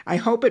 "I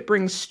hope it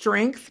brings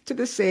strength to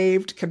the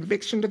saved,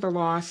 conviction to the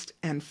lost,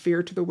 and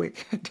fear to the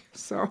wicked."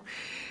 So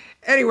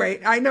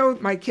anyway, I know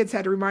my kids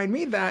had to remind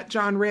me that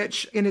John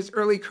Rich, in his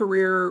early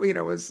career,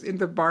 was in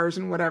the bars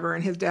and whatever,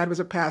 and his dad was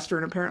a pastor,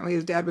 and apparently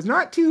his dad was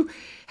not too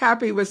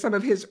happy with some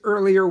of his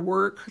earlier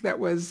work that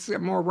was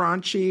more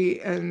raunchy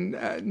and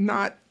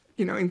not,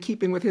 in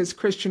keeping with his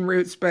Christian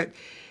roots. But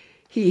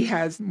He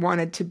has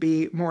wanted to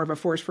be more of a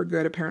force for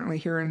good, apparently,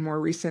 here in more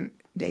recent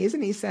days.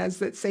 And he says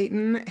that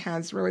Satan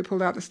has really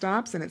pulled out the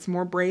stops, and it's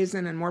more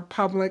brazen and more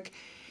public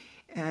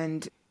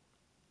and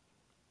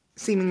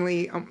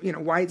seemingly,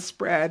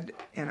 widespread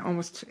and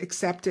almost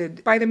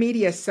accepted by the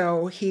media.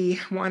 So he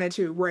wanted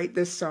to write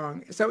this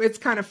song. So it's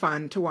kind of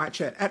fun to watch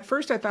it. At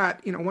first I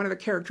thought, one of the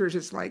characters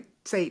is like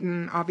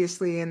Satan,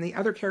 obviously, and the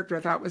other character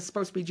I thought was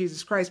supposed to be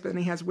Jesus Christ, but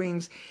then he has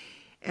wings.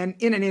 And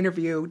in an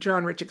interview,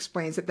 John Rich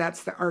explains that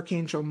that's the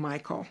Archangel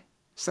Michael.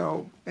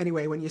 So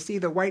anyway, when you see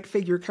the white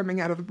figure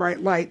coming out of the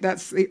bright light,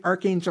 that's the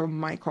Archangel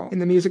Michael in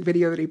the music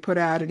video that he put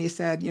out. And he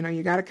said,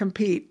 you got to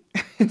compete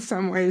in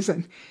some ways.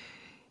 And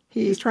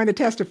he's trying to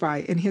testify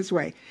in his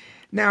way.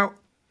 Now,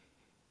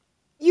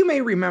 you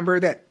may remember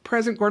that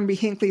President Gordon B.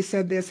 Hinckley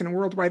said this in a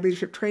worldwide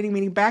leadership training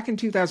meeting back in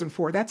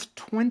 2004. That's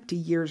 20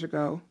 years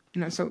ago.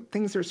 So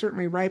things are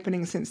certainly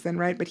ripening since then,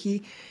 right? But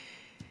he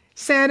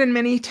said, and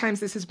many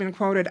times this has been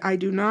quoted, "I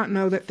do not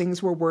know that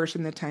things were worse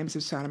in the times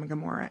of Sodom and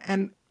Gomorrah."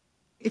 And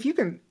if you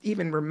can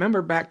even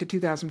remember back to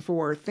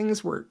 2004,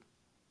 things were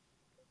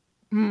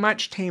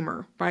much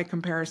tamer by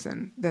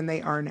comparison than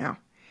they are now.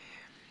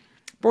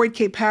 Boyd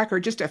K. Packer,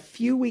 just a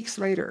few weeks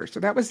later, so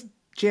that was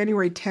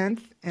January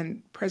 10th,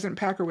 and President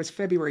Packer was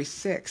February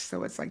 6th,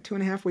 so it's like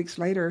 2.5 weeks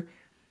later,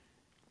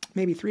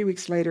 maybe 3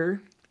 weeks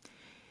later,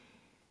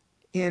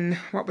 in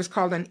what was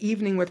called an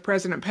Evening with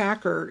President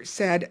Packer,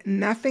 said,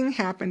 "Nothing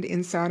happened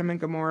in Sodom and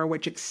Gomorrah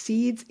which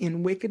exceeds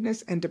in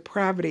wickedness and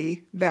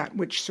depravity that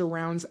which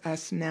surrounds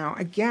us now."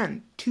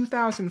 Again,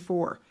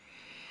 2004.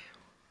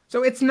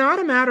 So it's not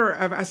a matter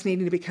of us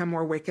needing to become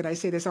more wicked. I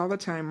say this all the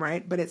time,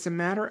 right? But it's a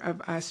matter of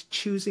us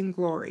choosing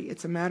glory.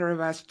 It's a matter of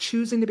us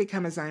choosing to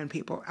become a Zion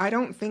people. I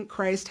don't think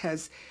Christ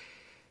has,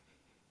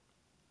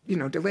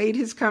 delayed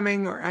his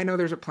coming, or I know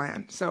there's a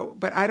plan.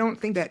 But I don't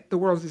think that the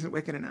world isn't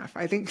wicked enough.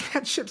 I think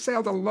that ship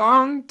sailed a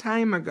long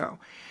time ago.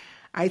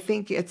 I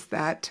think it's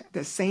that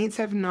the saints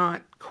have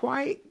not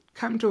quite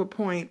come to a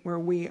point where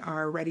we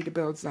are ready to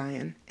build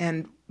Zion.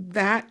 And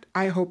that,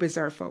 I hope, is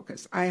our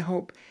focus. I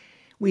hope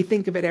we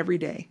think of it every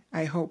day.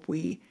 I hope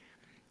we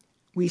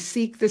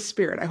seek the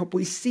Spirit. I hope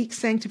we seek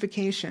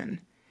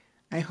sanctification.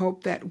 I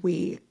hope that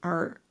we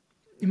are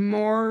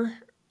more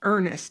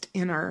earnest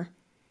in our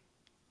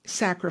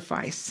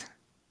sacrifice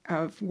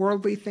of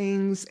worldly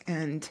things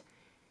and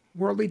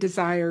worldly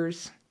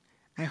desires.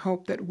 I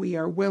hope that we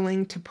are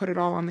willing to put it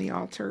all on the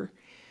altar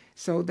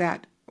so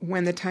that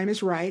when the time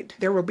is right,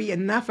 there will be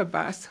enough of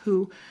us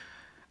who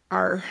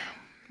are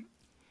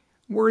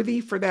worthy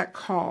for that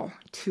call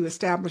to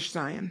establish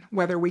Zion.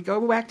 Whether we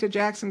go back to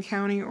Jackson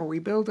County or we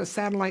build a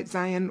satellite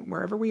Zion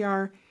wherever we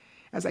are.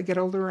 As I get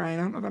older, I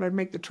don't know that I'd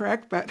make the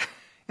trek, but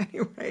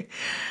anyway,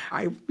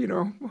 I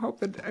hope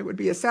that it would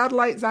be a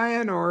satellite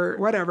Zion or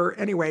whatever.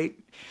 Anyway,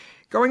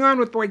 going on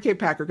with Boyd K.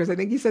 Packer, because I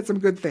think he said some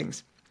good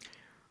things.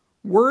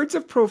 Words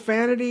of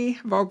profanity,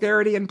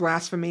 vulgarity, and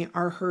blasphemy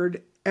are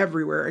heard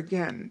everywhere.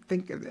 Again,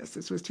 think of this.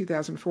 This was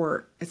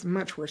 2004. It's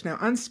much worse now.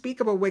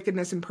 Unspeakable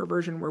wickedness and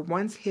perversion were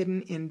once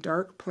hidden in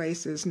dark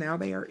places. Now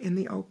they are in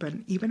the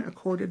open, even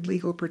accorded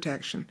legal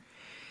protection.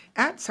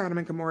 At Sodom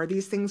and Gomorrah,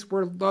 these things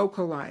were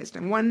localized,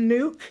 and one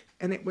nuke,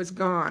 and it was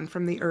gone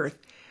from the earth.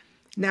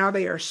 Now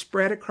they are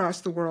spread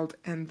across the world,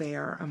 and they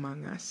are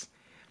among us.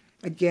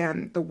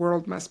 Again, the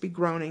world must be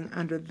groaning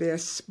under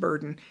this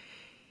burden.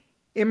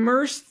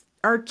 Immerse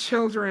our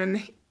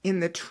children in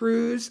the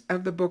truths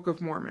of the Book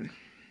of Mormon.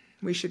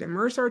 We should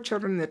immerse our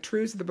children in the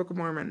truths of the Book of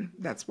Mormon.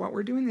 That's what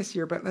we're doing this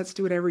year, but let's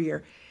do it every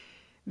year.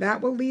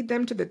 That will lead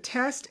them to the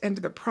test and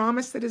to the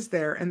promise that is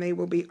there, and they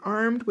will be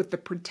armed with the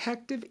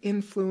protective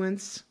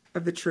influence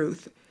of the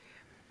truth.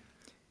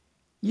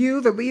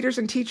 You, the leaders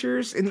and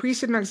teachers and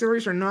priesthood and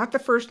auxiliaries, are not the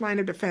first line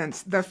of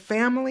defense. The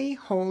family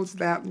holds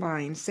that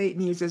line.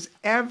 Satan uses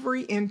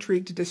every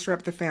intrigue to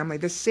disrupt the family.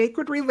 The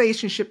sacred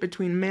relationship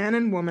between man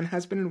and woman,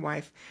 husband and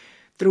wife,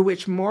 through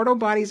which mortal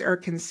bodies are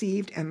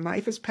conceived and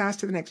life is passed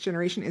to the next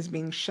generation, is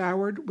being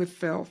showered with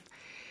filth.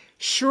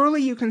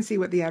 Surely you can see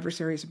what the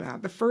adversary is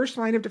about. The first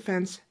line of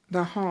defense,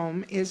 the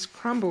home, is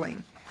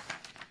crumbling.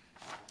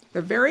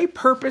 The very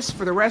purpose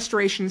for the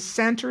restoration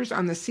centers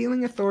on the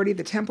sealing authority,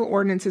 the temple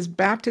ordinances,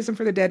 baptism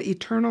for the dead,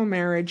 eternal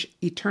marriage,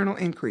 eternal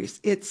increase.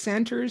 It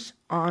centers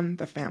on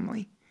the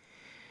family.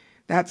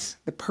 That's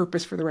the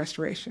purpose for the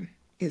restoration,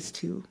 is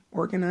to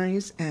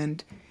organize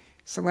and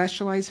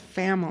celestialize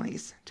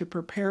families, to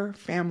prepare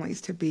families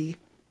to be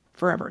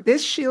forever.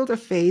 This shield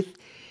of faith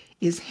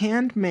is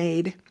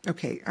handmade.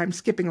 Okay, I'm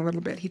skipping a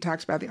little bit. He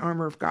talks about the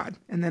armor of God.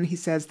 And then he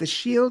says the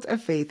shield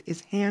of faith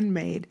is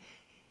handmade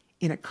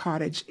in a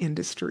cottage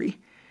industry.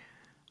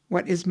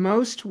 What is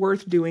most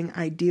worth doing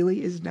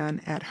ideally is done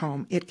at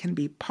home. It can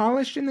be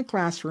polished in the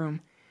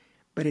classroom,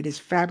 but it is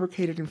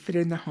fabricated and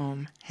fitted in the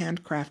home,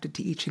 handcrafted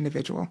to each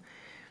individual.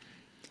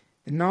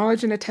 The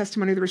knowledge and the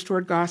testimony of the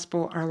restored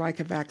gospel are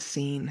like a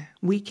vaccine.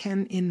 We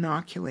can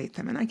inoculate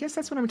them. And I guess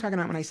that's what I'm talking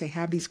about when I say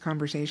have these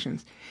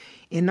conversations.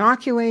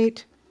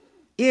 Inoculate,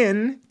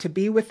 in, to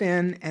be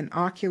within, and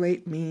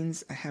oculate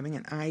means having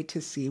an eye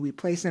to see. We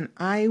place an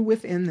eye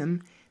within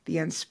them. the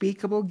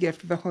unspeakable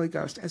gift of the Holy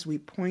Ghost as we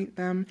point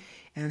them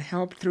and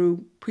help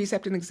through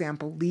precept and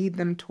example, lead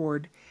them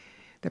toward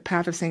the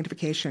path of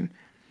sanctification.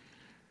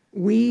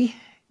 We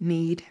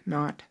need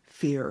not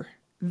fear.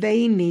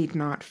 They need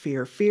not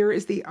fear. Fear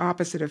is the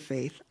opposite of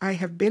faith. I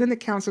have been in the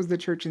councils of the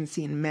church and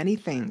seen many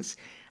things.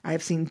 I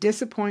have seen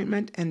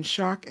disappointment and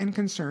shock and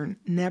concern.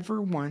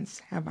 Never once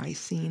have I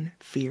seen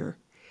fear.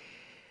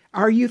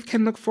 Our youth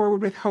can look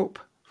forward with hope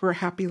for a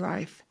happy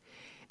life.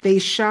 They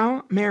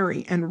shall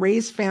marry and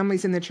raise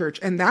families in the church,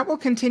 and that will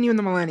continue in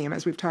the millennium,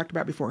 as we've talked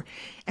about before,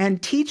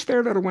 and teach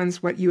their little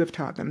ones what you have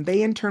taught them.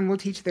 They, in turn, will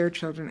teach their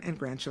children and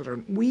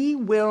grandchildren. We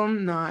will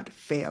not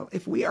fail.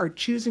 If we are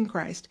choosing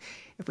Christ,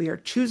 if we are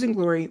choosing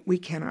glory, we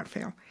cannot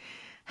fail.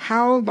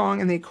 How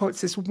long, and they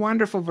quotes this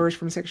wonderful verse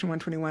from section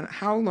 121,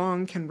 how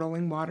long can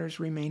rolling waters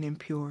remain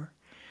impure?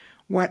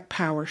 What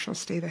power shall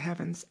stay the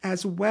heavens?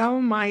 As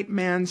well might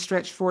man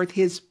stretch forth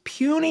his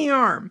puny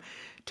arm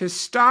to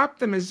stop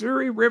the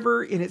Missouri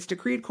River in its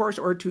decreed course,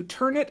 or to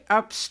turn it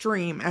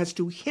upstream, as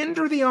to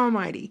hinder the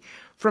Almighty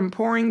from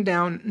pouring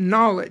down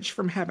knowledge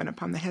from heaven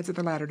upon the heads of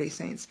the Latter-day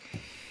Saints.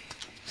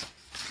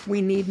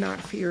 We need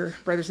not fear,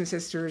 brothers and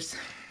sisters.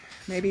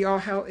 Maybe all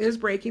hell is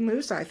breaking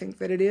loose. I think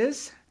that it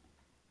is.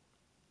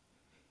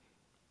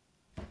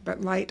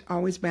 But light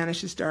always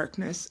banishes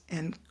darkness,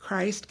 and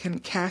Christ can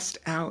cast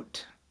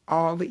out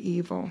all the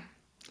evil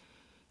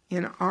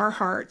in our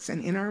hearts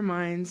and in our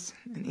minds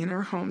and in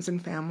our homes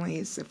and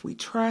families. If we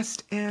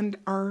trust and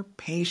are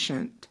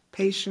patient,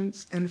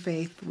 patience and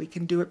faith, we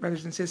can do it,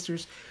 brothers and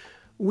sisters.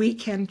 We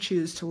can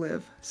choose to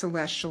live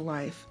celestial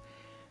life.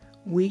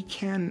 We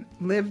can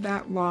live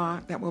that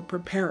law that will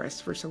prepare us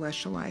for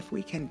celestial life.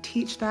 We can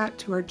teach that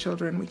to our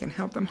children. We can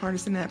help them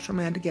harness the natural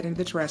man to get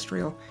into the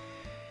terrestrial.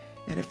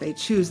 And if they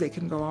choose, they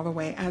can go all the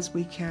way as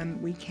we can.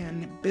 We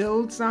can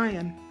build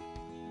Zion.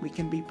 We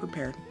can be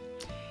prepared.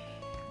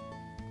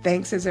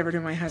 Thanks as ever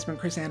to my husband,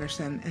 Chris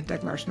Anderson, and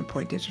Doug Larson of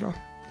Point Digital.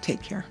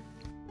 Take care.